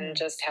guys, and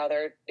just how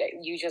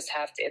you just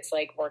have to... It's,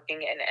 like,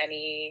 working in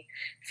any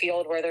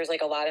field where there's,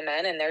 like, a lot of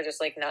men, and they're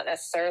just, like, not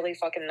necessarily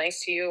fucking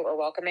nice to you or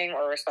welcoming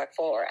or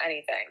respectful or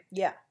anything.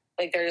 Yeah.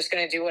 Like, they're just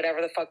going to do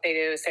whatever the fuck they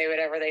do, say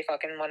whatever they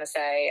fucking want to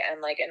say.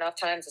 And, like, enough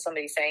times if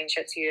somebody's saying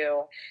shit to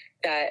you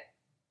that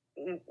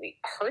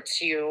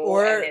hurts you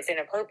and is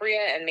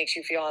inappropriate and makes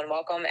you feel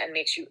unwelcome and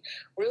makes you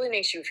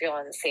feel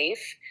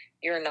unsafe,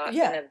 you're not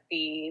going to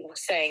be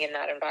staying in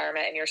that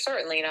environment. And you're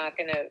certainly not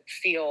going to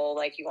feel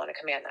like you want to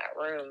command that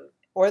room.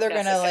 Or they're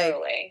going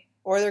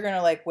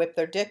to, like, whip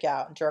their dick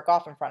out and jerk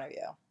off in front of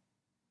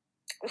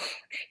you.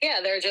 Yeah,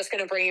 they're just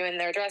going to bring you in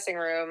their dressing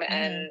room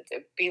and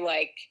be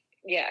like...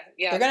 Yeah.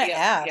 They're gonna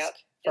ask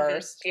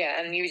first.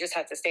 Yeah, and you just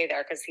have to stay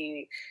there because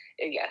he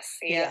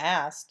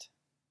asked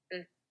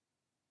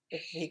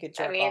if he could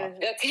jerk off. I mean,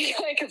 that's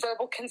like a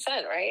verbal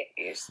consent, right?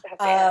 You just have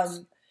to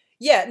ask.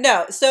 Yeah,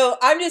 no. So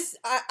I'm just,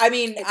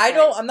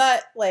 I'm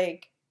not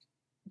like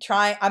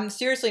trying. I'm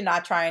seriously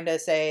not trying to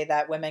say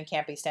that women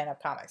can't be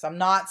stand-up comics. I'm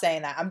not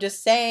saying that. I'm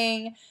just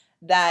saying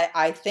that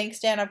I think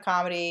stand-up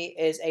comedy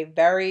is a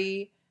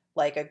very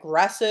like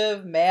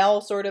aggressive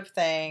male sort of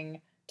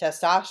thing.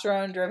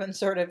 Testosterone driven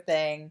sort of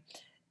thing,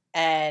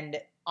 and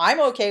I'm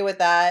okay with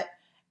that,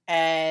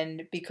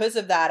 and because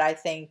of that I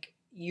think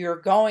you're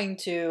going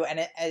to,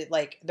 and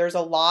like there's a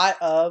lot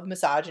of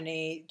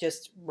misogyny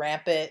just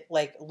rampant,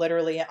 like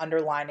literally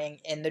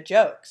underlining in the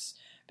jokes,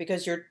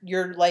 because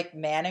you're like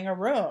manning a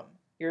room,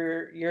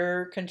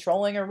 you're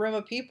controlling a room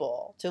of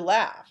people to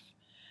laugh.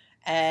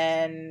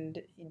 And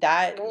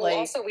that,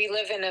 also we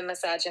live in a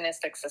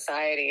misogynistic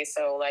society,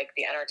 so like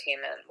the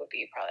entertainment would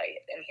be probably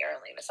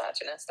inherently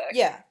misogynistic.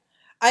 Yeah,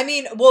 I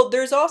mean, well,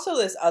 there's also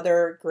this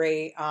other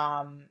great,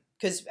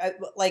 because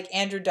like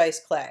Andrew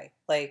Dice Clay,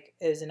 like,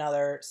 is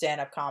another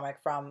stand-up comic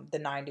from the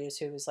 90s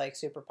who was like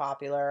super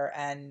popular,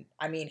 and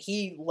I mean,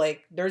 he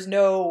like, there's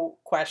no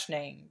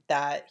questioning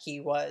that he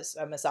was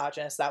a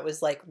misogynist. That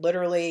was like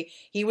literally,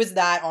 he was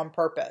that on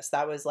purpose.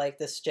 That was like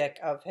the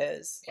shtick of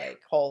his like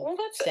whole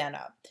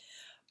stand-up.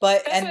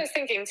 But that's what I was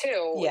thinking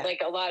too. Yeah.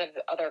 Like a lot of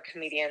other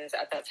comedians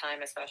at that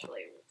time,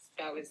 especially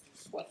that was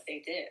what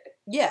they did.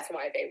 Yeah. That's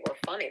why they were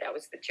funny. That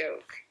was the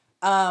joke.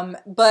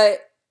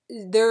 But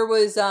there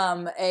was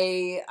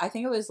I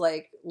think it was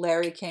like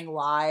Larry King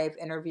Live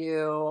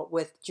interview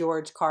with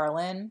George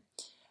Carlin,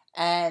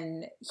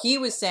 and he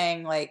was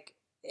saying like,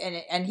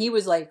 and he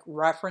was like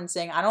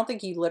referencing, I don't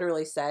think he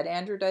literally said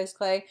Andrew Dice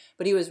Clay,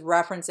 but he was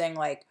referencing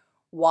like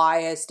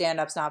why his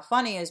stand-up's not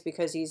funny is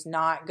because he's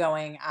not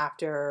going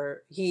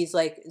after, he's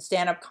like,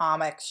 stand-up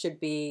comics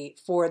should be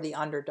for the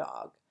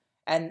underdog,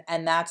 and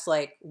that's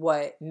like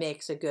what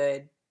makes a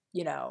good,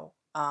 you know,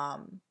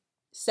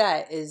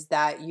 set, is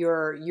that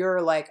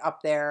you're like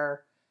up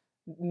there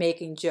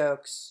making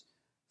jokes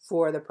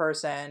for the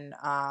person,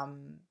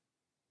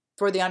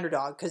 for the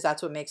underdog, because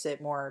that's what makes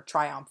it more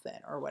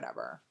triumphant or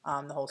whatever,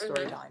 the whole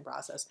storytelling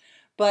process.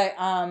 But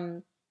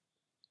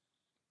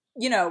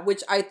you know,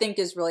 which I think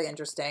is really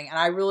interesting, and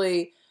I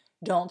really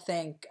don't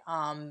think,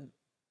 I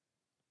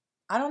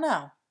don't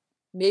know,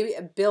 maybe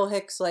Bill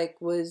Hicks like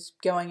was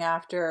going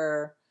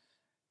after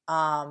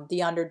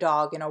the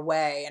underdog in a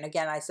way, and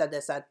again I said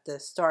this at the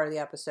start of the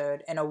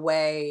episode, in a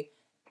way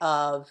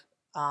of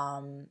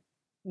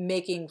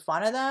making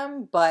fun of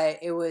them, but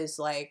it was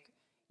like,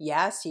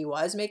 yes, he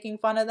was making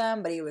fun of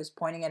them, but he was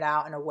pointing it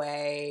out in a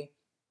way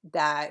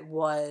that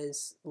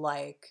was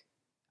like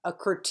a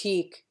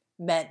critique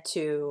meant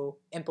to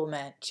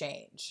implement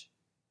change,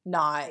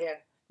 not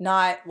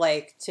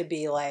like to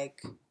be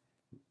like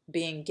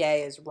being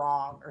gay is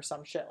wrong or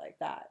some shit like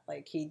that.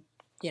 Like he,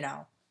 you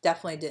know,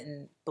 definitely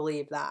didn't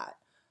believe that.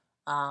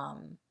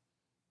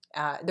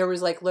 There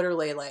was like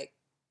literally like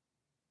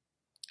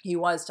he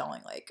was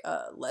telling like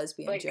a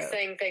lesbian like joke,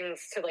 saying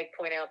things to like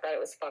point out that it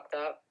was fucked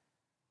up.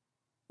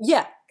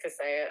 Yeah. To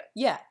say it.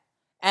 Yeah.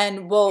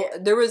 And well,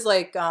 there was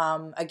like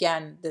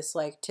again this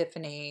like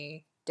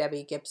Tiffany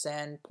Debbie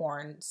Gibson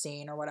porn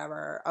scene or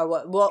whatever.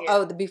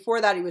 Before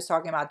that he was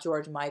talking about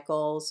George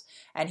Michaels,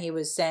 and he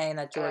was saying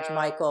that George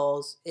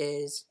Michaels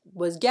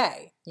was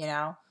gay, you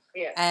know?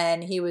 Yeah.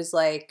 And he was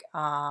like,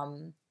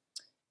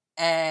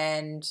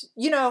 and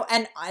you know,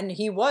 and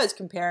he was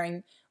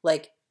comparing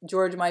like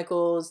George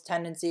Michael's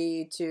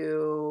tendency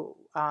to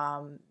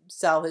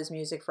sell his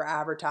music for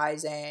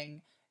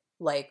advertising,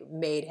 like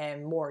made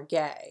him more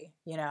gay,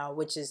 you know,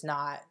 which is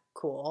not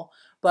cool.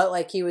 But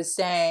like he was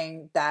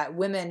saying that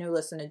women who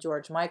listen to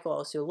George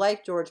Michaels, who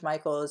like George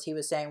Michaels, he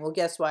was saying, well,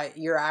 guess what?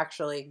 You're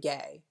actually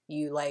gay.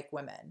 You like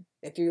women.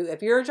 If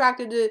you're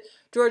attracted to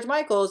George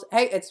Michaels,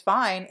 hey, it's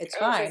fine. It's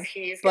fine.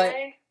 He's but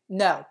gay?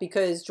 No,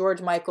 because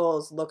George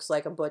Michaels looks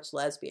like a butch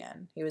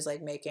lesbian. He was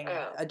like making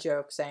a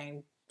joke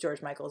saying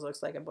George Michaels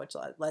looks like a butch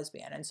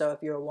lesbian. And so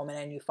if you're a woman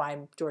and you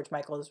find George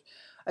Michaels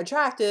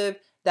attractive,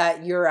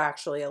 that you're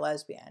actually a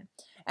lesbian.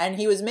 And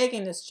he was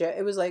making this joke.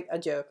 It was like a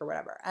joke or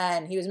whatever.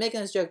 And he was making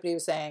this joke, but he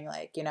was saying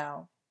like, you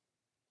know,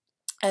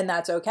 and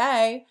that's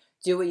okay.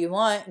 Do what you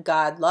want.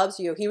 God loves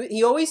you.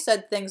 He always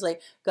said things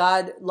like,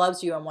 God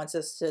loves you and wants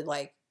us to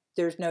like,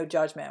 there's no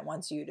judgment,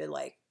 wants you to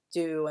like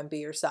do and be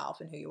yourself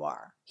and who you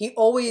are. He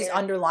always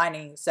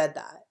underlining said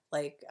that.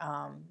 Like,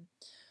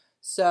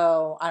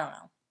 so I don't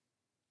know.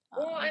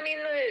 Well, I mean,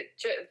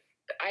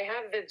 I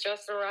have the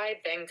Just a Ride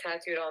thing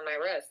tattooed on my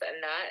wrist,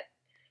 and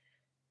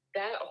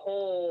that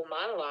whole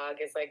monologue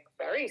is like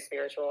very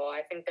spiritual.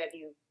 I think that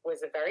he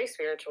was a very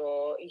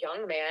spiritual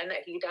young man.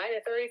 He died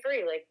at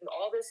 33. Like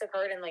all this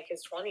occurred in like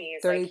his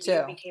 20s. 32.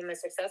 Like he became a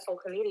successful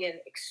comedian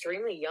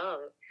extremely young.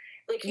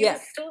 Like he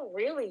was still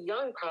really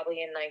young,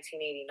 probably in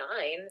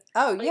 1989.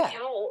 Oh like, yeah.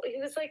 How old? He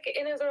was like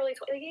in his early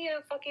 20s. He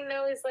didn't fucking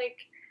know his like,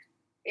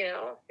 you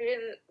know, he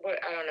didn't. What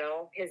I don't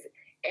know, his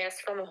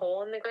ass from a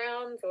hole in the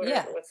ground.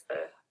 What's the?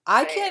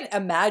 I can't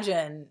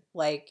imagine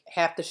like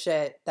half the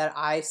shit that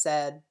I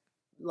said,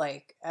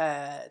 like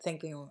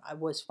thinking I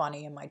was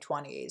funny in my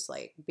 20s,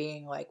 like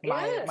being like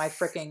my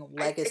freaking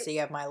legacy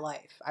of my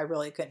life. I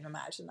really couldn't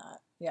imagine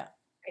that. Yeah.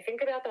 I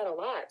think about that a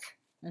lot.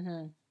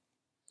 Mm-hmm.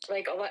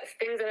 Like a lot of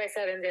things that I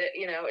said, and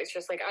you know, it's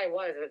just like I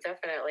was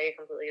definitely a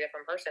completely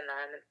different person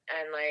then,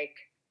 and like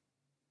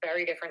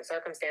very different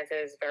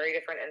circumstances, very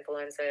different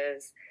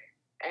influences,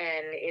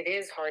 and it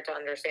is hard to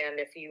understand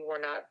if you were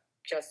not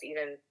just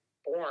even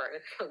born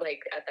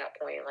like at that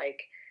point, like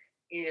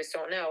you just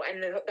don't know.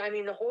 And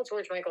the whole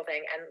George Michael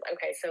thing. And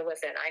okay, so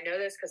listen, I know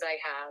this because I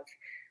have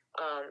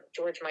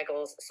George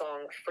Michael's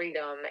song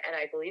Freedom, and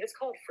I believe it's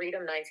called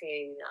Freedom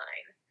 1989.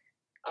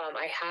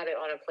 I have it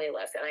on a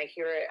playlist, and I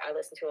hear it, I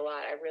listen to it a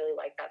lot. I really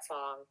like that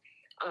song.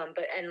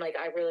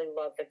 I really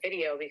love the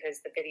video,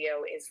 because the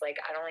video is like,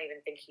 I don't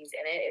even think he's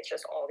in it. It's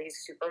just all these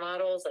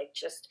supermodels, like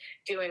just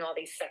doing all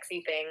these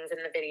sexy things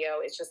in the video.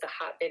 It's just a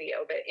hot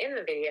video. But in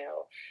the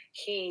video,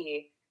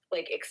 he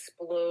like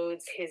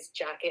explodes his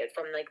jacket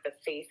from like the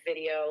Faith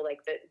video,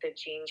 like the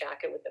jean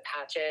jacket with the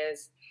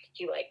patches.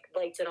 He like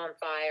lights it on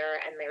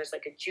fire, and there's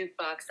like a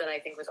jukebox that I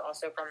think was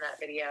also from that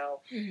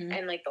video. Mm-hmm.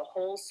 And like the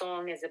whole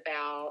song is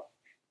about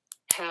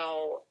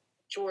how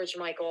George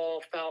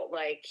Michael felt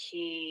like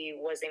he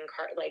was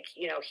like,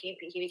 you know, he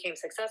became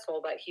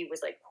successful, but he was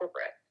like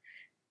corporate,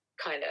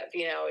 kind of,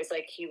 you know. It's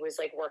like he was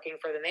like working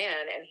for the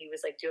man, and he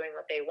was like doing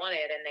what they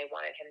wanted, and they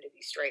wanted him to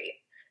be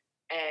straight.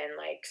 And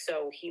like,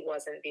 so he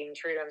wasn't being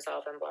true to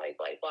himself and blah,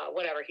 blah, blah,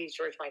 whatever. He's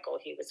George Michael.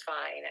 He was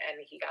fine. And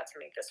he got to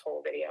make this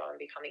whole video and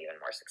become even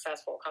more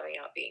successful coming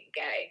out being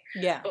gay.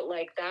 Yeah. But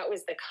like, that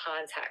was the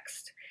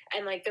context.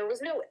 And like, there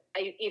was no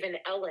even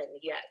Ellen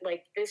yet.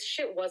 Like, this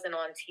shit wasn't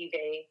on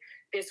TV.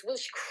 This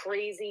was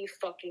crazy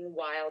fucking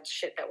wild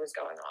shit that was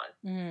going on.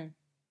 Mm-hmm.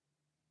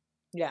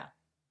 Yeah.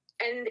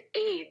 And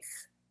AIDS.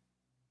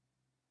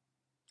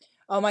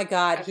 Oh my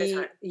God,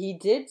 he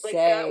did like, say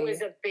that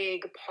was a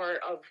big part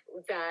of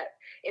that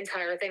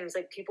entire thing. It was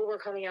like people were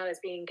coming out as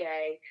being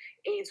gay.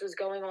 AIDS was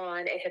going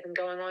on. It had been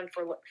going on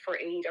for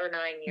 8 or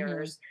 9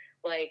 years.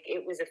 Mm-hmm. Like,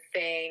 it was a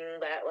thing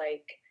that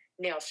like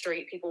now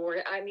straight people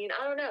were. I mean,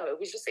 I don't know. It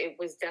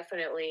was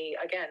definitely,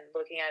 again,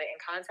 looking at it in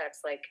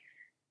context, like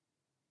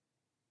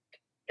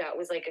that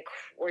was like a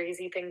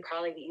crazy thing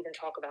probably to even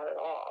talk about at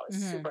all. It's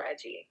mm-hmm. super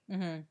edgy.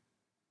 Mm-hmm.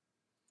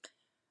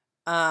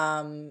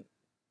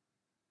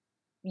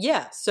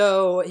 Yeah,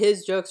 so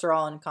his jokes are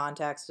all in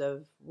context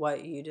of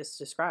what you just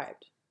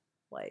described.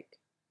 Like,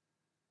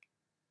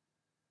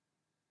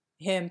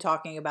 him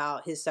talking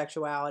about his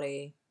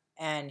sexuality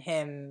and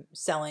him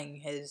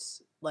selling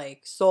his,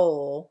 like,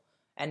 soul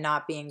and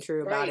not being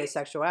true about his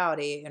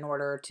sexuality in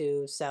order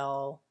to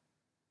sell.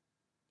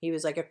 He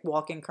was like a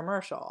walking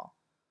commercial.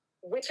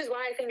 Which is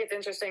why I think it's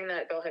interesting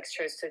that Bill Hicks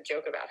chose to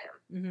joke about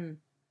him.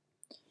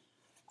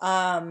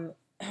 Mm-hmm.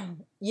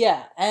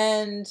 Yeah,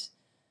 and...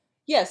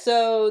 Yeah,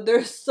 so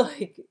there's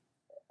like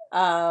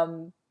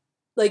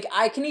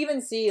I can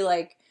even see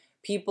like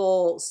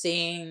people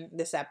seeing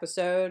this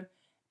episode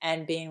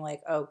and being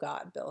like, oh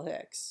God, Bill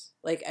Hicks,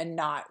 like, and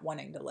not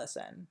wanting to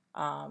listen,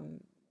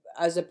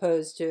 as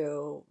opposed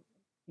to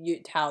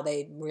how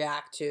they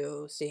react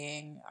to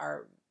seeing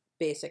our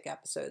basic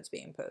episodes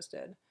being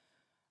posted.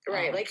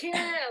 Right, like,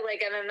 yeah,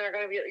 like, and then they're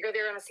going to be, they're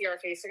going to see our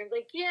face, they're going to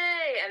be like,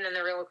 yay, and then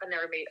they're going to look on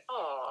their mate,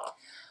 aw.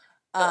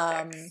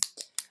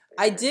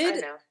 I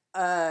did...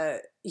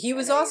 he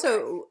was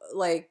also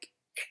like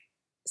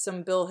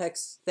some Bill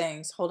Hicks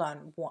things. Hold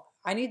on.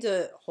 I need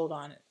to hold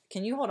on.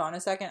 Can you hold on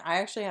a second? I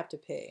actually have to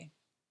pee.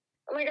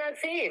 Oh my God,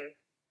 same.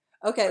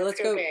 Okay,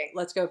 let's go pee.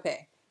 Let's go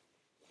pee.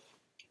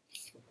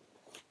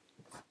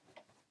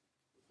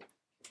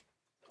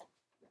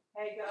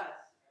 Hey Gus,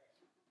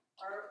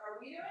 are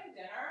we doing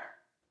dinner?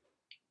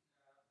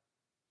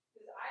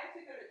 Because I have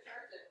to go to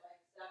church at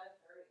like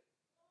 7:30.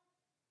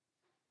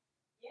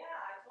 Yeah,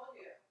 I told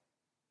you.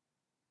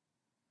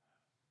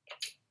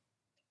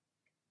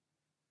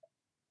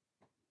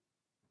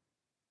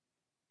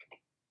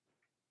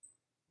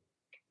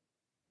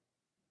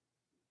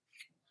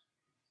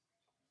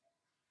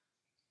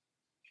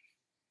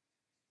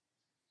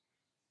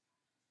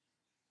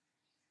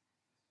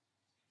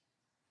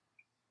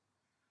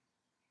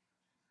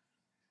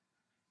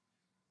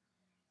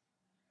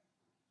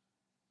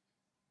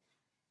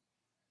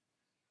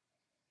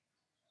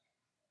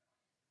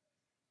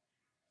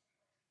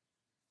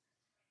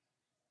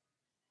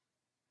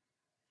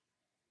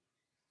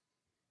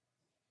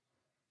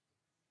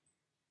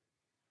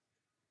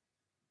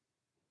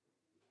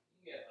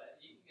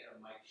 You can get a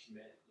Mike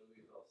Schmidt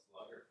Louisville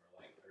Slugger for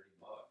like $30.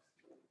 Oh,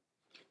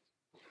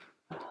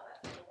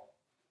 that's cool.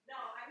 No,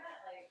 I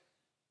meant like,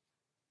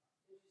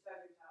 did you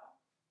stub your toe?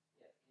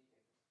 Yeah, can you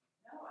take it?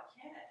 No, I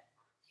can't.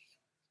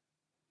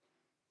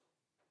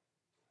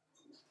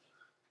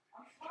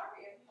 I'm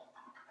sorry. I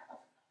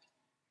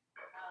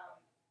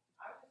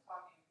was just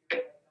talking to you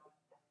like going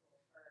to school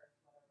first, whatever.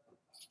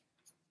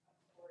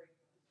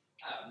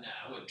 Oh, no,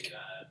 I wouldn't do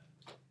that.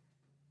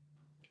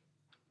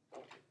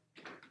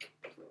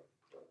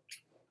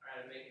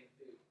 Alright, I'm making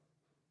food.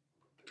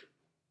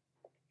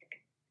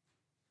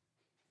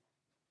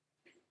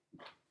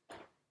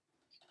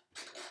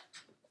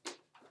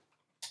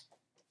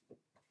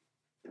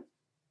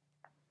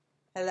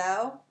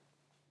 Hello?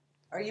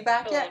 Are you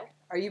back yet?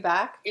 Are you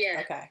back?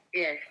 Yeah. Okay.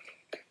 Yeah.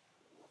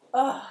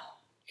 Oh,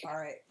 all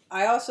right.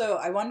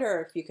 I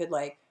wonder if you could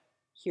like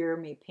hear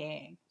me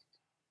peeing.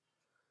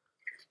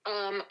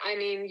 I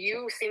mean,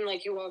 you seemed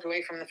like you walked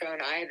away from the phone.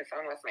 I had the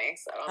phone with me,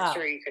 so I'm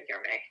sure you could hear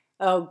me.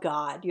 Oh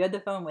God, you had the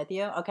phone with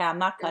you? Okay, I'm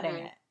not cutting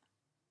it.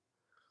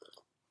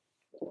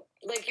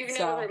 Like, you've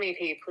never heard me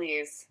pee,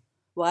 please.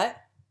 What?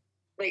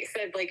 Like,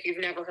 said, like, you've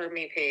never heard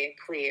me pee,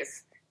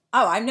 please.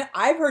 Oh,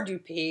 I've heard you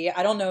pee.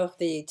 I don't know if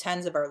the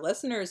tens of our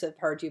listeners have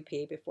heard you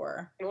pee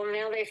before. Well,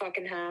 now they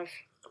fucking have.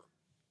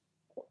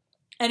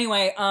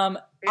 Anyway, now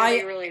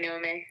they really know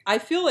me. I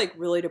feel like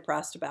really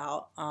depressed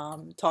about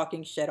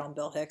talking shit on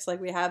Bill Hicks like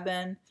we have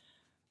been.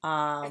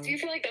 Do you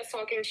feel like that's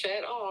talking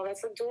shit? Oh,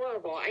 that's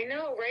adorable. I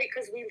know, right?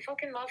 Because we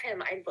fucking love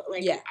him.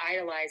 We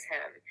idolize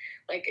him.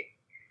 Like,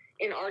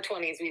 in our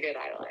 20s, we did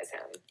idolize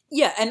him.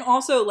 Yeah, and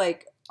also,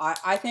 like,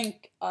 I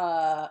think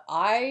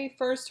I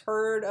first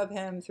heard of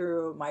him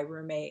through my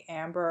roommate,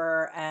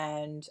 Amber,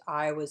 and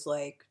I was,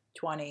 like,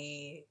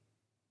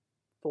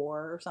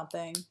 24 or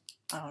something.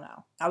 I don't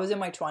know. I was in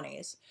my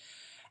 20s.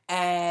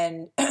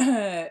 And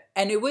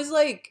it was,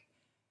 like,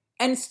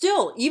 and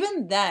still,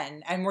 even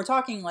then, and we're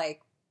talking,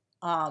 like,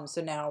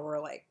 so now we're,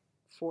 like,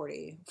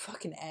 40.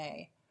 Fucking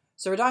A.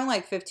 So we're talking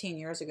like 15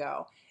 years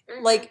ago.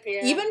 Mhm, Like,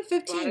 yeah. even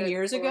 15 A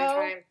years long ago,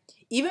 time.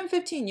 even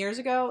 15 years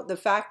ago, the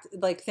fact,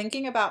 like,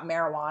 thinking about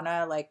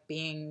marijuana, like,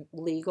 being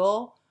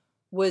legal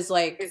was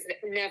like, It's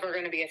never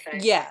going to be a thing.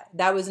 yeah,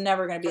 that was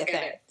never going to be a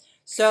Forget thing. it.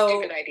 So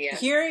Stupid idea.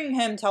 hearing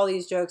him tell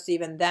these jokes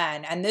even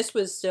then, and this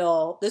was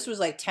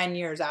like 10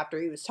 years after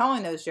he was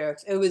telling those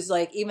jokes, it was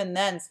like, even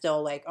then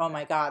still like, oh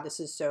my God, this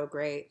is so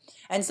great.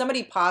 And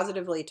somebody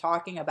positively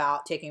talking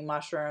about taking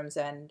mushrooms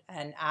and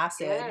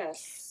acid,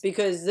 Yes.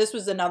 because this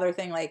was another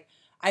thing, like,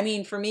 I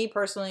mean, for me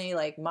personally,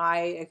 like,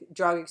 my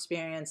drug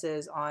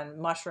experiences on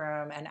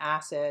mushroom and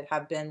acid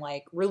have been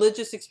like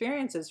religious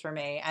experiences for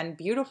me, and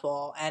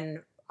beautiful.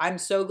 And I'm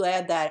so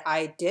glad that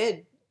I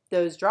did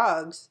those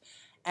drugs.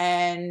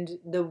 And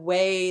the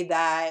way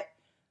that,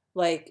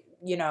 like,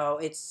 you know,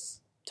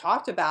 it's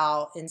talked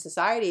about in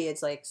society,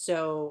 it's like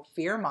so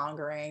fear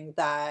mongering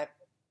that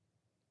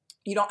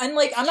you don't, and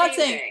like, It's I'm not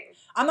changing.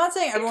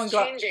 saying everyone It's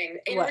go. changing.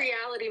 In What?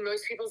 reality,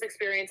 most people's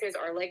experiences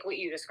are like what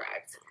you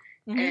described.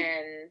 Mhm.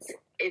 And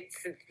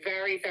it's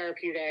very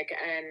therapeutic,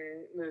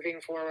 and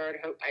moving forward,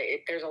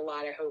 there's a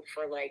lot of hope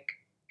for like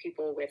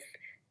people with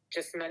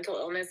just mental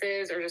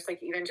illnesses, or just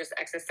like even just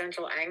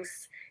existential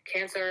angst,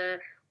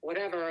 cancer,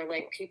 whatever.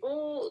 Like,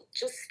 people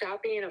just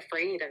stop being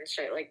afraid and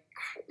shit. Like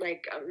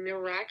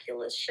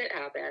miraculous shit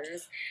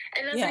happens,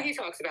 and that's Yeah. what he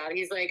talks about.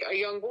 He's like, a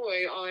young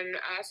boy on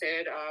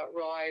acid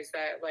realized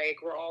that like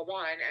we're all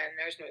one, and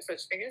there's no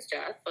such thing as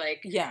death. Like,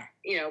 Yeah.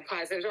 you know,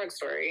 positive drug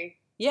story.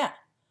 Yeah.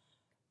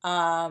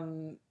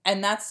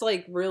 And that's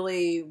like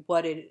really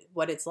what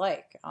it's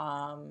like,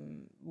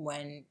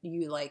 when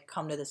you like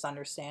come to this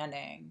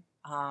understanding.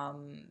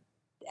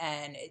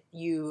 And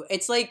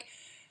it's like,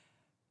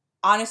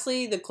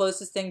 honestly, the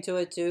closest thing to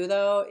it too,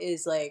 though,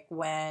 is like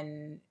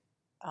when,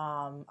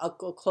 a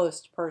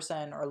close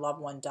person or loved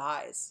one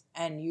dies,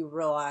 and you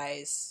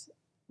realize,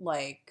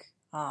 like,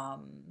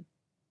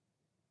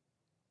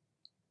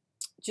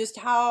 just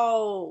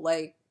how,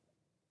 like,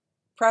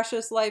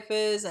 precious life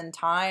is, and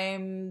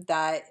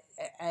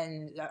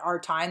our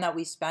time that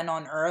we spend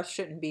on earth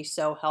shouldn't be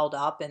so held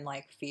up in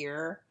like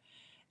fear,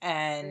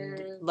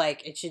 and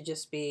like, it should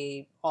just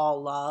be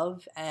all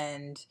love.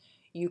 And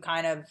you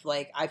kind of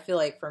like, I feel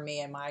like for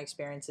me and my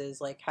experiences,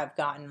 like, have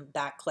gotten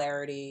that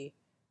clarity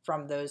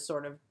from those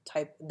sort of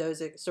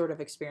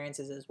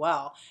experiences as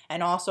well.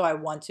 And also, I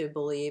want to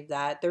believe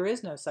that there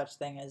is no such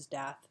thing as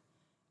death,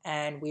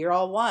 and we're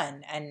all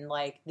one. And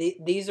like,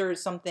 these are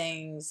some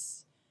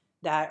things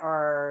that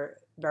are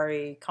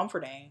very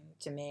comforting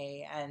to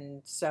me.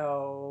 And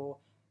so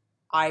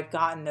I've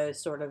gotten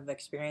those sort of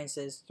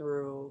experiences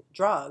through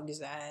drugs,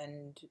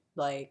 and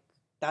like,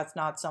 that's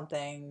not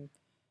something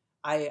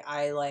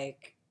I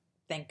like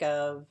think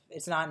of.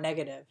 It's not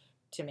negative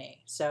to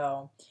me.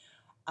 So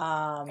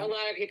A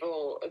lot of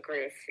people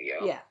agree with you.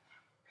 yeah.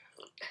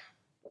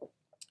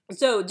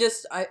 So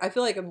just, I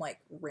feel like I'm like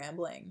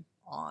rambling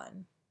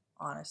on,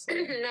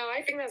 honestly. No,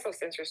 I think that's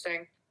what's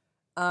interesting.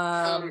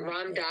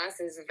 Ram Yeah.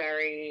 Dass is a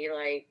very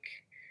like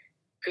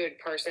good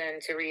person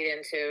to read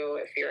into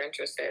if you're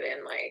interested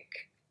in like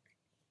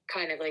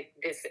kind of like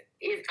this.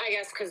 I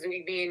guess because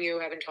me and you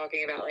have been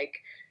talking about like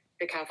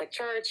the Catholic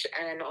Church,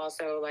 and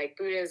also like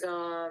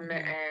Buddhism,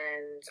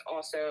 and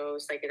also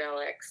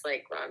psychedelics.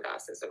 Like, Ram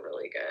Dass is a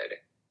really good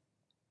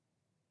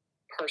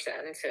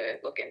person to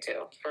look into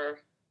for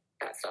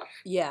that stuff.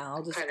 Yeah,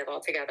 I'll just kind of all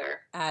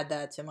together add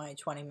that to my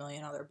 20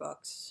 million other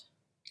books.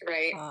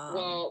 Right.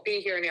 Well, Be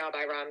Here Now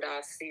by Ram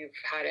Dass. You've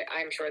had it.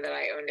 I'm sure that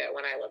I owned it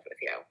when I lived with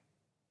you.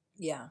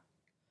 Yeah.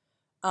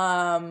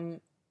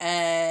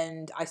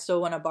 And I still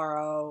want to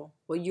borrow.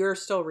 Well, you're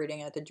still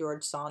reading it, the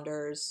George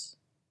Saunders.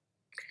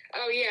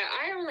 Oh yeah,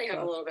 I only have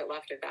a little bit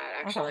left of that.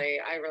 Actually,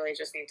 I really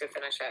just need to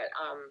finish it.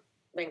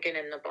 Lincoln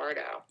in the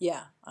Bardo.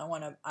 Yeah, I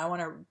want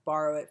to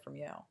borrow it from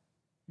you.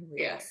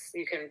 Yes,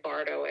 you can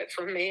bardo it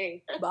from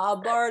me. I'll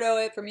bardo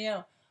it from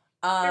you.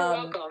 You're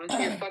welcome.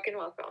 You're fucking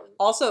welcome.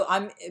 Also,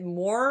 I'm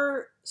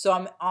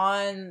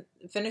on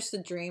finished the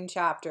Dream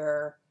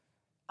chapter,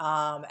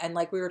 and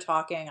like we were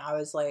talking, I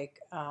was like,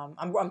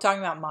 I'm talking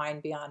about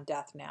Mind Beyond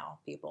Death now,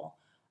 people,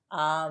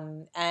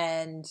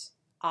 and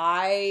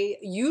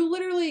you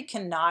literally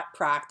cannot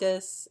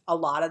practice a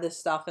lot of this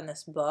stuff in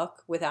this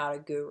book without a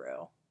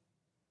guru.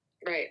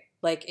 Right.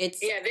 Like, it's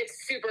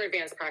super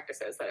advanced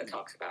practices that it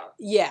talks about.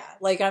 Yeah,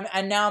 like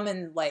I'm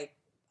in like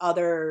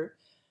another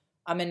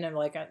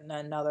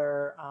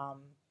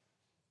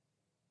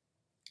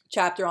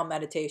chapter on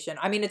meditation.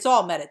 I mean, it's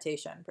all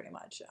meditation pretty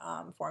much,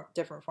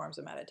 different forms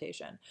of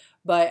meditation.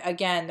 But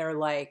again, they're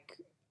like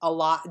a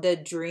lot. The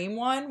dream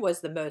one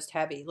was the most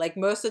heavy. Like,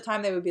 most of the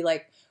time they would be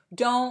like,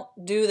 don't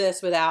do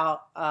this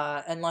without,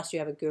 unless you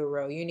have a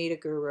guru. You need a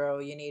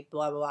guru. You need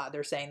blah, blah, blah.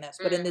 They're saying this.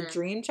 But in the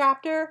dream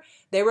chapter,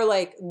 they were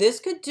like, this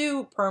could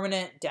do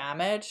permanent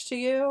damage to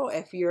you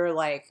if you're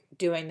like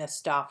doing this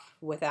stuff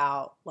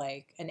without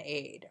like an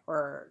aid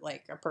or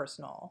like a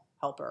personal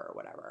helper or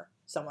whatever.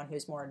 Someone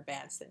who's more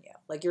advanced than you.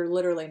 Like, you're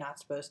literally not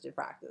supposed to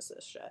practice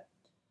this shit.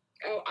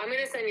 Oh, I'm going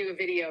to send you a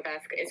video, Beth.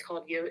 I think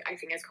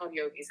it's called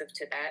Yogis of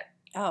Tibet.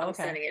 Oh, I'm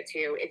okay. sending it to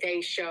you.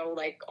 They show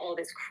like all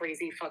this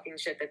crazy fucking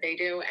shit that they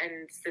do, and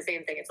it's the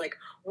same thing. It's like,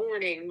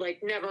 warning,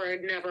 like never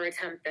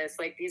attempt this.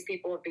 Like these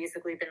people have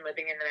basically been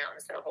living in the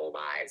mountains their whole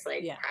lives,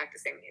 like Yeah.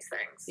 practicing these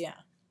things. Yeah.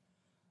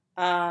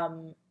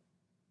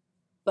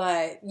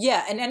 But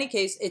yeah, in any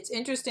case, it's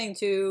interesting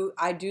too.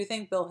 I do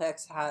think Bill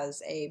Hicks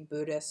has a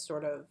Buddhist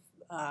sort of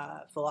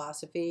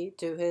philosophy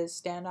to his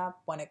stand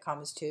up when it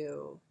comes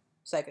to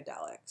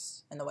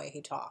psychedelics and the way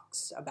he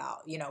talks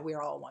about,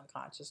 we're all one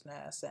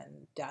consciousness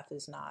and death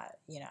is not,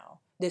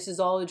 this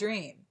is all a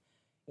dream.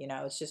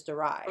 It's just a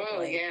ride.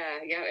 Oh, yeah,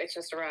 it's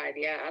just a ride.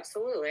 Yeah,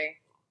 absolutely.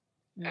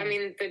 Mm. I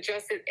mean,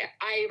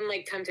 I'm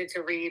like tempted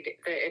to read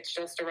the It's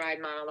Just a Ride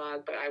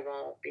monologue, but I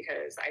won't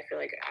because I feel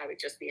like I would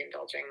just be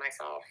indulging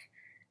myself.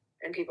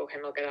 And people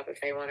can look it up if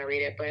they want to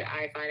read it, but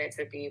I find it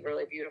to be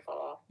really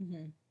beautiful.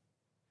 Mm-hmm.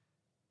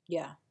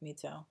 Yeah, me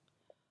too.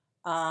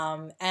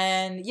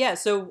 And yeah,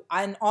 so,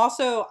 and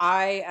also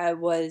I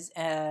was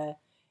a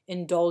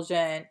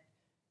indulgent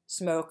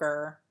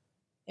smoker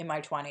in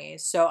my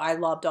 20s, so I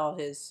loved all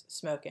his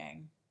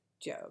smoking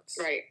jokes.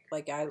 Right.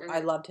 Like I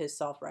loved his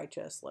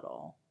self-righteous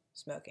little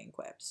smoking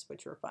quips,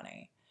 which were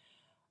funny.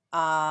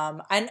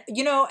 And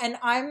and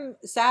I'm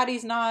sad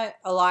he's not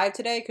alive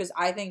today, because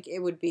I think it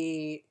would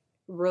be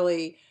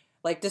really,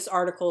 like, this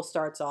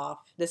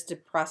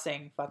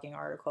depressing fucking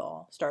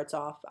article starts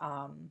off,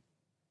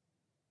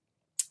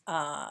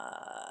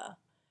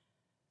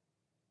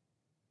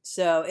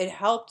 so it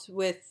helped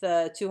with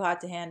the Too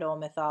Hot to Handle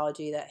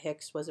mythology that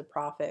Hicks was a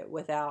prophet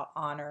without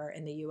honor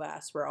in the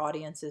U.S., where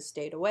audiences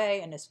stayed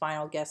away, and his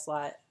final guest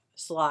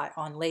slot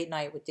on Late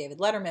Night with David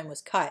Letterman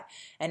was cut,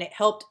 and it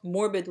helped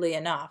morbidly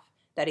enough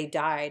that he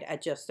died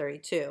at just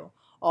 32.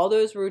 All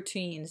those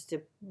routines,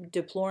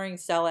 deploring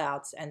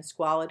sellouts and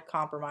squalid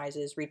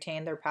compromises,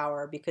 retained their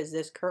power because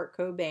this Kurt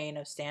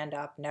Cobain of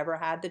stand-up never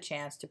had the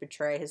chance to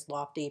portray his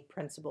lofty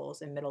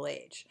principles in middle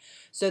age.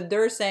 So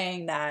they're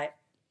saying that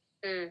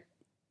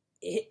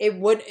he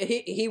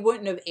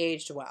wouldn't have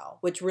aged well,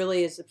 which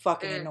really is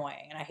fucking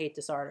annoying, and I hate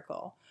this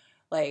article.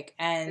 Like,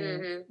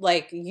 and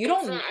like, you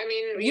don't know.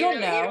 You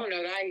don't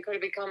know that. He could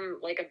have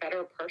become like a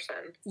better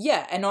person.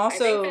 Yeah, and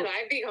also I think that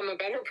I've become a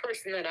better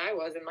person than I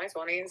was in my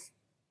 20s.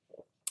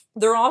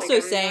 They're also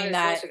saying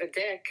that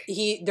dick.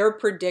 They're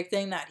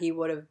predicting that he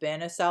would have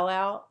been a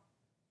sellout,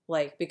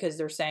 like, because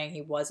they're saying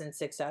he wasn't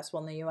successful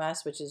in the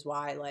U.S., which is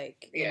why,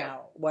 like,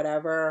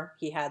 whatever,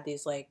 he had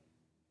these, like,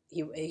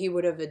 he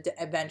would have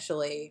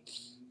eventually,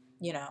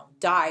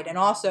 died. And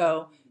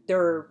also,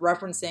 they're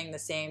referencing the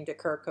same to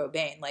Kurt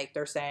Cobain. Like,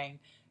 they're saying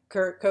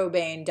Kurt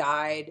Cobain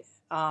died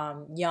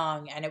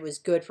young, and it was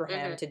good for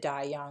him to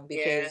die young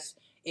because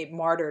it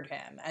martyred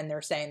him. And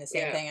they're saying the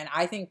same thing. And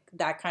I think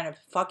that kind of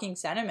fucking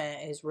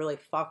sentiment is really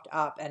fucked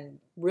up and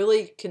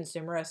really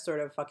consumerist sort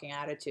of fucking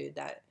attitude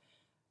that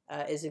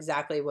is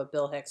exactly what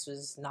Bill Hicks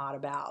was not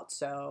about.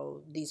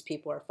 So these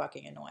people are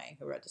fucking annoying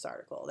who wrote this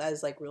article. That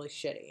is, like, really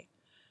shitty.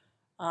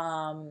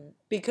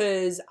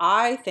 Because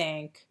I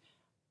think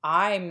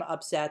I'm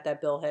upset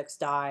that Bill Hicks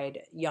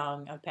died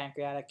young of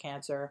pancreatic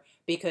cancer,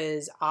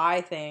 because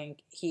I think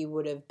he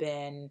would have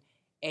been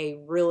a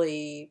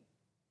really,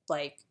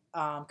 like,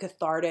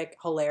 cathartic,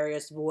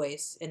 hilarious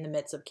voice in the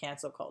midst of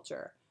cancel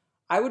culture.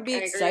 I would be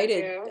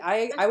excited.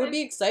 I would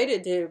be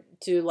excited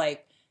to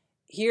like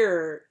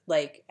hear,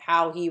 like,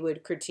 how he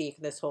would critique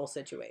this whole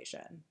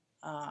situation.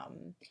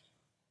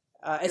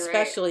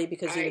 Especially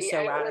because he was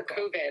so radical.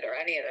 Or COVID or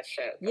any of this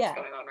shit that's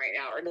going on right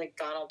now, or like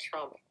Donald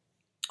Trump.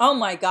 Oh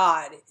my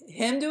God,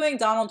 him doing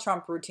Donald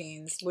Trump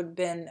routines would have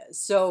been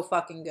so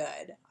fucking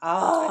good.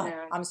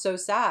 I'm so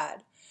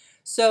sad.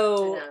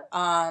 So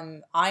I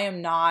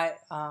am not.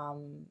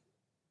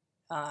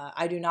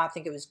 I do not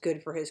think it was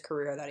good for his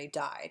career that he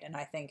died, and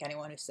I think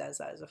anyone who says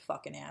that is a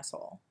fucking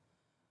asshole.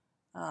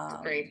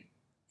 Great.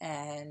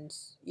 And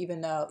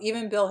even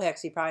Bill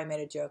Hicks, he probably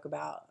made a joke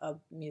about a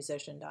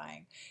musician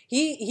dying.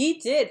 He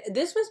did.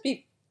 This was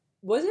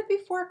it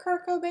before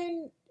Kurt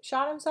Cobain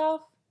shot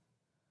himself?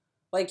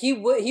 Like, he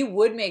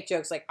would make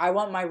jokes like, I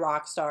want my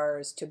rock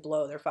stars to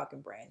blow their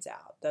fucking brains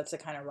out. That's the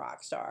kind of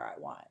rock star I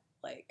want.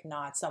 Like,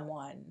 not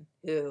someone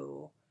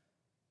who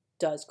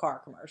does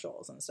car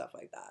commercials and stuff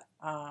like that.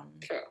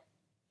 True.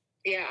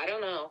 Yeah, I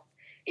don't know.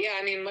 Yeah,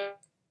 I mean,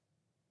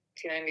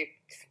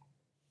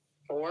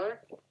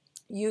 1994?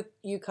 You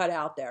cut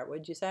out there,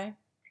 what'd you say?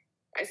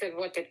 I said,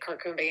 what, did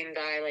Kurt Cobain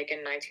die, like,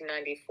 in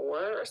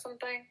 1994 or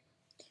something?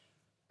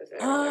 Was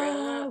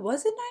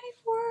it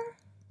 94?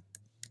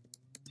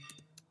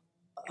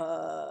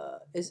 I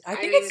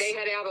think they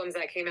had albums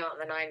that came out in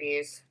the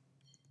 90s,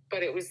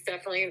 but it was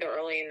definitely the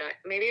early,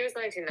 maybe it was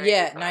 1995.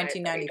 Yeah,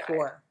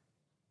 1994.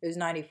 It was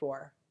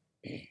 94.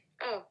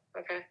 Oh,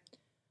 okay.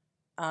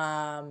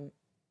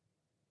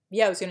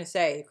 Yeah, I was gonna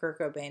say Kurt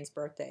Cobain's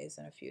birthday is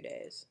in a few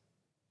days.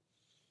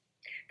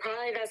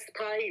 That's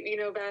probably,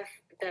 Beth,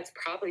 that's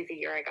probably the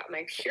year I got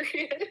my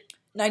period.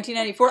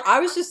 1994. I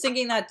was just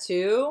thinking that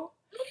too.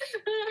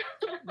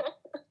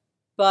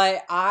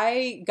 But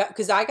I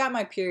got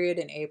my period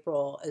in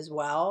April as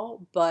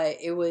well, but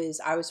I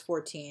was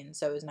 14,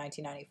 so it was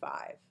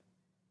 1995.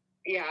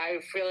 Yeah, I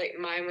feel like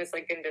mine was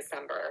like in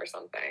December or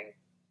something.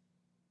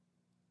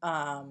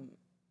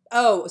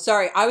 Oh,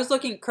 sorry. I was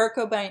looking. Kurt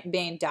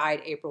Cobain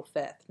died April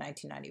 5th,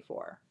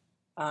 1994.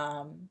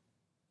 And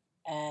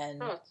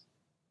Huh.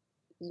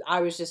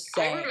 I was just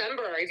saying. I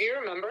remember. Do you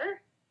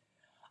remember?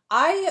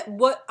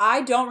 What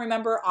I don't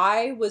remember,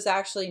 I was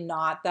actually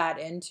not that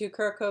into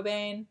Kurt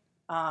Cobain.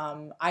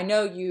 I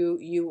know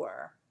you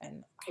were,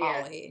 and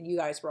Holly, and you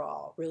guys were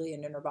all really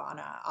into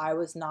Nirvana. I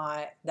was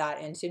not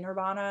that into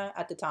Nirvana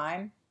at the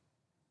time.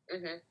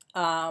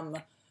 Mm-hmm.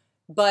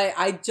 But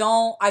I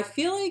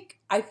feel like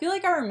I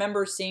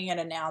remember seeing it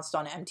announced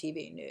on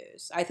MTV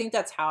News. I think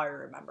that's how I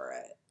remember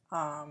it.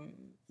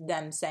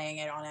 Them saying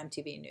it on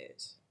MTV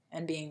News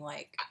and being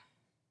like,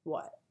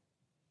 what?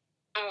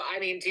 Oh, I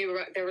mean,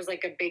 there was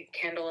like a big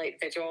candlelight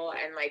vigil,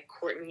 and like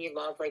Courtney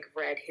Love like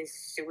read his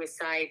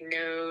suicide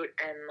note,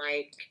 and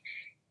like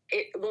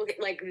it look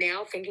like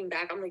now thinking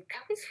back, I'm like,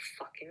 that was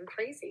fucking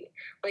crazy.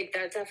 Like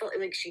that definitely,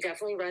 like she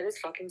definitely read his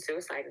fucking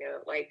suicide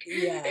note, like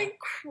and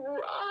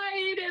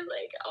cried, and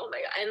like oh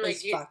my god, and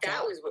like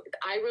that was what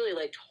I really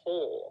liked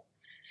Hole,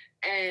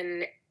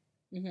 and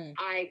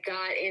I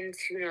got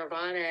into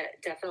Nirvana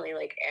definitely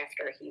like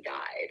after he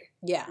died,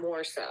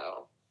 more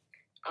so.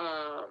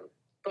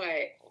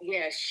 But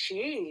yeah,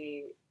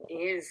 she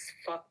is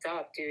fucked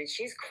up, dude.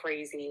 She's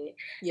crazy.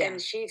 Yeah.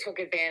 And she took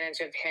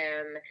advantage of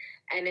him,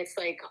 and it's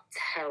like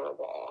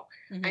terrible.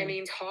 I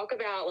mean, talk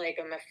about like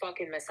a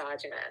fucking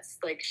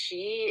misogynist. Like,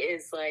 she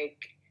is like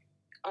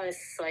a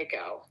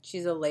psycho.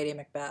 She's a Lady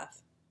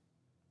Macbeth.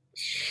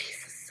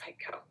 She's a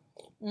psycho.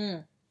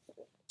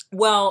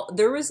 Well,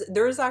 there was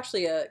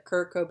actually a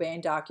Kurt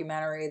Cobain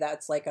documentary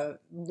that's like a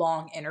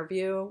long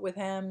interview with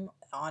him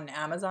on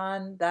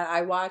Amazon that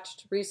I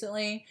watched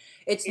recently.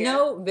 It's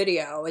no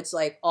video. It's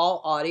like all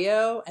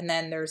audio, and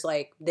then there's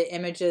like the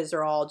images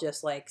are all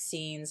just like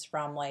scenes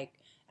from like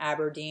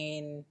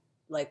Aberdeen,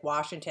 like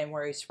Washington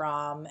where he's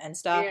from and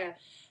stuff. Yeah.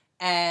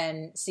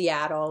 And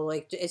Seattle,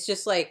 like it's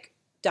just like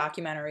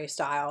documentary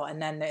style,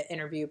 and then the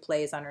interview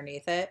plays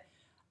underneath it.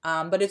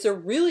 But it's a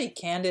really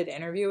candid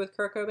interview with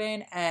Kurt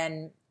Cobain,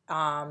 and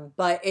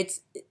but it's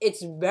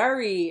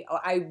very,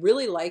 I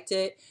really liked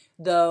it,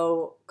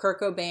 though. Kurt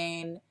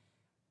Cobain,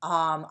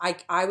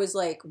 I was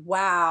like,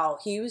 wow,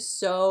 he was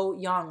so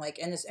young, like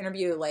in this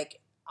interview,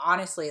 like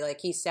honestly, like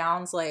he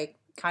sounds like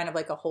kind of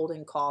like a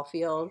Holden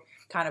Caulfield,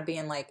 kind of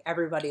being like,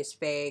 everybody's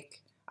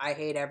fake, I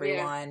hate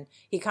everyone. Yeah.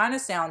 He kind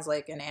of sounds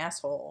like an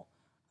asshole.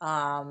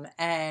 But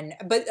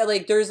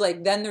like there's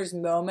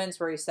moments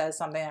where he says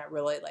something that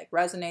really like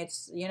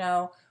resonates, you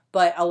know.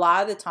 But a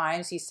lot of the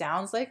times he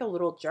sounds like a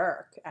little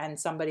jerk and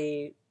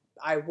somebody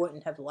I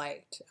wouldn't have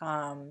liked.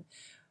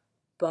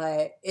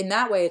 But in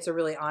that way, it's a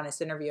really honest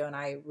interview, and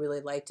I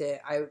really liked it.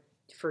 I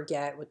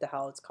forget what the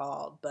hell it's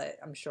called, but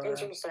I'm sure.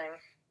 Interesting.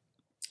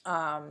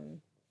 I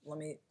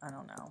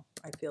don't know.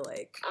 I feel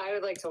like I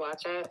would like to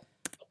watch it.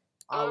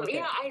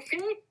 Yeah, I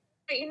feel like,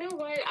 you know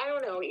what? I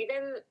don't know.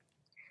 Even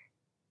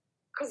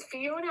because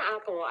Fiona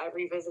Apple, I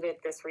revisited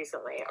this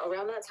recently.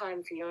 Around that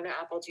time, Fiona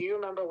Apple, do you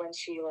remember when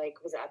she like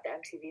was at the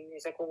MTV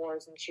Music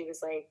Awards and she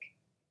was like,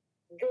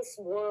 this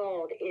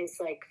world is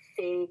like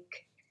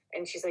fake,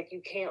 and she's like,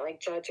 you can't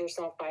like judge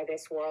yourself by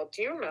this world.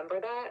 Do you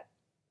remember that?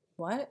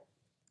 What?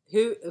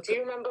 Who? Do you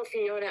remember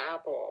Fiona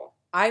Apple?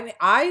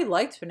 I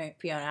liked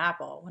Fiona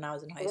Apple when I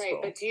was in high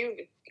school. Right, but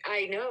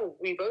I know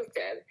we both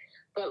did,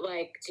 but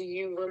like, do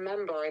you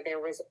remember there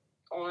was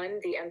on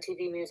the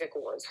MTV Music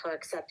Awards, her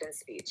acceptance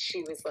speech,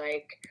 she was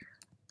like,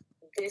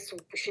 this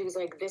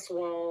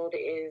world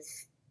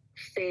is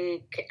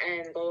fake,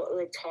 and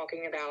like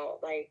talking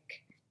about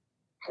like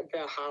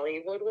the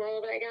Hollywood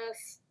world, I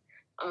guess.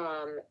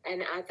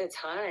 And at the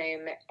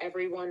time,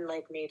 everyone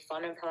like made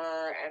fun of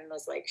her and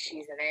was like,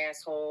 she's an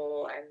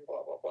asshole and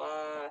blah, blah,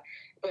 blah.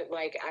 But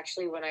like,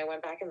 actually, when I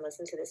went back and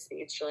listened to the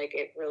speech, like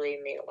it really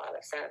made a lot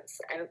of sense.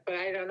 But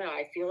I don't know,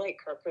 I feel like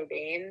Kurt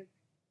Cobain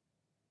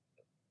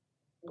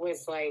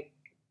was like,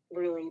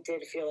 really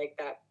did feel like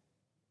that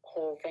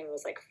whole thing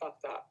was like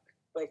fucked up,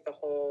 like the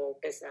whole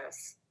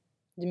business,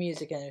 the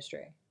music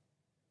industry.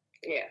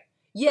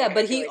 Yeah,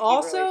 but he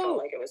also really felt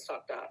like it was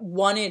fucked up.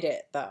 Wanted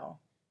it though,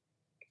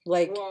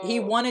 like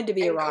he wanted to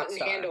be a rock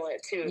star. Handle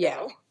it too.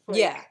 Yeah, though.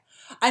 Yeah.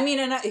 I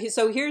mean,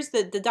 so here's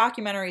the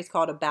documentary is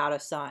called About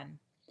a Son.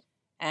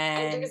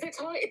 And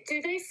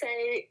do they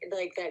say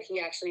like that he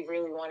actually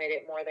really wanted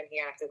it more than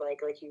he acted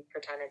like he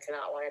pretended to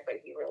not want it, but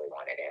he really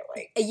wanted it,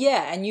 like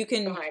and you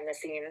can behind the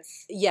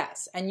scenes.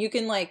 Yes, and you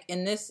can like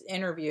in this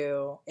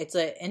interview, it's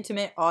an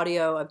intimate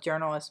audio of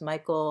journalist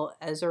Michael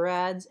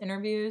Ezerad's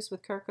interviews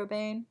with Kurt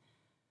Cobain.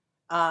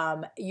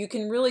 You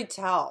can really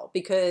tell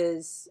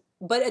because,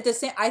 but at the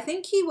same, I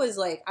think he was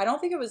like, I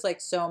don't think it was like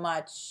so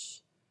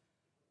much.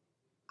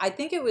 I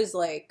think it was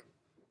like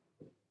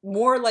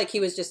more like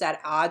he was just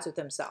at odds with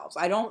himself.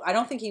 I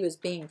don't think he was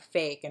being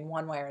fake in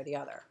one way or the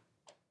other.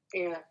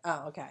 Yeah.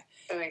 Oh, okay.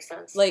 That makes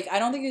sense. Like, I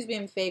don't think he was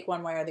being fake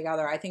one way or the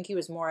other. I think he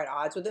was more at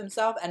odds with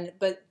himself.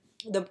 But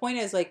the point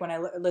is, like, when I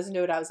listened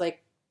to it, I was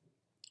like,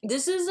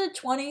 this is a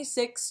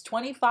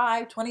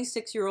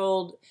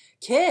 26-year-old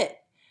kid.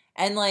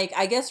 And like,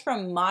 I guess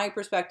from my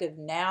perspective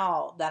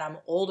now that I'm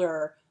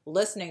older,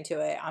 listening to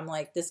it, I'm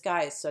like, this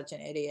guy is such an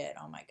idiot.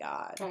 Oh my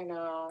God. I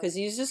know. Because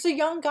he's just a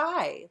young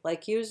guy.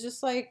 Like, he was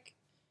just like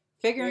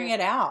figuring it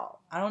out.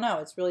 I don't know.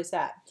 It's really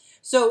sad.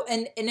 So,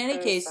 in any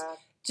case, sad.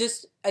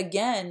 just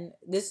again,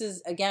 this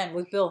is again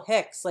with Bill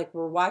Hicks. Like,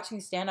 we're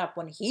watching stand up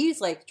when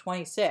he's like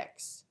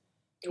 26,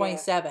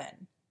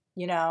 27.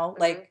 You know,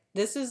 like,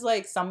 this is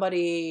like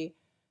somebody,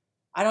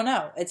 I don't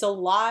know. It's a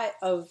lot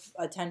of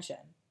attention.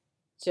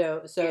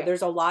 So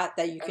there's a lot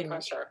that you can,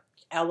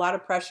 a lot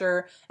of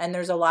pressure, and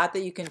there's a lot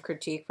that you can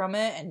critique from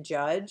it and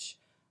judge.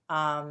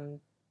 And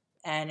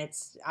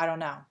it's, I don't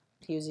know.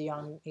 He was a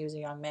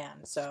young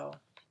man, so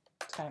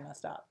it's kind of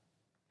messed up.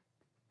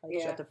 Like,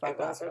 shut the fuck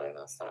up. It was really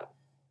messed up.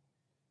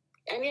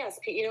 And yes,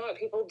 you know what?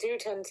 People do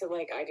tend to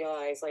like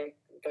idealize like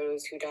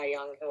those who die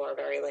young who are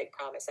very like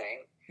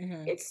promising.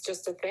 Mm-hmm. It's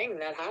just a thing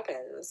that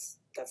happens.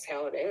 That's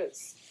how it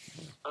is.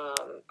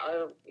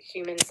 Our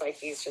human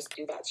psyches just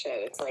do that shit.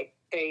 It's like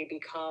they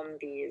become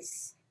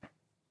these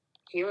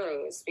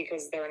heroes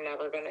because they are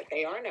never gonna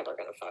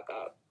fuck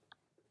up.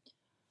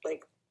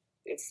 Like,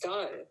 it's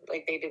done.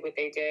 Like, they did what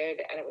they did,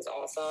 and it was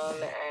awesome.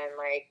 And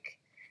like,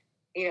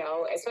 you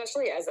know,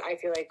 especially as I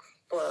feel like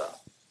for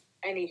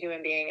any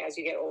human being, as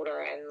you get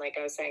older, and like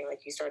I was saying,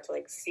 like you start to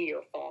like see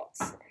your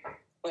faults.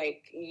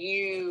 Like,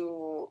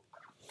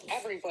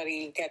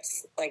 everybody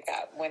gets like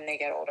that when they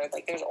get older.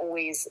 Like, there's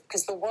always,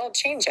 because the world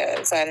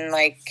changes, and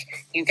like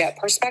you get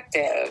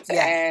perspective,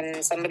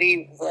 and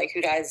somebody like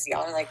who dies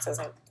young like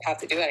doesn't have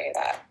to do any of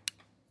that.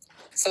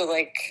 So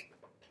like,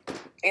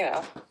 you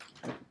know,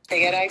 they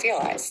get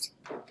idealized.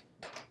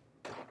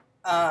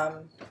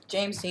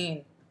 James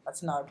Dean,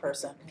 that's another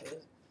person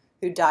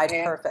who died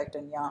perfect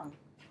and young.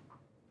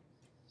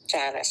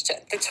 Janis,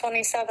 the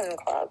 27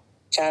 Club,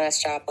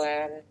 Janis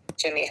Joplin,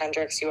 Jimi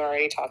Hendrix. You were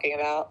already talking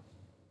about.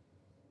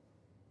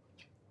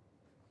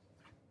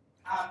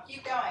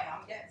 Keep going.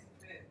 I'm getting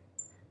some food.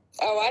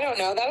 Oh, I don't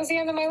know. That was the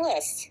end of my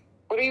list.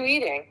 What are you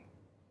eating?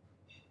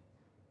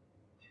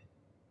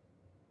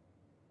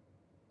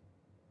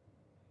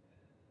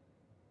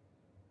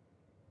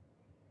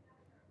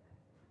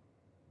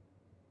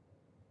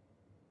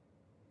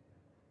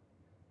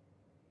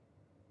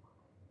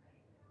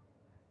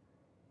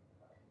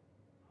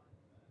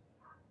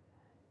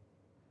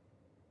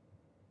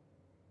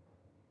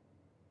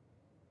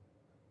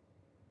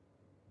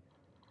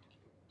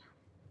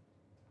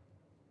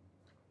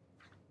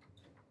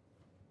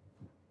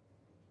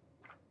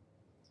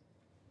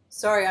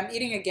 Sorry, I'm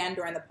eating again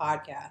during the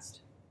podcast.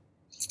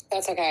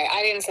 That's okay.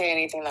 I didn't say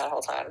anything that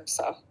whole time,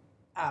 so.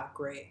 Oh,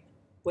 great.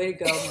 Way to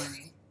go,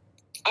 Marie.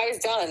 I was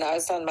done. I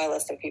was done my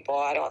list of people.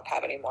 I don't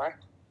have any more.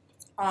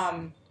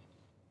 I'm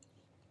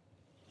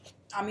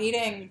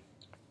eating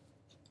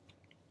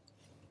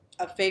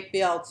a fake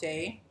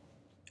BLT.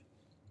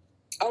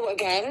 Oh,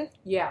 again?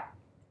 Yeah.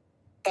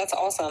 That's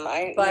awesome.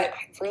 I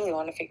really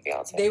want a fake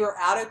BLT. They were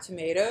out of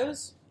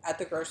tomatoes at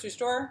the grocery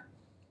store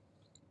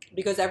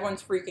because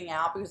everyone's freaking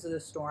out because of the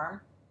storm.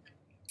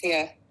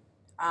 Yeah.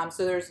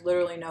 So there's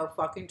literally no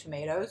fucking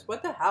tomatoes.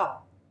 What the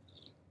hell?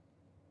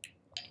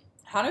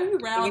 How do you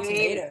run out of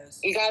tomatoes?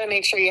 You got to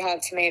make sure you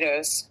have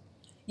tomatoes.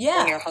 Yeah.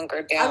 When you're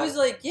hunkered down. I was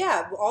like,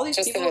 yeah, all these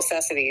just people. Just the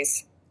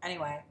necessities.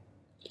 Anyway.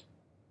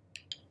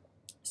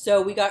 So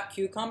we got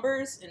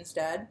cucumbers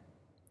instead.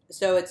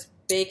 So it's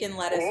bacon,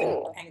 lettuce,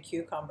 and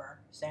cucumber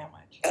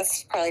sandwich.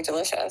 That's probably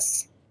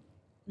delicious.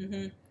 Mm-hmm.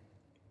 There's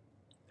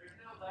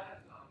no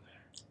lettuce on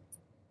there.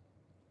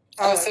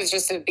 Oh, so it's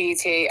just a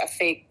BT, a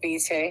fake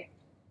BT?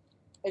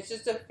 It's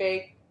just a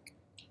fake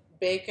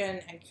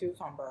bacon and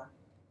cucumber.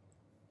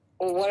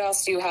 Well, what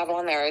else do you have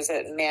on there? Is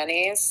it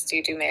mayonnaise? Do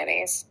you do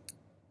mayonnaise?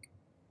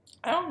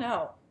 I don't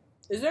know.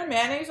 Is there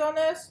mayonnaise on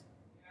this?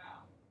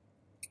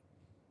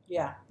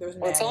 Yeah, there's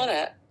mayonnaise. What's on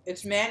it?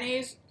 It's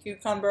mayonnaise,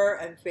 cucumber,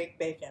 and fake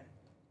bacon.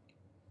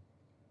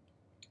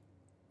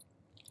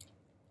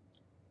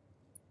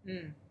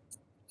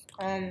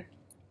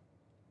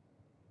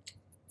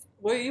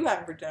 What are you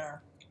having for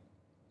dinner?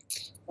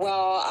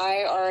 Well,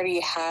 I already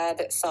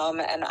had some,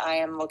 and I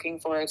am looking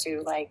forward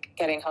to like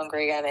getting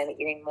hungry again and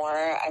eating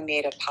more. I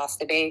made a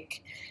pasta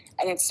bake,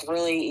 and it's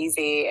really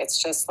easy.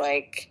 It's just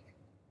like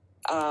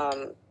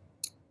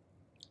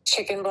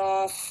chicken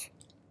broth,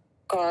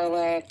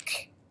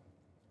 garlic,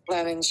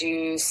 lemon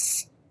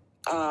juice,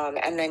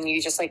 and then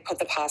you just like put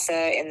the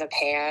pasta in the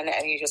pan,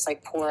 and you just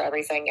like pour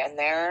everything in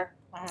there,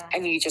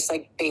 and you just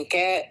like bake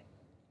it.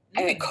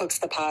 And it cooks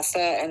the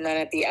pasta, and then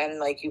at the end,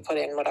 like, you put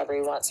in whatever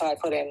you want. So I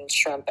put in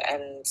shrimp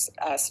and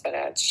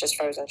spinach, just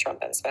frozen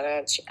shrimp and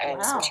spinach,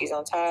 and some cheese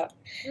on top.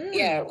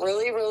 Yeah,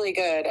 really, really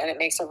good, and it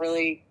makes a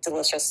really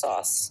delicious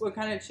sauce. What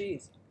kind of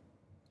cheese?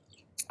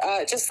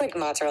 Just, like,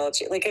 mozzarella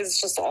cheese. Like, it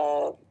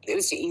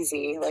was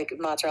easy, like,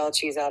 mozzarella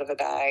cheese out of a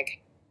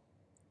bag.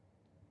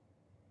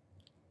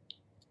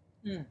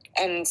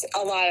 And a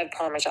lot of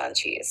Parmesan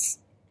cheese.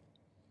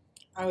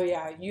 Oh,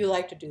 yeah, you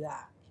like to do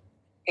that.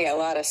 Yeah, a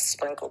lot of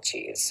sprinkled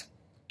cheese.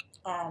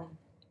 I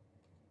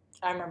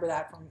remember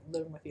that from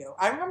living with you.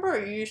 I remember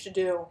you used to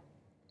do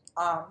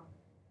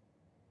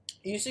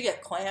used to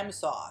get clam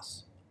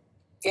sauce.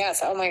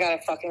 Yes. Oh my God, I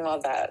fucking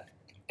love that.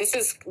 This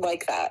is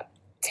like that.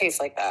 Tastes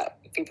like that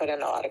if you put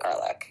in a lot of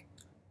garlic.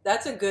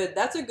 That's a good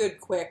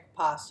quick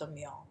pasta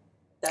meal.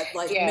 That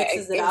like Yeah,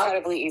 mixes it up.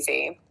 incredibly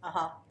easy.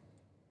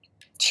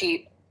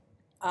 Cheap.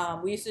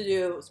 We used to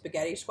do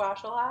spaghetti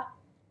squash a lot.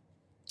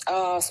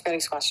 Oh,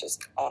 spaghetti squash is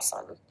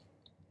awesome.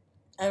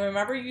 I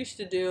remember you used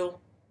to do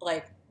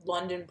like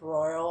London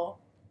broil.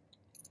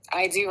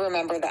 I do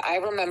remember that. I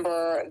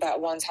remember that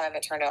one time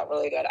it turned out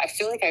really good. I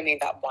feel like I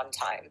made that one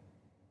time.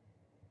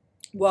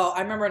 Well,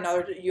 I remember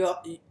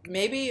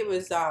maybe it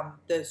was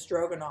the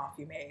stroganoff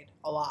you made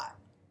a lot.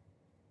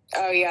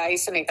 Oh yeah, I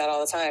used to make that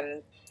all the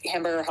time.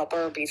 Hamburger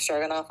helper, beef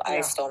stroganoff. Yeah.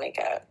 I still make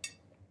it.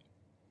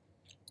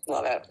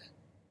 Love it.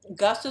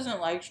 Gus doesn't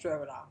like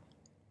stroganoff.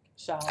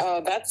 So.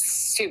 Oh,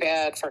 that's too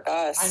bad for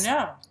Gus. I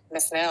know.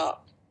 Missing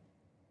out.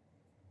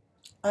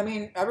 I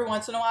mean, every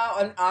once in a while,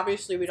 and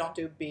obviously we don't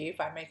do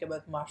beef. I make it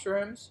with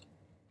mushrooms.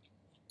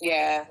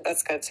 Yeah,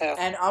 that's good too.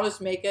 And I'll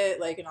just make it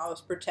like, and I'll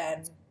just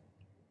pretend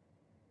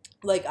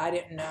like I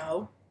didn't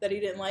know that he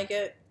didn't like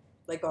it,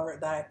 like, or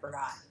that I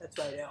forgot. That's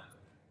what I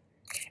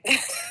do.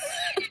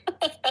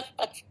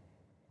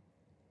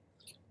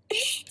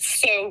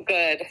 So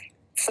good.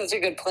 Such a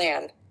good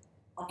plan.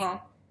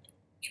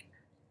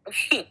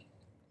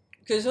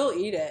 Because he'll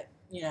eat it,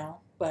 you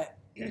know, but...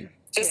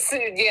 just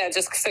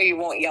so you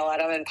won't yell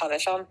at him and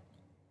punish him?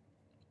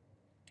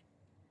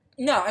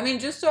 No, I mean,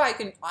 just so I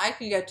can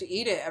get to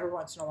eat it every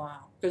once in a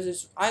while.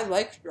 Because I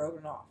like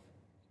stroganoff.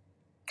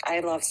 I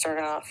love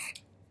stroganoff.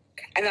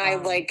 And I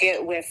like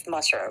it with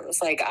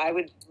mushrooms. Like, I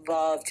would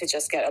love to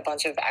just get a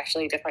bunch of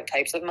actually different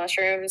types of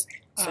mushrooms.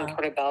 Some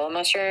portobello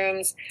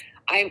mushrooms.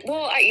 You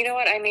know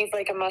what? I made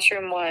like a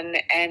mushroom one,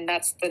 and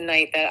that's the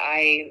night that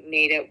I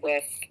made it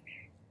with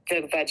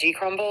the veggie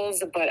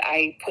crumbles, but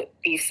I put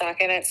beef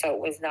stock in it, so it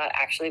was not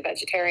actually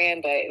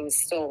vegetarian, but it was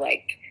still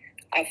like,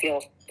 I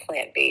feel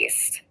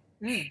plant-based.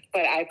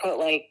 But I put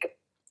like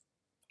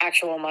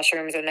actual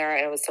mushrooms in there,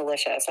 and it was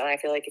delicious. And I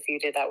feel like if you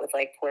did that with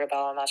like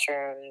portobello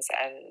mushrooms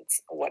and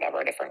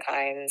whatever different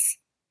kinds,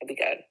 it'd be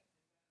good.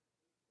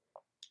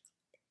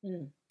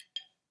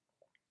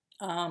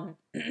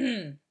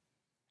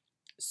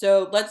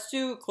 So let's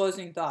do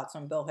closing thoughts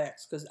on Bill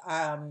Hicks, because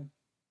I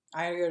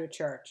gotta go to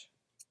church.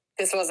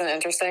 This wasn't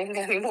interesting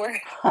anymore.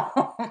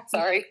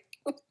 Sorry.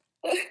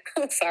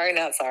 Sorry,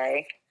 not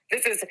sorry.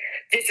 This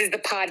is the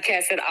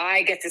podcast that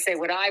I get to say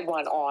what I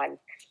want on.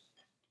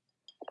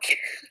 Okay.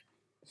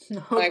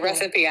 My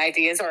recipe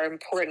ideas are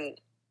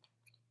important.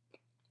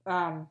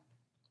 I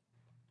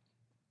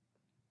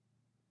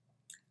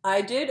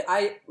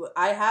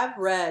have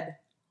read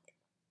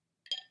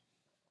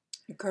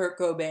Kurt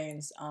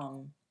Cobain's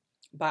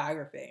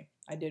biography.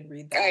 I did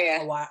read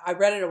that a while. I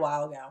read it a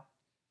while ago.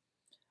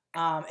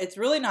 It's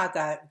really not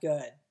that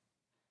good.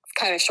 It's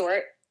kind of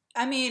short.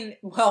 I mean,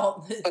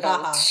 well,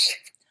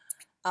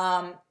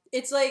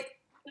 it's like,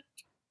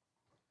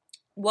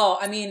 well,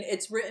 I mean,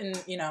 it's written,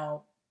 you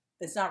know,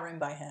 it's not written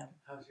by him.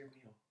 How's your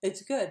meal?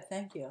 It's good.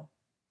 Thank you.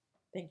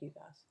 Thank you,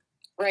 Gus.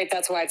 Right.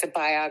 That's why it's a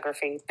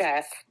biography.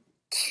 Beth.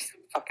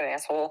 Fucking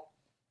asshole.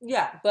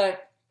 Yeah,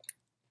 but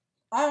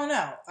I don't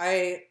know.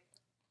 I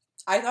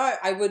thought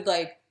I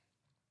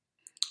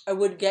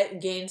would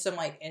gain some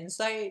like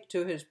insight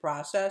to his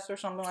process or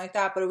something like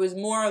that, but it was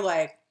more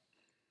like,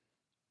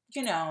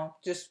 you know,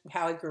 just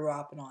how he grew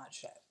up and all that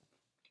shit.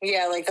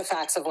 Yeah, like the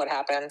facts of what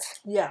happened.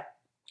 Yeah.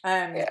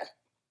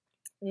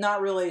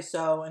 Not really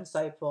so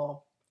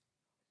insightful.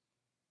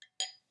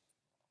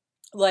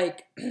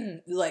 Like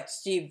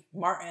Steve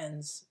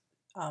Martin's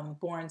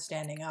Born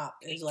Standing Up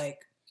is like,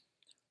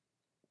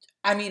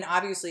 I mean,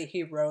 obviously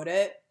he wrote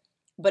it,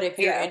 but if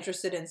you're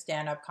interested in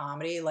stand-up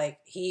comedy, like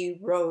he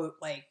wrote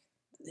like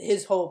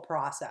his whole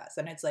process,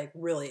 and it's like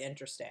really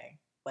interesting,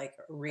 like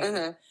read.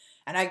 Mm-hmm.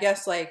 And I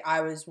guess like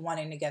I was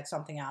wanting to get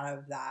something out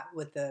of that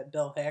with the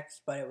Bill Hicks,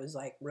 but it was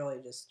like really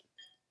just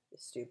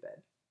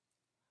stupid.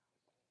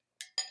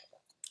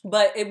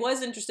 But it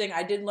was interesting.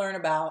 I did learn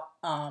about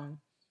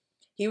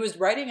he was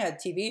writing a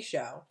TV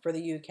show for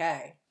the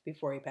UK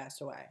before he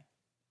passed away.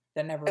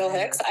 That never Bill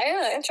Hicks?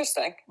 Yeah,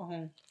 interesting.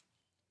 Mm-hmm.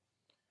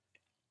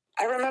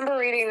 I remember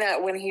reading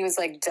that when he was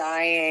like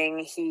dying,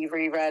 he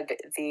reread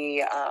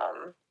the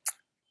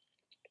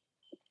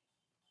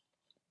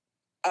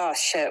oh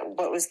shit,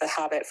 what was The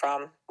Hobbit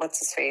from? What's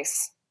his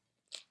face?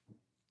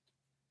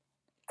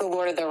 The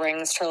Lord of the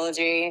Rings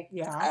trilogy.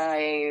 Yeah.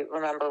 I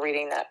remember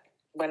reading that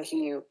when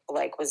he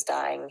like was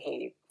dying,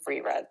 he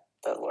reread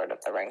the Lord of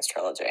the Rings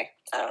trilogy.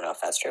 I don't know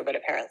if that's true, but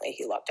apparently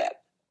he loved it.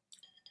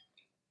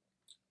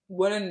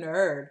 What a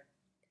nerd.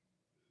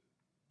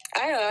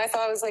 I don't know. I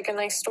thought it was like a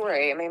nice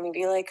story. It made me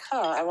be like,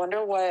 I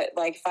wonder what,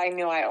 like, if I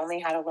knew I only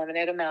had a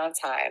limited amount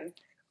of time,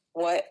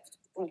 what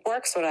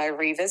works would I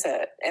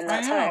revisit in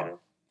that time?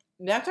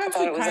 That's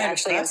actually I thought it was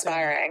actually depressing.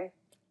 Inspiring.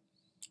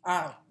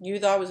 Oh, you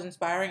thought it was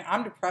inspiring?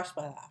 I'm depressed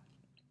by that.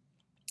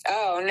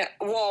 Oh, no.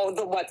 Well,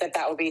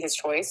 that would be his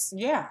choice?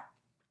 Yeah.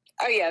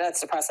 Oh, yeah,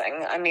 that's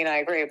depressing. I mean, I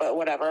agree, but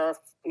whatever,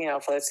 you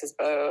know, floats his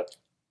boat.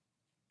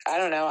 I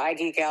don't know. I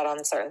geek out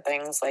on certain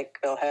things like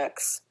Bill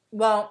Hicks.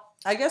 Well,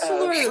 I guess the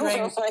Lord of the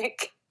Rings,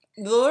 Like,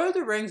 the Lord of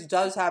the Rings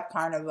does have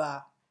kind of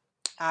a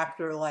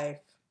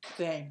afterlife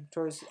thing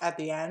towards at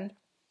the end.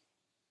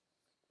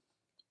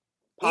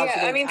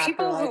 yeah, I mean,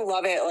 people afterlife. who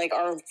love it like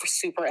are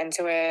super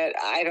into it.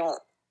 I don't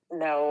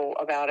know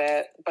about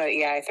it, but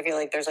yeah, I feel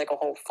like there's like a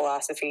whole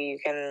philosophy you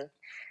can,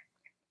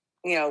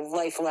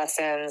 life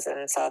lessons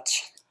and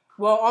such.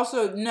 Well,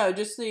 also no,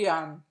 just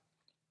the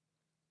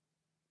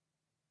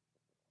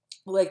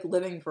like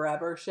living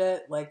forever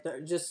shit. Like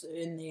they're just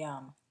in the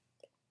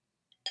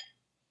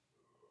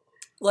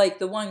like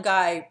the one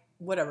guy,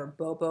 whatever,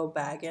 Bobo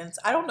Baggins.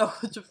 I don't know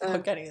what the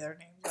fuck any of their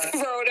names are.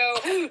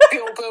 Frodo,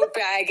 Bilbo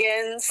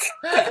Baggins.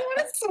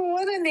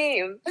 What a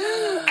name.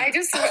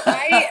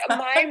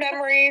 My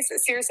memories,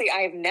 seriously,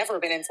 I've never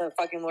been into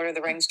fucking Lord of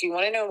the Rings. Do you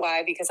want to know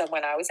why? Because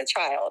when I was a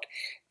child,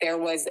 there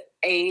was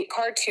a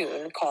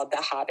cartoon called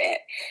The Hobbit,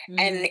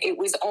 and it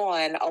was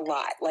on a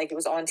lot. Like, it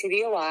was on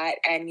TV a lot,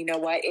 and you know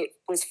what? It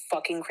was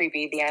fucking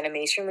creepy. The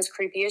animation was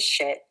creepy as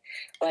shit.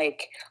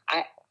 Like,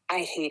 I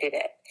hated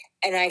it.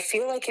 And I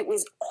feel like it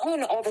was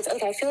on all the time.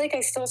 Like, I feel like I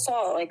still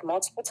saw it like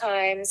multiple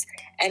times.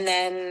 And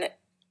then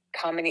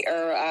comedy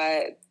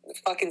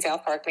fucking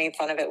South Park made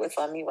fun of it with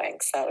Lemmy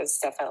Winks. That was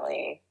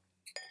definitely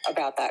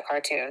about that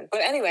cartoon. But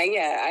anyway,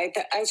 yeah, and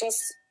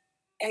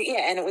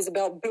it was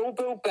about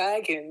Bilbo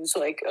Baggins,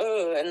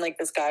 and like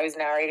this guy was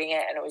narrating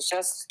it, and it was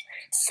just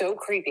so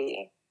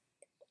creepy.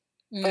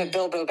 But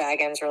Bilbo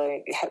Baggins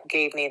really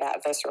gave me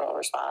that visceral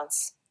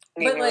response.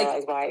 Made me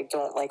realize why I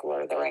don't like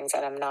Lord of the Rings,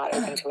 and I'm not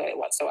open to it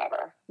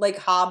whatsoever. Like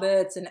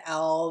hobbits and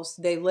elves,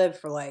 they live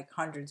for like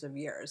hundreds of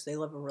years. They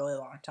live a really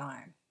long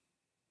time.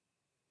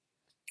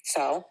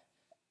 So?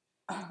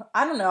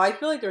 I don't know. I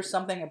feel like there's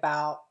something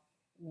about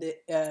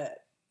the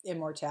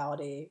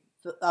immortality,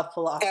 a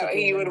philosophy. That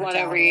you would want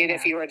to read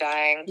if you were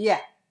dying.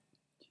 Yeah.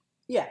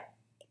 Yeah.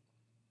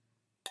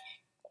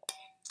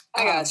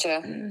 I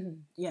gotcha.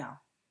 Yeah.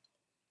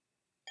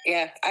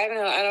 Yeah, I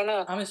don't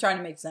know. I'm just trying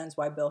to make sense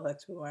why Bill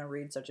Hicks would want to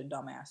read such a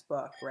dumbass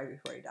book right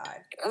before he died.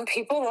 And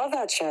people love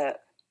that shit.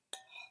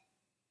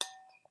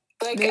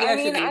 Like,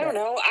 I don't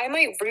know. I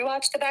might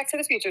rewatch the Back to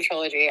the Future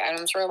trilogy.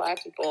 I'm sure a lot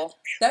of people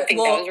think that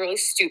was really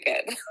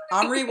stupid.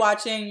 I'm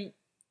rewatching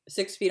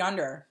 6 Feet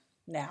Under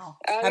now.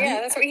 I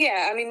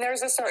mean,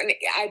 there's a certain.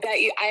 I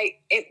bet you.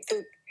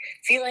 The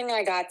feeling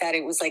I got that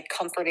it was like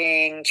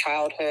comforting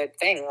childhood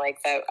thing,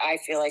 like that. I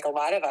feel like a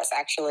lot of us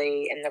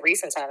actually in the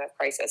recent time of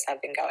crisis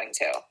have been going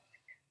to,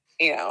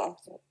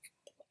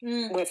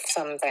 with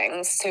some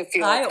things to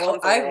feel.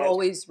 I've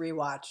always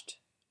rewatched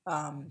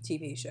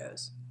TV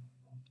shows.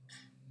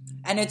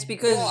 And it's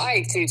because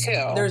I do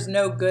too. There's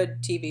no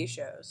good TV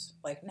shows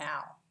like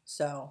now.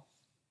 So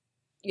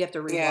you have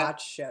to rewatch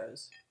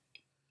shows.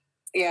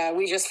 Yeah,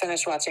 we just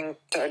finished watching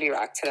 30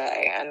 Rock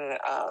today, and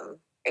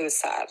it was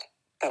sad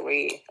that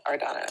we are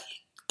done it.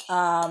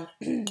 I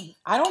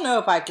don't know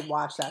if I could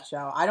watch that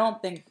show. I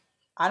don't think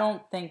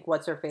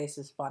What's Her Face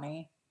is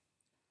funny.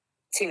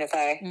 Tina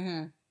Fey.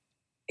 Mm-hmm.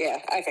 Yeah,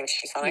 I think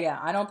she's funny. Yeah,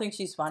 I don't think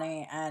she's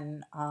funny,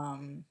 and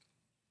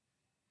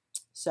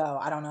so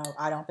I don't know.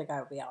 I don't think I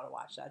would be able to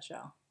watch that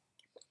show.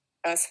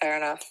 That's fair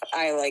enough.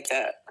 I liked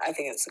it. I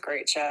think it's a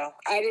great show.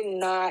 I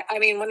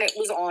mean, when it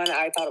was on,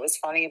 I thought it was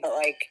funny, but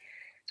like,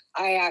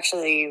 I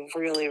actually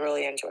really,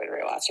 really enjoyed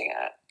rewatching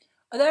it.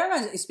 Oh, that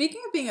reminds me, speaking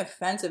of being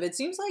offensive, it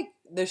seems like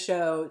the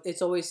show It's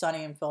Always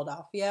Sunny in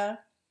Philadelphia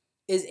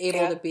is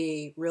able to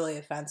be really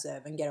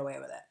offensive and get away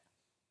with it.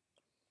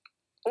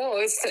 Well,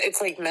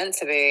 it's like meant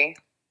to be.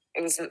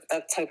 It was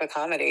that type of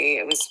comedy.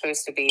 It was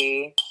supposed to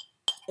be.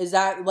 Is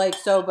that like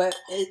so? But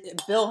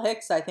Bill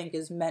Hicks, I think,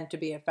 is meant to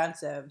be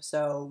offensive.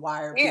 So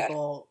why are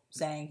people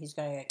saying he's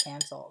going to get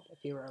canceled if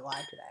he were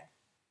alive today?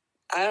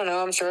 I don't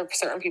know. I'm sure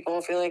certain people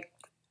feel like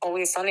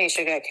Always Sunny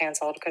should get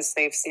canceled because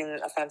they've seen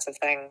offensive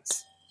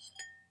things.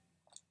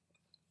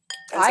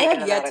 I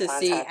have yet to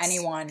see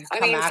anyone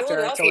come after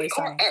It's Always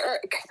Sunny.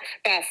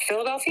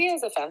 Philadelphia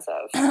is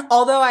offensive.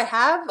 Although I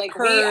have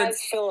heard... we as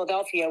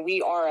Philadelphia,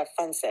 we are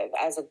offensive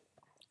as a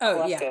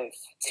collective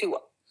to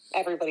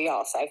everybody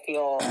else. I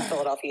feel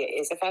Philadelphia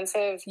is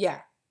offensive. Yeah.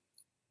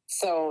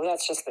 So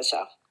that's just the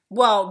show.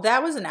 Well,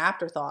 that was an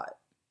afterthought.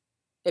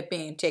 It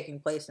taking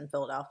place in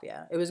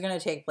Philadelphia. It was going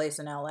to take place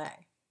in LA.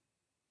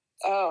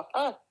 Oh.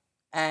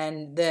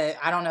 And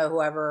I don't know,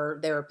 whoever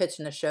they were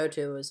pitching the show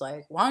to was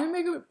like, why don't you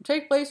make it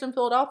take place in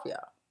Philadelphia?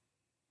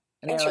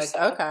 And they're like,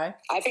 okay.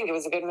 I think it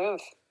was a good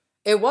move.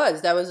 It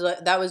was. That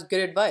was good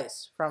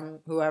advice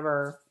from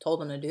whoever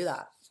told them to do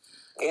that.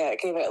 Yeah,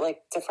 it gave it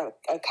like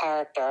a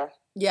character.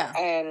 Yeah.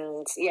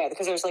 And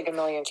because there's like a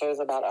million shows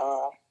about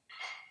LA.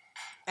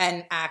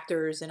 And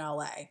actors in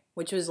LA,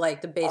 which was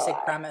like the basic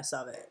premise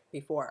of it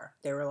before.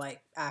 They were like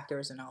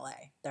actors in LA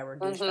that were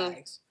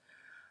douchebags.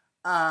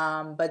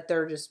 But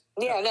they're just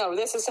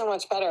this is so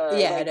much better.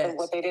 Yeah, like, it is.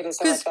 What they did is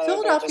so much better.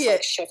 Philadelphia, they're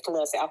just, like,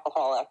 shiftless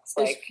alcoholics,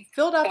 like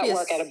Philadelphia that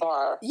work at a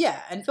bar. Yeah,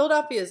 and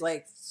Philadelphia is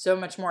like so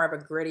much more of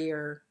a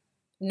grittier.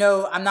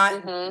 No, I'm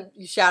not.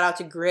 Shout out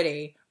to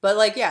Gritty, but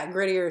like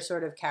grittier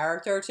sort of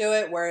character to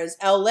it. Whereas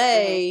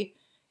LA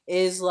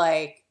is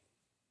like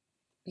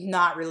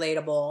not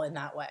relatable in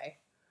that way.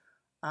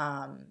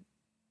 And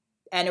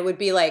it would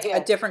be like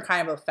a different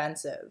kind of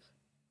offensive.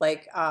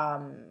 Like,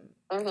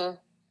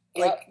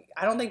 Yep. like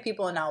I don't think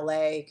people in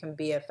LA can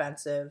be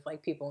offensive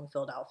like people in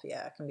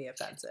Philadelphia can be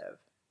offensive.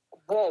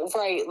 Well,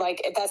 right.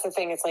 Like, that's the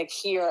thing. It's like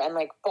here and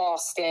like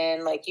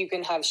Boston, like you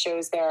can have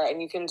shows there and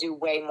you can do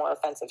way more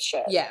offensive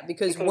shit. Yeah,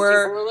 because people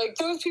are like,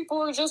 those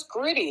people are just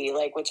gritty.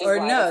 Like, which is or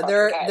why no,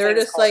 they're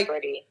just like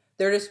gritty.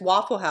 They're just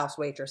Waffle House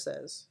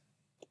waitresses.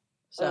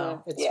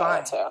 So it's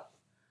fine. Too.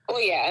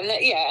 Well, yeah, and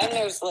and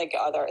there's like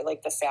other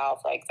like the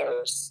South, like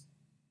there's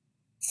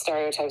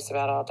stereotypes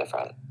about all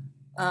different.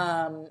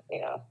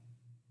 You know.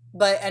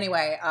 But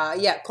anyway,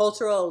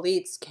 cultural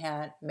elites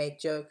can't make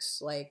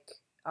jokes like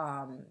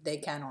they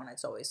can on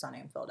It's Always Sunny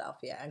in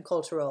Philadelphia, and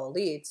cultural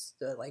elites,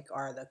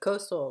 are the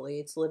coastal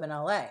elites, live in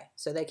LA,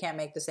 so they can't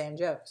make the same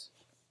jokes.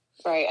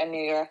 Right, and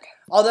New York.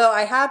 Although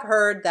I have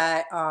heard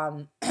that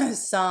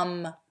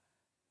some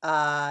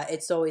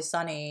It's Always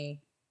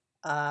Sunny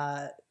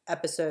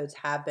episodes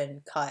have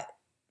been cut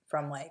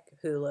from like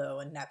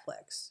Hulu and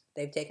Netflix.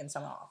 They've taken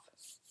some off.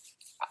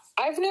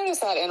 I've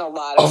noticed that in a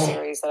lot of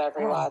series that I've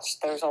rewatched.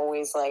 There's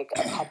always like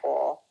a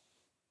couple,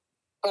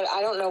 but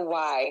I don't know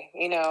why,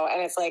 and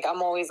it's like,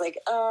 I'm always like,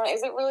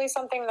 is it really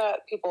something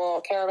that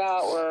people care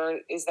about,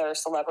 or is there a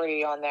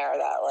celebrity on there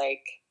that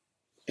like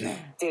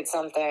did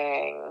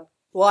something?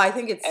 Well, I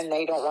think it's, and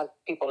they don't want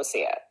people to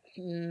see it.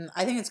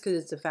 I think it's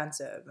because it's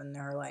offensive, and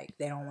they're like,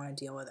 they don't want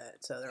to deal with it,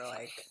 so they're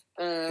like,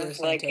 they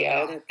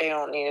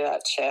don't need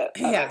that shit.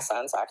 That makes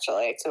sense,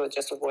 actually, to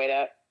just avoid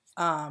it.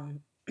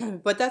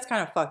 But that's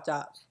kind of fucked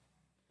up.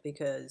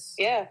 Because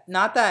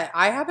not that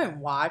I haven't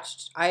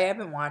watched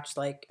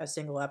like a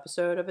single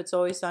episode of It's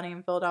Always Sunny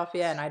in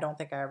Philadelphia, and I don't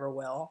think I ever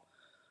will.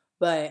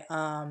 But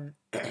I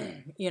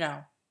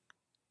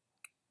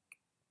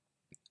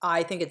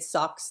think it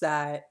sucks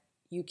that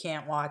you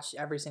can't watch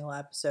every single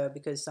episode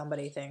because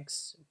somebody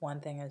thinks one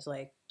thing is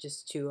like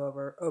just too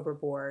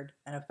overboard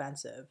and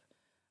offensive.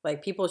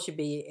 Like, people should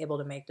be able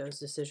to make those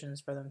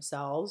decisions for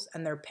themselves,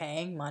 and they're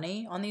paying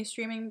money on these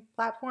streaming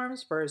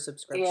platforms for a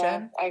subscription.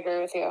 Yeah, I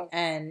agree with you.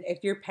 And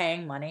if you're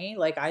paying money,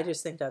 like, I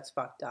just think that's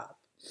fucked up.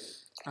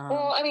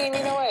 Well, I mean,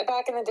 you know what?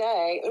 Back in the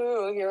day,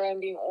 here I'm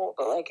being old,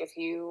 but like if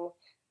you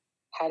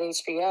had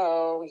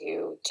HBO,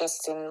 you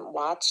just didn't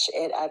watch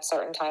it at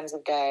certain times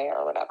of day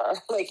or whatever.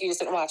 Like, you just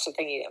didn't watch the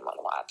thing you didn't want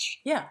to watch.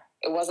 Yeah.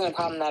 It wasn't a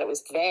problem that it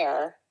was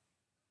there.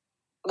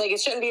 Like,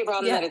 it shouldn't be a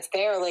problem that it's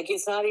there. Like,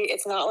 it's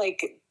not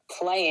like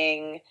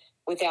playing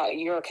without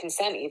your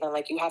consent even.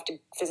 Like, you have to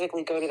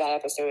physically go to that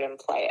episode and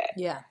play it.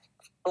 Yeah.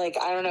 Like,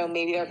 I don't know,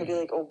 maybe there could be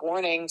like a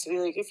warning to be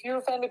like, if you're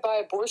offended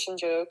by abortion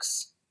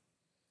jokes,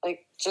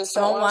 like, just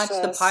don't watch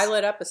the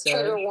pilot episode.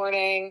 Trigger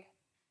warning.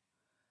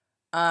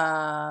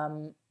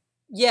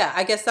 Yeah,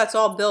 I guess that's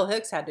all Bill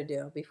Hicks had to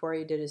do before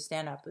he did his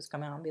stand-up, was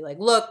come out and be like,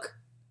 look,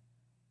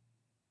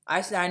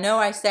 I know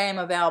I say I'm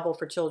available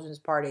for children's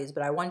parties,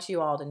 but I want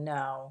you all to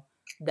know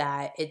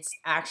that it's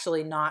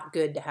actually not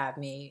good to have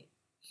me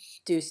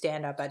do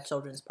stand-up at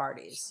children's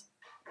parties,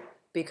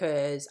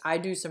 because I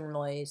do some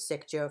really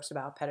sick jokes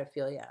about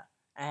pedophilia,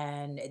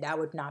 and that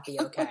would not be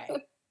okay.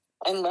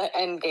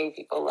 and gay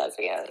people,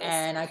 lesbians,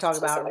 and I talk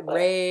about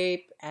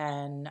rape,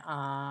 and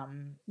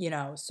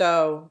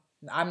so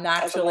I'm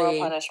actually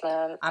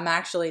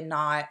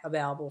not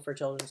available for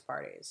children's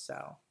parties.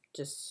 So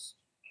just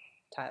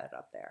tie that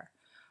up there.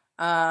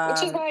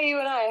 Which is why you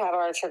and I have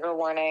our trigger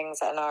warnings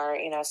and our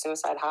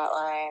suicide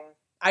hotline.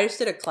 I just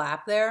did a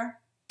clap there.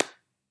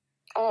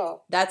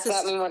 Oh, does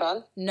that mean we're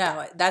done?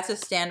 No, that's a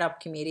stand-up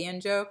comedian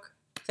joke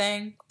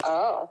thing.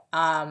 Oh,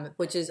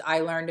 which is, I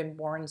learned in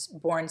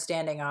Born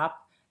Standing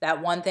Up,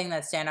 that one thing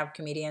that stand-up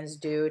comedians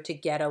do to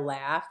get a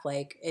laugh,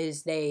 like,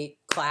 is they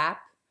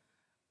clap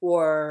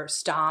or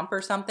stomp or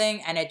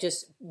something, and it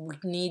just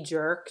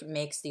knee-jerk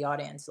makes the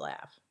audience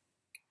laugh.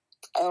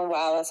 Oh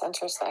wow, that's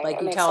interesting. Like,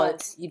 you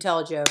tell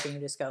a joke and you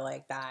just go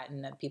like that,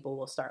 and then people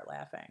will start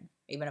laughing,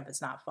 even if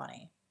it's not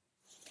funny.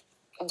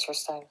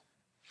 Interesting.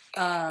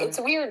 It's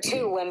weird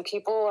too when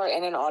people are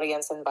in an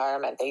audience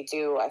environment. I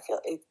feel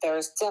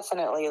there's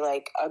definitely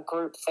like a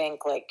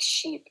groupthink, like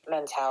sheep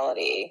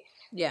mentality.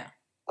 Yeah.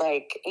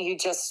 Like, I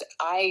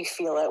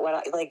feel it when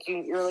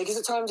you're like, is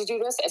it time to do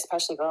this?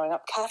 Especially growing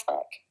up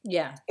Catholic.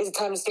 Yeah. Is it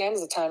time to stand?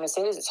 Is it time to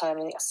sit? Is it time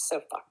to... It's so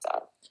fucked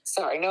up.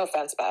 Sorry, no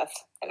offense, Beth.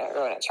 I know you're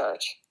going to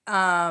church.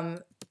 I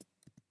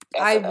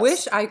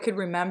wish I could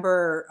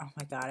remember. Oh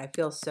my God, I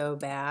feel so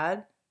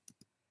bad.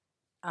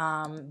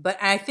 But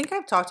I think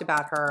I've talked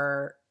about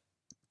her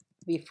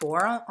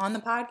before on the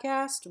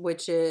podcast,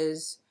 which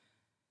is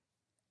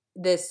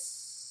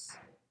this.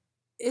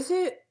 Is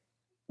it?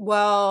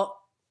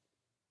 Well,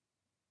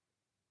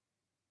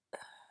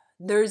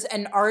 there's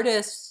an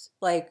artist,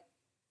 like,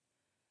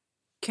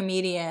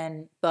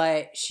 comedian,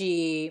 but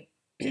she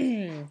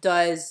very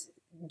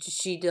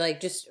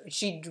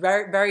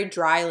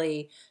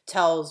dryly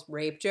tells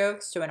rape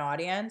jokes to an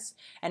audience,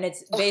 and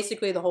it's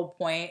basically, the whole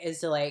point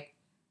is to like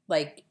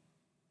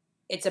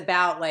it's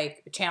about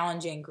like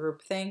challenging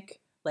groupthink,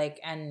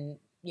 like, and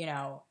you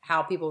know,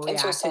 how people react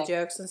to Interesting.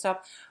 jokes and stuff.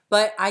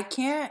 But I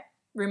can't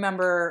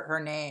remember her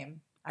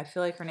name. I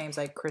feel like her name's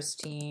like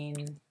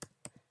Christine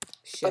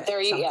shit But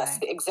there you, something. yes,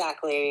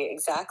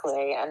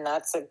 exactly. And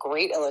that's a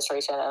great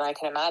illustration. And I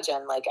can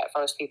imagine, like, at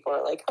first people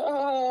are like,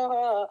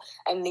 ah.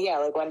 And yeah,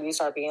 like, when you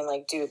start being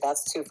like, dude,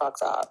 that's too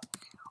fucked up,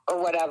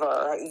 or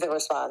whatever the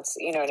response,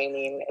 you know what I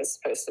mean, is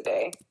supposed to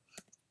be.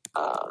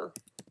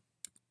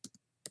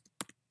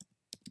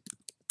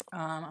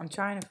 I'm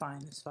trying to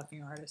find this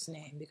fucking artist's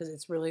name because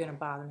it's really gonna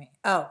bother me.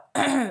 Oh,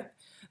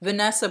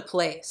 Vanessa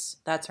Place.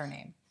 That's her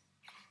name.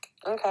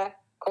 Okay,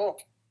 cool.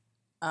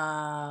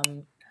 I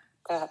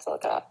have to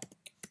look it up.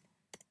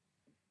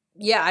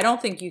 Yeah, I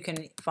don't think you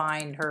can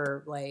find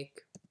her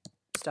like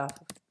stuff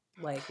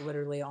like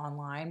literally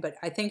online, but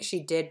I think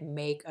she did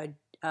make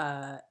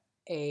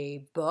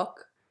a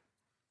book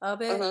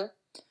of it. Mm-hmm.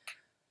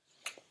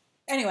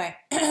 Anyway,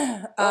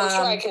 I'm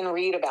sure I can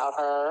read about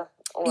her.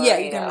 Or, yeah,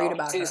 you can read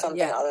about do her. something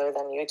Yeah. other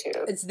than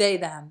YouTube. It's they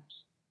them.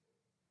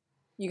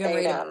 You can They,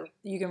 read them.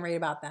 You can read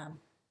about them.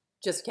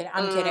 Just kidding.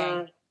 I'm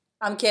kidding.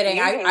 I'm kidding.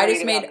 You can I read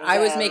just made. about I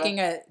was them. making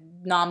a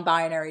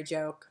non-binary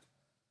joke,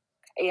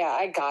 Yeah,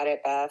 I got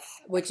it, Beth.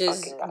 which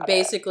is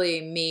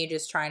basically me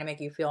just trying to make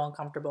you feel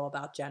uncomfortable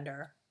about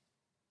gender.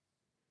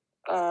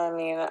 I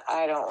mean,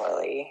 I don't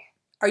really.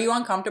 Are you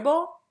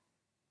uncomfortable?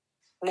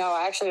 No,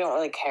 I actually don't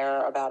really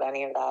care about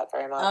any of that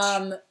very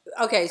much.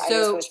 Okay, so I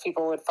just wish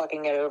people would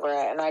fucking get over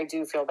it, and I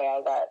do feel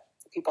bad that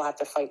people have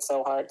to fight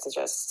so hard to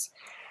just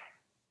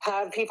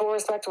have people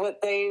respect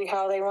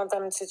how they want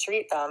them to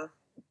treat them.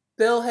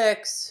 Bill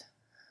Hicks,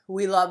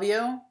 we love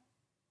you.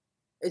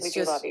 We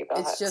do love you, Bill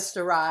It's Hicks. just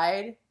a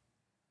ride.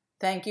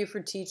 Thank you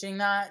for teaching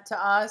that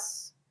to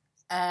us,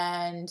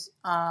 and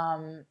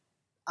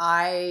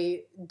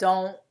I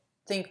don't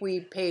think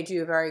we paid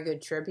you a very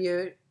good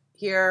tribute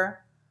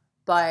here,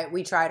 but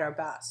we tried our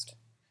best.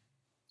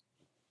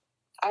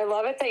 I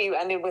love it that you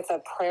ended with a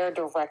prayer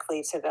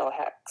directly to Bill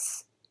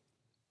Hicks.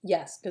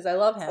 Yes, because I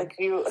love him. Like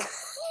you,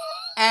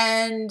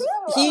 and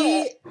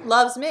he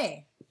loves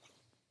me.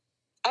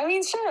 I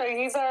mean, sure,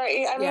 he's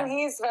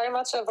he's very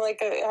much of like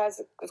has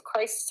a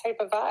Christ type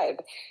of vibe.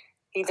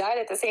 He died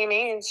at the same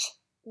age.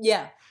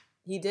 Yeah,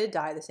 he did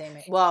die the same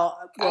age. Well,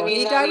 I mean,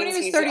 he died when he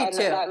was 32.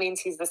 That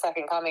means he's the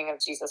second coming of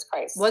Jesus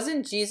Christ.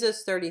 Wasn't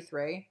Jesus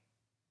 33?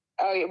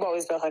 Oh, what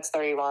was Bill Hicks,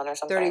 31 or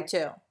something?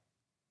 32.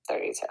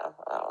 32.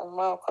 Oh,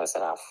 well, close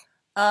enough.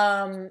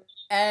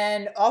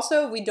 And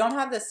also, we don't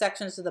have the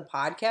sections of the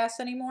podcast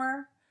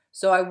anymore.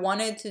 So I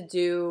wanted to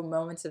do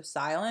moments of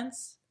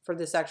silence for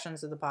the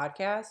sections of the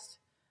podcast.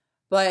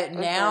 But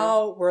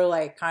now we're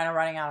like kind of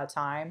running out of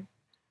time.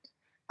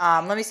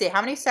 Let me see.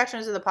 How many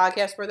sections of the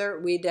podcast were there?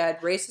 We did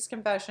Racist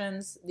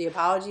Confessions, the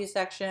Apology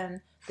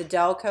section, the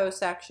Delco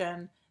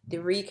section, the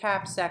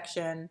Recap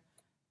section.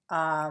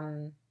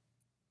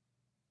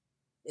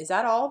 Is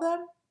that all of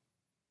them?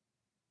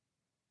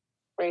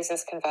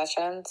 Racist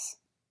Confessions.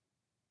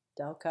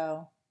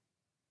 Delco.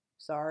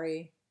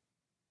 Sorry.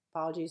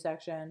 Apology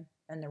section.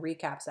 And the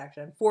Recap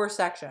section. 4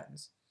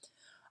 sections.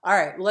 All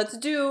right, let's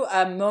do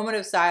a moment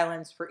of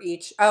silence for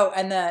each. Oh,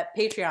 and the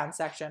Patreon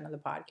section of the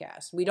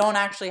podcast. We don't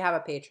actually have a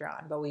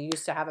Patreon, but we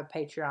used to have a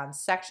Patreon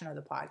section of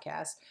the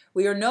podcast.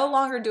 We are no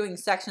longer doing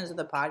sections of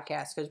the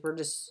podcast because we're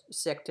just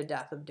sick to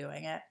death of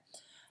doing it.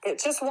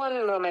 Just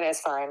one moment is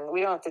fine.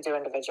 We don't have to do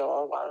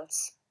individual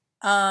ones.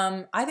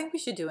 I think we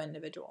should do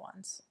individual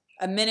ones.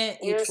 A minute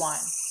each one.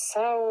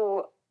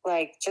 So,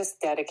 like, just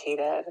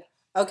dedicated.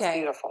 Okay. It's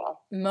beautiful.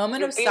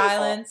 Moment of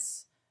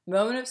silence.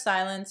 Moment of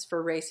silence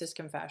for Racist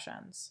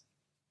Confessions.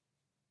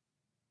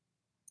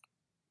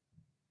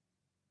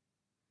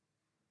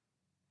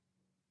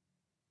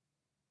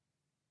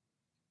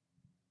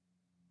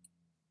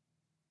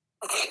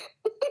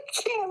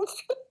 Can't.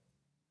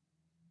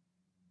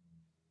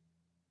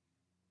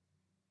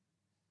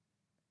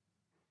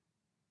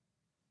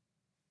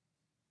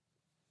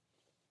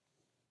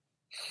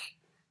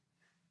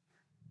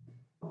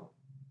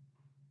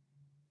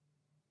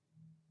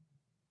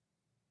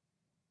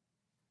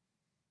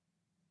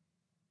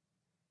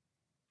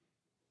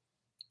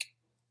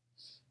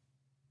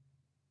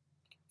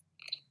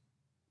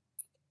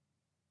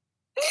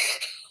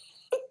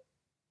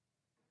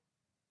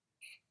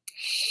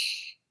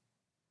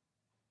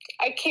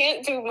 I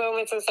can't do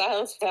moments of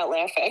silence without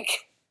laughing.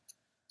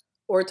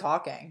 Or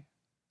talking.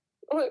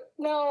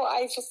 No,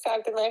 I've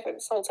been laughing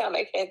this whole time.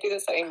 I can't do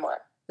this anymore.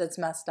 That's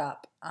messed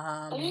up.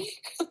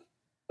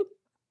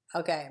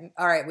 Okay.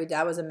 All right.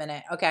 That was a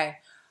minute. Okay.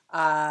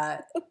 Bye,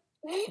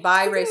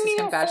 Racist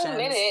Confessions.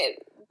 Minute.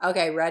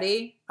 Okay,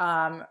 ready?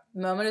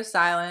 Moment of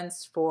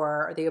silence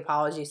for the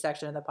apology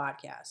section of the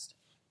podcast.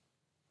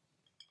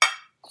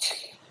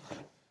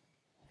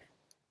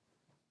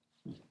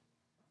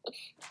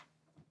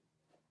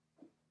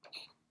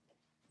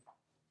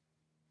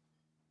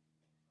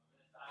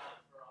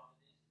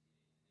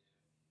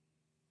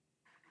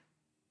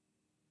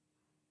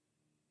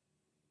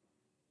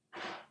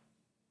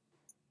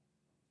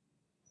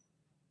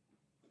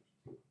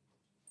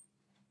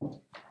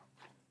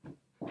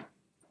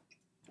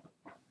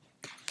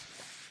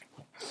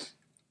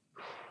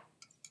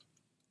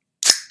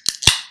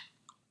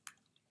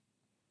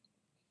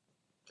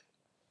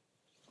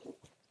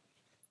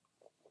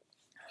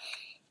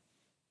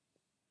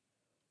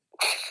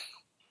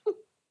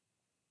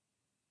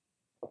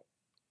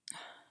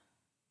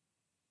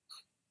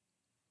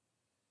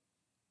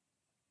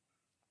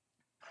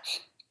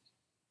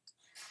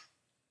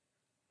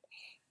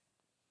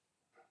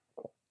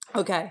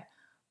 Okay.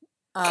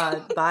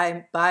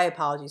 Bye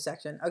apology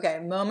section. Okay,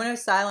 moment of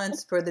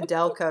silence for the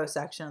Delco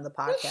section of the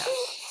podcast.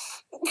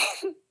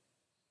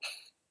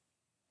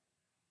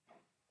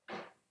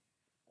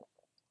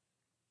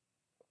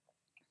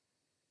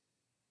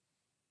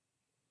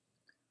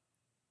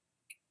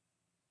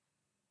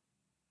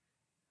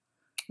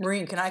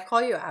 Maureen, can I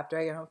call you after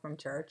I get home from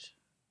church?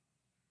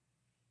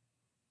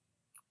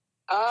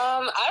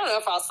 I don't know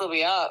if I'll still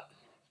be up.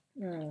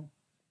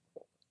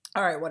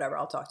 All right, whatever.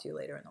 I'll talk to you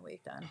later in the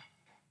week then.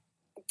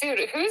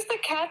 Dude, who's the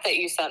cat that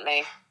you sent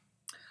me?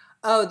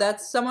 Oh,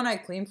 that's someone I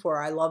clean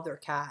for. I love their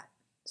cat.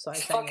 So I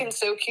It's sent fucking you.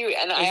 so cute.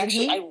 And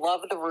Isn't I he?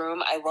 love the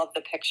room. I love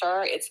the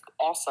picture. It's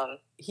awesome.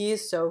 He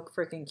is so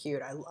freaking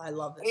cute. I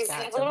love this His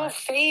cat so little much.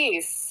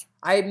 face.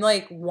 I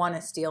like want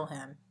to steal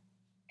him.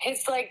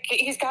 It's like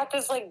he's got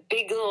this like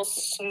big little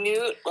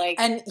snoot, like,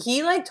 And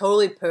he like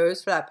totally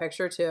posed for that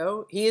picture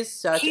too. He is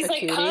such he's a like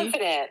cutie.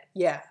 confident.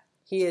 Yeah,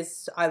 he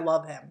is. I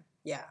love him.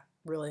 Yeah,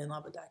 really in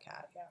love with that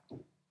cat. Yeah.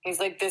 He's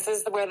like, this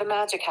is where the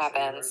magic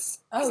happens.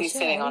 Oh, He's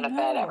shit, sitting I on a didn't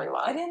bed, know.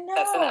 everyone. I didn't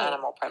That's an know.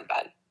 animal print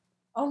bed.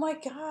 Oh my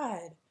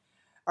god.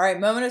 All right,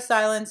 moment of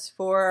silence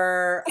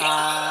for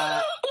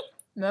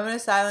moment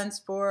of silence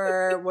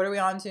for what are we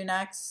on to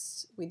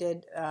next? We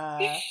did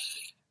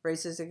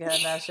racist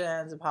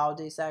confessions,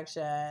 apology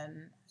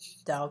section,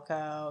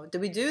 Delco. Did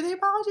we do the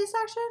apology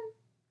section?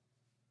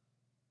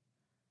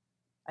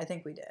 I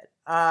think we did.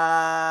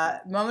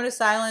 Moment of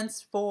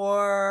silence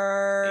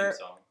for Theme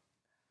song.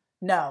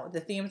 No, the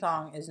theme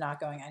song is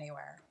not going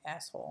anywhere,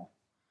 asshole.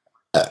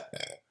 The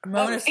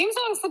Moment of, theme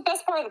song's the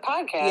best part of the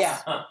podcast. Yeah.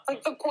 It's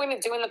like the point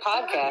of doing the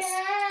podcast.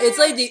 it's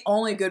like the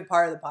only good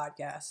part of the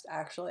podcast,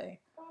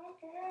 actually.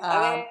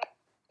 I mean,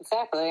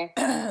 exactly.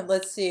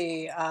 Let's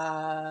see.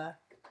 I've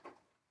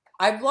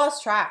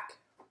lost track.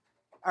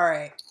 All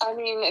right. I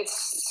mean, it's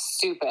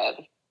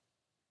stupid.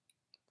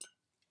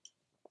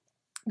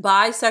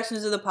 Buy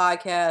sections of the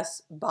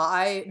podcast,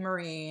 buy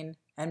Marine,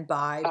 and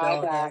buy Bye,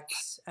 Bill Jack.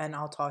 Hicks. And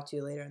I'll talk to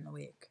you later in the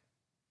week.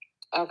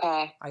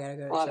 Okay. I gotta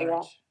go to Love church.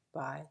 you.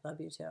 Bye. Love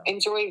you too.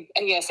 Enjoy.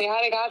 Yeah, say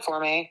hi to God for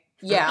me.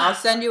 Yeah, I'll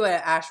send you an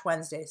Ash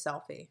Wednesday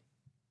selfie.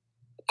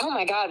 Oh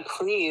my God,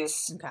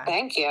 please. Okay.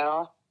 Thank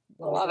you.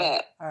 Love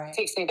it. All right.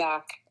 Takes me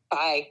back.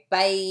 Bye.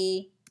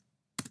 Bye.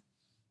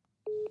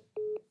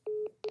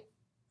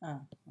 Oh,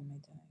 let me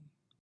tell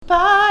you.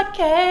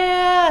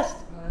 Podcast.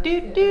 Do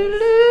do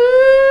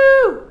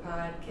do.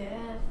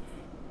 Podcast.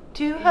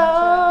 Two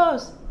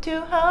hoes.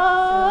 Two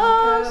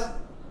hoes.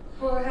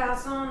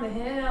 Whorehouse on the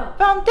hill.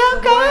 From The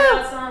Delco.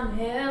 whorehouse on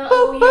the hill. Boop,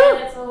 Oh boop.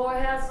 yeah, it's a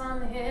whorehouse on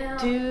the hill.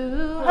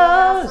 Two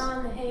Whorehouse hoes.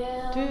 on the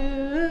hill.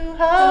 Two Don't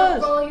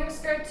hoes. roll your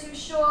skirt too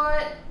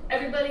short.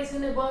 Everybody's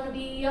gonna wanna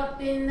be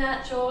up in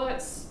that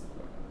shorts.